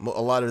know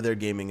a lot of their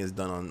gaming is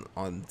done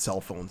on cell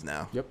phones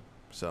now. Yep.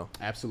 So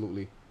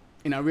Absolutely.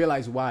 And I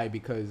realize why,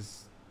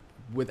 because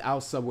with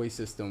our subway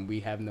system, we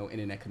have no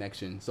internet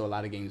connection. So a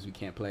lot of games we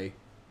can't play.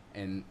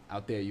 And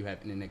out there, you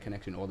have internet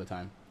connection all the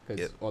time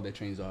because all their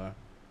trains are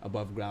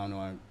above ground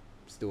or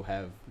still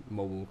have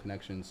mobile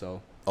connection.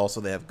 So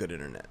also they have good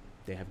internet.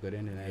 they have good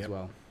internet as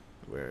well.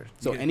 Where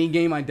So any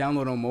game I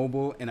download on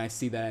mobile and I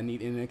see that I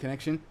need internet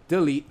connection,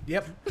 delete.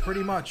 Yep,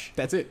 pretty much.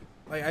 That's it.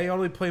 Like I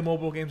only play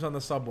mobile games on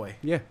the subway,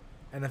 Yeah.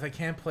 and if I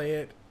can't play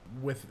it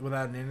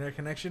without an internet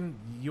connection,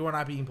 you are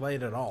not being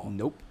played at all.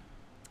 Nope.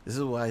 this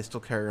is why I still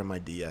carry on my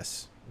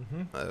DS,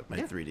 my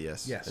Yeah.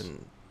 3DS, Yes.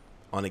 and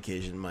on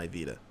occasion my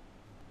Vita.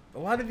 A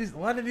lot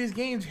of these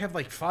games you have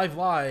like 5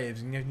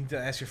 lives, and you need to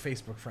ask your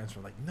Facebook friends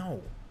for like,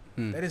 no,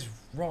 that is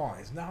wrong.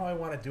 It's not how I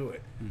want to do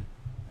it. And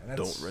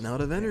that's- Don't run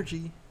out of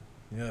energy.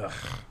 Ugh.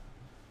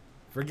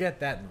 Forget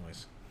that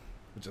noise.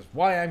 Which is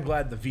why I'm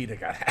glad the Vita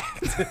got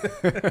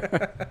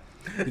hacked.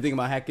 You think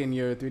about hacking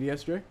your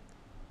 3DS, Dre?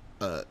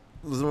 My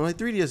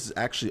 3DS is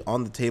actually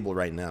on the table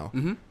right now.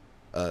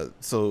 Mm-hmm.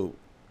 So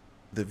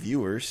the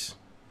viewers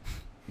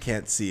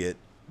can't see it,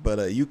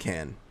 but you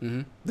can.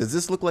 Mm-hmm. Does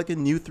this look like a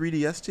new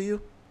 3DS to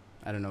you?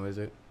 I don't know, is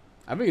it?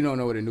 I really don't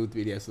know what a new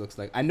 3DS looks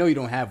like. I know you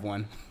don't have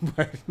one,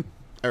 but...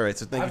 All right,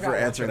 so thank you for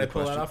answering Can the I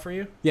pull question. that out for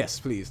you? Yes,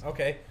 please.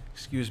 Okay.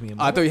 Excuse me.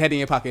 I thought you had it in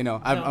your pocket. No,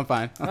 No. I'm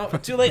fine. No,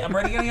 too late. I'm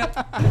ready getting up.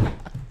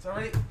 It's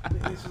already.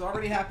 This is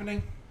already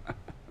happening.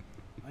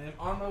 I am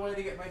on my way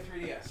to get my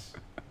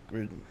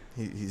 3DS.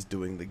 He's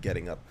doing the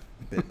getting up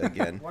bit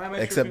again. Why am I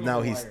Except tripping now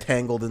over he's wires?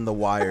 tangled in the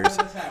wires.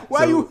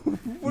 Why So you?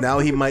 now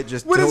he might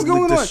just What is totally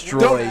going on?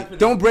 destroy.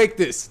 Don't break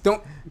this.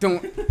 Don't.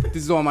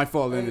 This is all my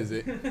fault, then, is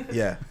it?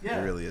 Yeah, Yeah.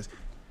 it really is.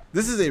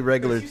 This is a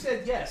regular. You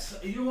said yes.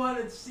 You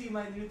wanted to see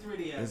my new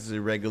 3DS. This is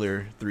a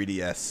regular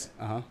 3DS.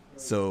 Uh huh.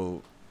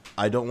 So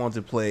I don't want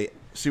to play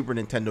Super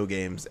Nintendo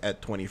games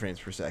at 20 frames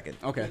per second.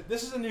 Okay.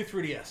 This is a new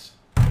 3DS.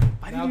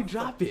 Why did you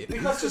drop it?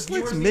 Because just the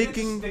likes viewers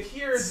making needed to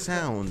hear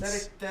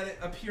sounds. that it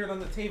appeared on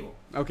the table.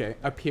 Okay,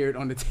 appeared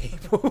on the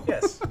table.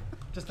 Yes,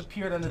 just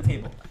appeared on the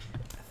table.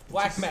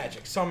 Black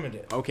magic summoned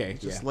it. Okay.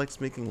 Just Yeah.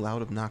 likes making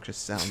loud, obnoxious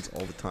sounds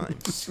all the time.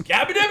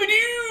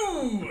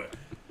 Scabba-dabba-doo!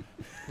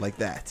 Like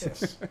that.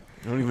 Yes.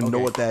 I don't even know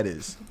Okay. what that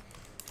is.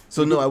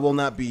 So no, I will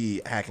not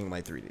be hacking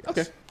my 3DS.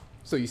 Okay.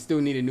 So you still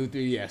need a new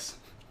 3DS.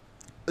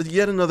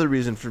 Yet another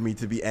reason for me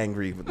to be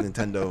angry with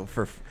Nintendo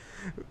for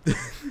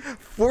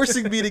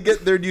forcing me to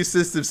get their new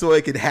system so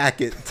I could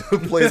hack it to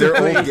play their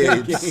old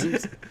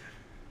games.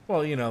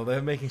 Well, you know,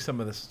 they're making some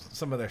of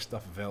their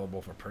stuff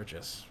available for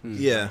purchase.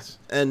 Yeah,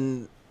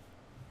 and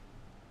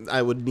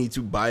I would need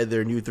to buy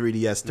their new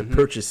 3DS to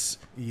purchase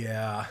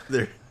Yeah.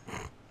 their.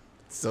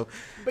 So,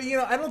 But you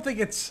know, I don't think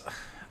it's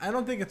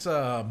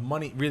a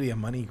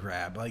money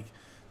grab. Like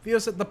Theo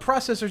said, the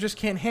processor just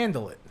can't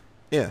handle it.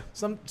 yeah,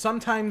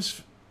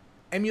 Sometimes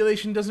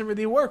emulation doesn't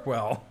really work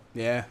well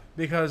Yeah.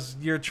 because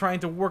you're trying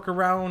to work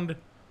around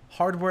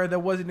hardware that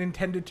wasn't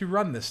intended to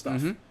run this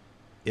stuff. Mhm.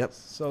 yep.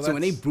 So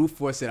when they brute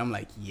force it, I'm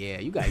like, yeah,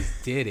 you guys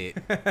did it.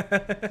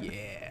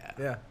 Yeah.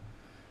 yeah,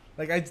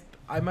 Like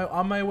I'm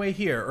on my way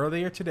here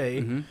earlier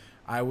today. Mm-hmm.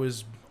 I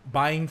was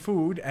buying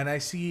food and I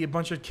see a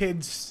bunch of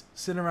kids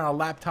sitting around a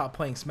laptop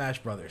playing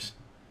Smash Brothers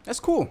That's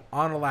cool.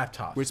 on a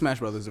laptop. Which Smash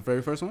Brothers? The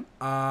very first one?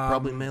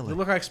 Probably Melee. They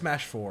look like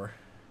Smash 4.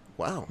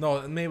 Wow.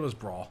 No, maybe it was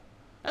Brawl.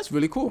 That's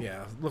really cool.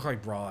 Yeah, it looked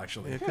like Brawl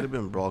actually. Yeah, it could have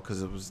been Brawl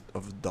because it was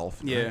of a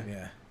dolphin. Yeah. Right?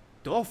 Yeah.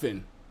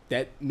 Dolphin.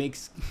 That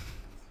makes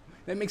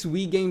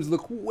Wii games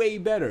look way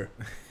better.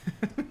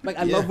 Like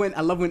I love when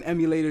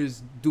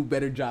emulators do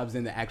better jobs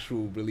than the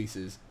actual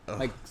releases.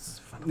 Like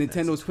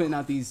Nintendo's putting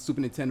out these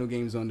Super Nintendo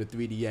games on the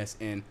 3DS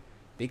and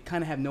they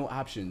kind of have no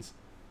options.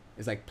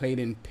 It's like played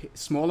in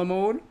smaller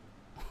mode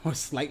or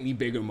slightly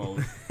bigger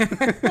mode.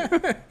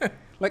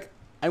 Like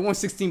I want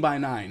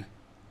 16:9.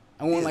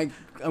 I want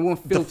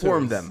filters.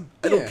 Deform them.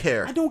 I don't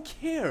care. I don't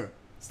care.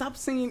 Stop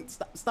singing.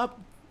 Stop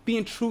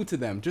being true to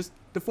them. Just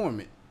deform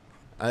it.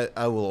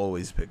 I will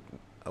always pick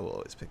the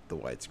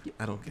widescreen.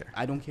 I don't care.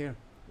 I don't care.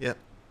 Yep.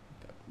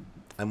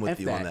 I'm with F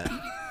you on that.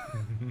 that.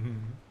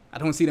 I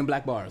don't see them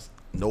black bars.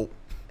 Nope.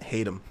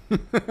 Hate them.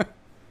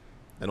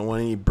 I don't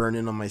want any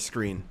burning on my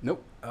screen.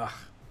 Nope. Ugh.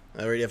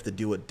 I already have to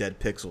deal with dead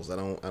pixels. I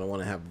don't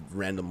want to have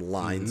random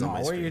lines on my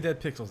Where are screen. your dead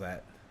pixels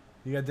at?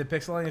 You got dead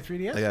pixel on your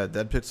 3DS? I got a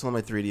dead pixel on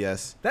my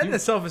 3DS. That in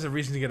itself is a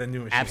reason to get a new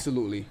machine.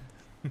 Absolutely.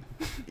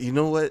 You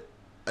know what?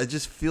 I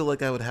just feel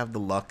like I would have the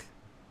luck,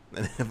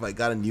 and if I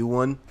got a new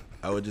one,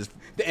 I would just.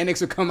 The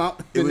NX would come out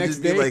It the would next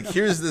just day. be like,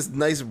 here's this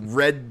nice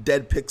red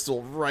dead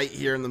pixel right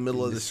here in the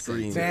middle of the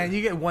screen. Man,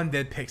 you get one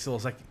dead pixel,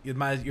 it's like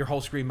your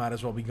whole screen might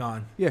as well be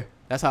gone. Yeah,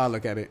 that's how I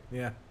look at it.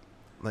 Yeah.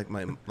 Like the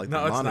No, it's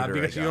monitor not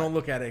because I you got. don't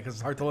look at it because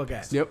it's hard to look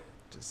at. Yep.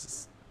 Just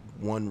this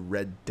one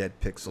red dead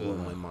pixel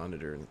on my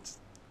monitor, and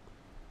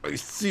I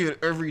see it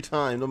every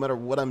time, no matter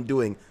what I'm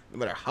doing, no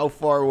matter how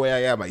far away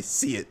I am, I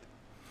see it.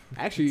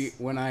 Actually,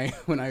 when I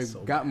So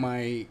got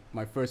my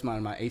first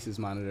monitor, my Asus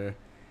monitor,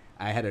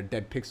 I had a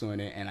dead pixel in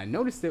it, and I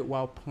noticed it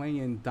while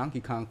playing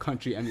Donkey Kong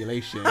Country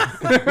emulation.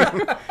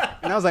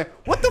 And I was like,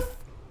 what the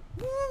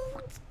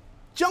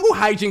Jungle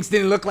Hijinks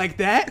didn't look like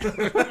that.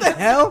 What the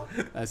hell?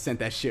 I sent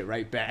that shit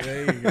right back.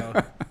 There you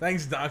go.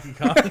 Thanks, Donkey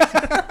Kong.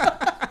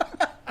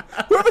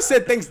 Whoever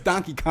said thanks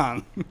Donkey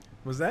Kong?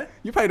 Was that?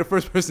 You're probably the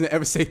first person to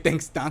ever say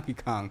thanks Donkey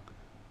Kong.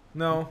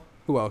 No.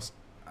 Who else?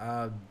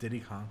 Diddy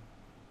Kong.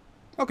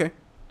 Okay.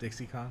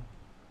 Dixie Kong.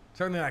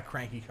 Certainly not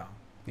Cranky Kong.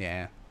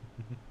 Yeah.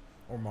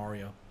 Or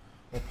Mario.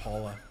 Or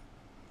Paula.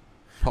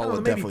 Paula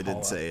maybe definitely Paula.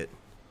 didn't say it.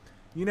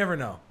 You never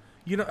know.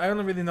 I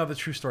don't really know the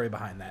true story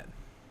behind that.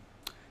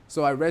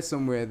 So I read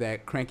somewhere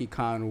that Cranky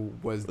Kong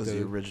was It was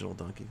the original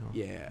Donkey Kong.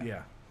 Yeah.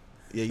 Yeah.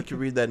 Yeah, you could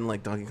read that in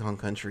like Donkey Kong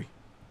Country.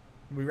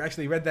 We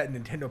actually read that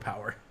in Nintendo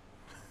Power.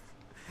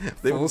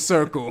 They Full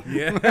circle.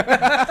 Yeah.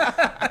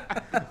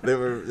 they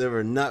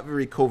were not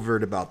very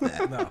covert about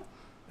that. No.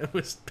 It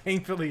was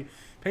painfully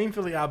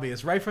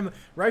obvious. Right from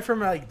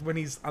like when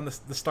he's on the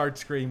start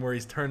screen where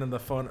he's turning the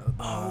phone.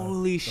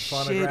 Holy the shit,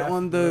 phonograph,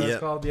 on whatever the- it's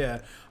called.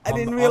 Yeah. I On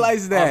didn't the-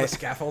 realize on that. the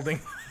scaffolding.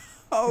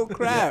 Oh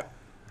crap.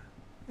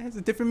 It has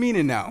a different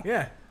meaning now.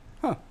 Yeah.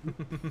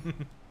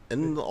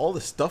 And all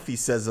the stuff he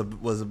says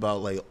was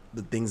about like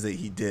the things that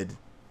he did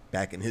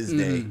back in his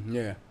day.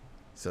 Yeah.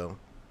 So,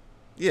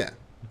 yeah,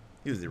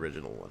 he was the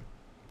original one.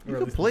 You Or at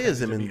could least play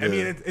as intended him to in be.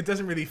 the I mean, it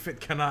doesn't really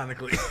fit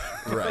canonically,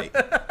 right.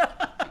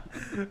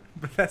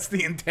 but that's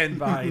the intent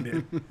behind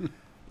it.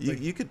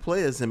 You could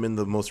play as him in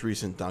the most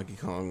recent Donkey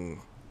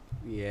Kong.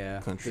 Yeah.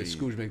 Country The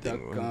Scrooge thing,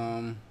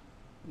 McDuck.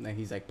 Like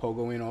he's like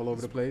pogoing all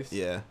over the place.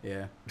 Yeah,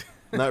 Yeah.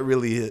 not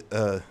really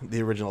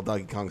the original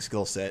Donkey Kong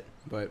skill set,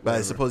 But but I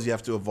whatever. suppose you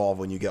have to evolve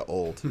when you get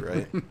old,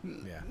 right?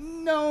 Yeah.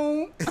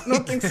 No, I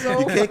don't think so.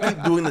 You can't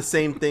keep doing the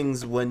same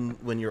things when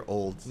you're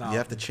old. No. You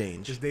have to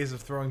change. His days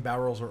of throwing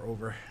barrels are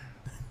over.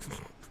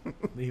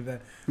 Leave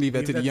that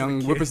to the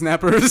young kid.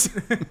 whippersnappers.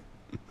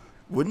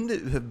 Wouldn't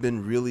it have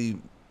been really,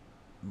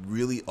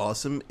 really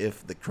awesome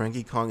if the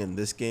Cranky Kong in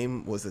this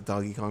game was the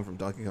Donkey Kong from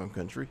Donkey Kong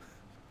Country?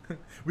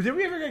 Did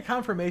we ever get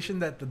confirmation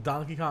that the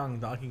Donkey Kong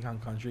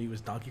Country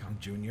was Donkey Kong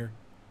Jr.?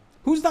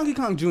 Who's Donkey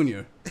Kong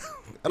Jr.?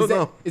 I don't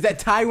know. Is that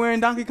Ty wearing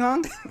Donkey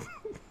Kong?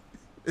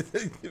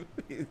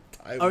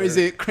 Or is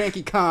it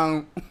Cranky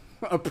Kong,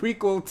 a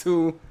prequel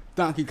to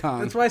Donkey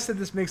Kong? That's why I said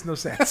this makes no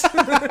sense.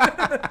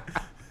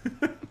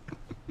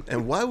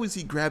 And why was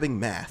he grabbing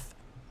math?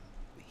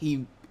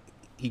 He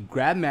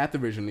grabbed math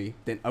originally,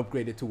 then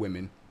upgraded to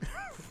women.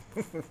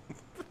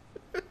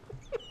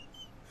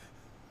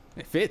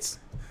 It fits.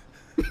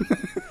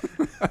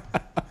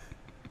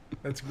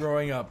 That's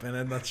growing up in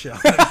a nutshell.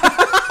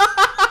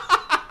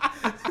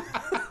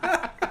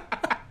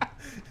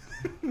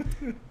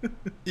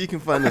 You can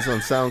find us on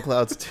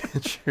SoundCloud,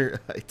 Stitcher,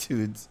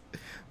 iTunes.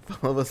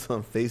 Follow us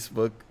on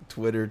Facebook,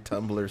 Twitter,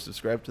 Tumblr.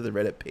 Subscribe to the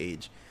Reddit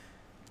page.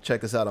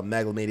 Check us out on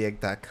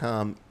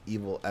magalmaniac.com,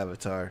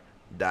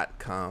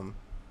 evilavatar.com.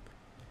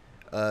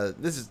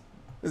 This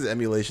is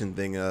emulation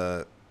thing.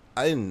 I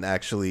didn't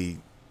actually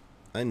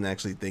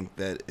think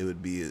that it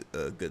would be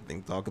a good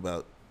thing to talk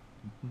about.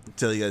 To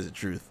tell you guys the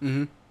truth.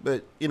 Mm-hmm.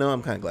 But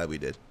I'm kind of glad we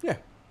did. Yeah.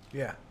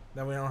 Yeah.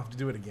 Then we don't have to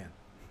do it again.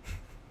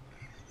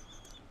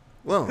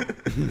 Well,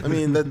 I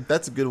mean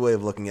that's a good way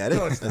of looking at it.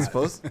 No, it's I not.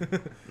 suppose.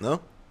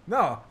 No.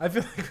 No, I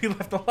feel like we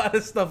left a lot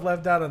of stuff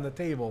left out on the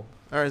table.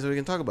 All right, so we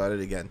can talk about it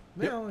again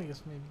Well, I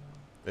guess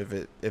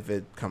maybe. if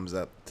it comes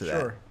up to that.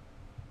 Sure.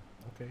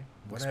 Okay.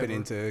 We'll Whatever. spit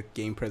into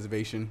game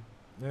preservation.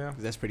 Yeah.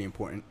 'Cause that's pretty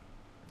important.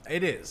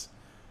 It is.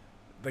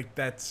 Like,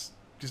 that's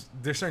just...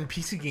 There's certain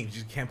PC games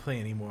you can't play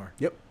anymore.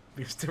 Yep.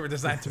 Because they were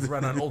designed to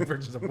run on old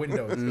versions of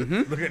Windows.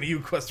 Mm-hmm. Look at you,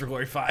 Quest for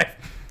Glory 5.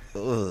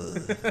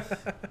 Ugh.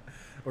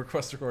 Or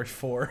Quest for Glory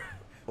 4.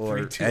 Or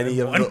 3, 2, any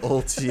and of the 1.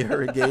 old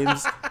Sierra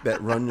games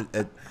that run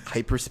at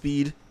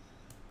hyperspeed.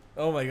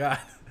 Oh, my God.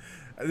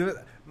 A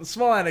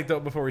small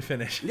anecdote before we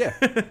finish. Yeah.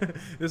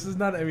 This is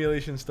not an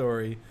emulation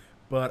story,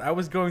 but I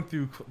was going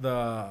through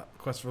the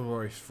Quest for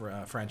Glory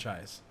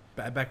franchise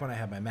back when I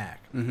had my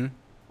Mac. Mm-hmm.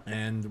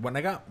 And when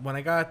I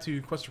got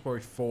to Quest for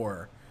Glory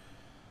 4,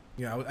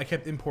 you know, I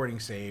kept importing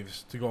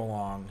saves to go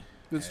along.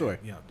 Good story.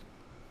 You know,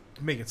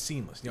 to make it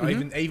seamless. You know,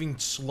 I even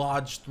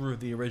slodged through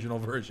the original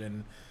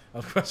version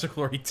of Quest for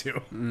Glory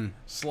 2.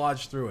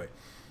 Slodged through it.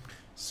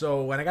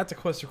 So when I got to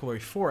Quest for Glory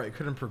 4, I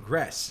couldn't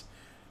progress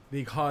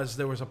because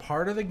there was a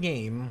part of the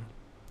game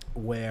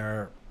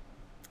where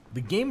the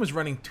game was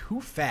running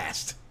too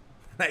fast.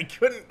 I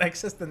couldn't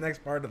access the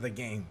next part of the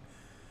game.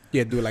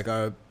 Yeah, do like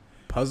a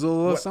puzzle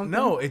or something?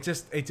 No, it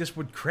just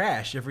would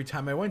crash every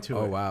time I went to it.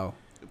 Oh, wow.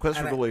 Quest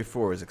for And Glory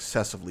 4 is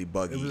excessively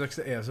buggy.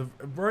 It was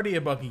already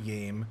a buggy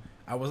game.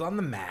 I was on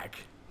the Mac,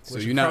 So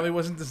which you're not- probably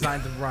wasn't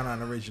designed to run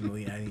on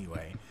originally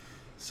anyway.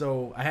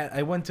 So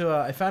I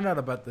found out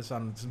about this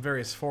on some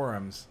various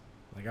forums.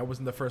 Like, I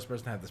wasn't the first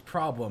person to have this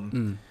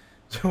problem.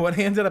 So what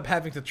I ended up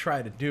having to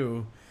try to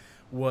do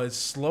was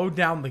slow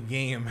down the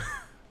game,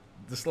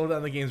 to slow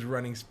down the game's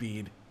running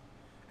speed,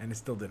 and it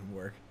still didn't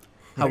work.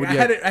 How Like, would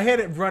I had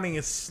it running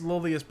as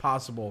slowly as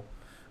possible.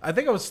 I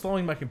think I was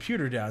slowing my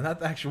computer down, not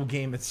the actual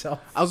game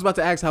itself. I was about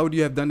to ask, how would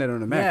you have done that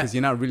on a Mac? Yeah. Because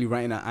you're not really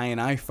writing an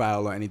INI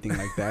file or anything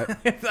like that.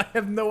 I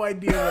have no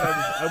idea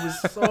what I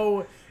was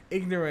so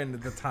ignorant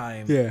at the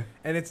time. Yeah.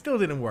 And it still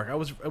didn't work. I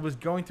was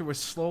going through as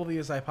slowly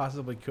as I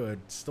possibly could.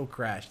 Still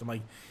crashed. I'm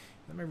like,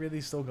 am I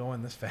really still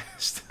going this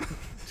fast?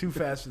 Too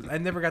fast. I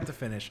never got to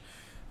finish.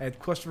 I had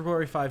Quest for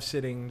Glory 5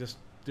 sitting, just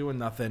doing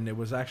nothing. It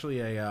was actually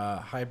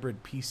a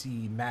hybrid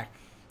PC Mac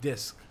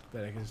disc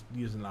that I was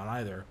using on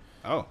either.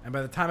 Oh. And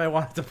by the time I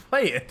wanted to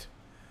play it,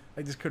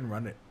 I just couldn't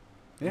run it.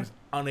 I Yeah. was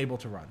unable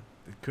to run.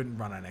 It couldn't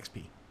run on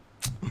XP.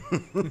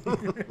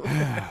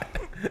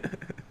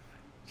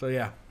 So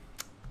yeah,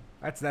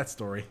 that's that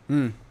story.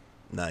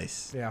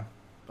 Nice. Yeah.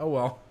 Oh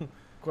well.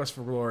 Quest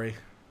for Glory.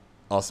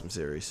 Awesome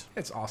series.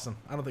 It's awesome.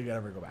 I don't think I'd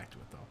ever go back to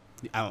it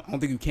though. I don't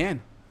think you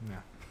can. Yeah.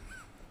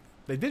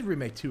 They did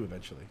remake 2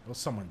 eventually. Well,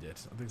 someone did. I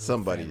think it was a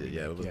Somebody fan did,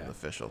 yeah. It remake, wasn't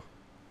official.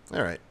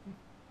 All right.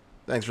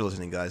 Thanks for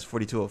listening, guys.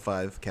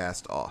 4205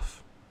 cast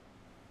off.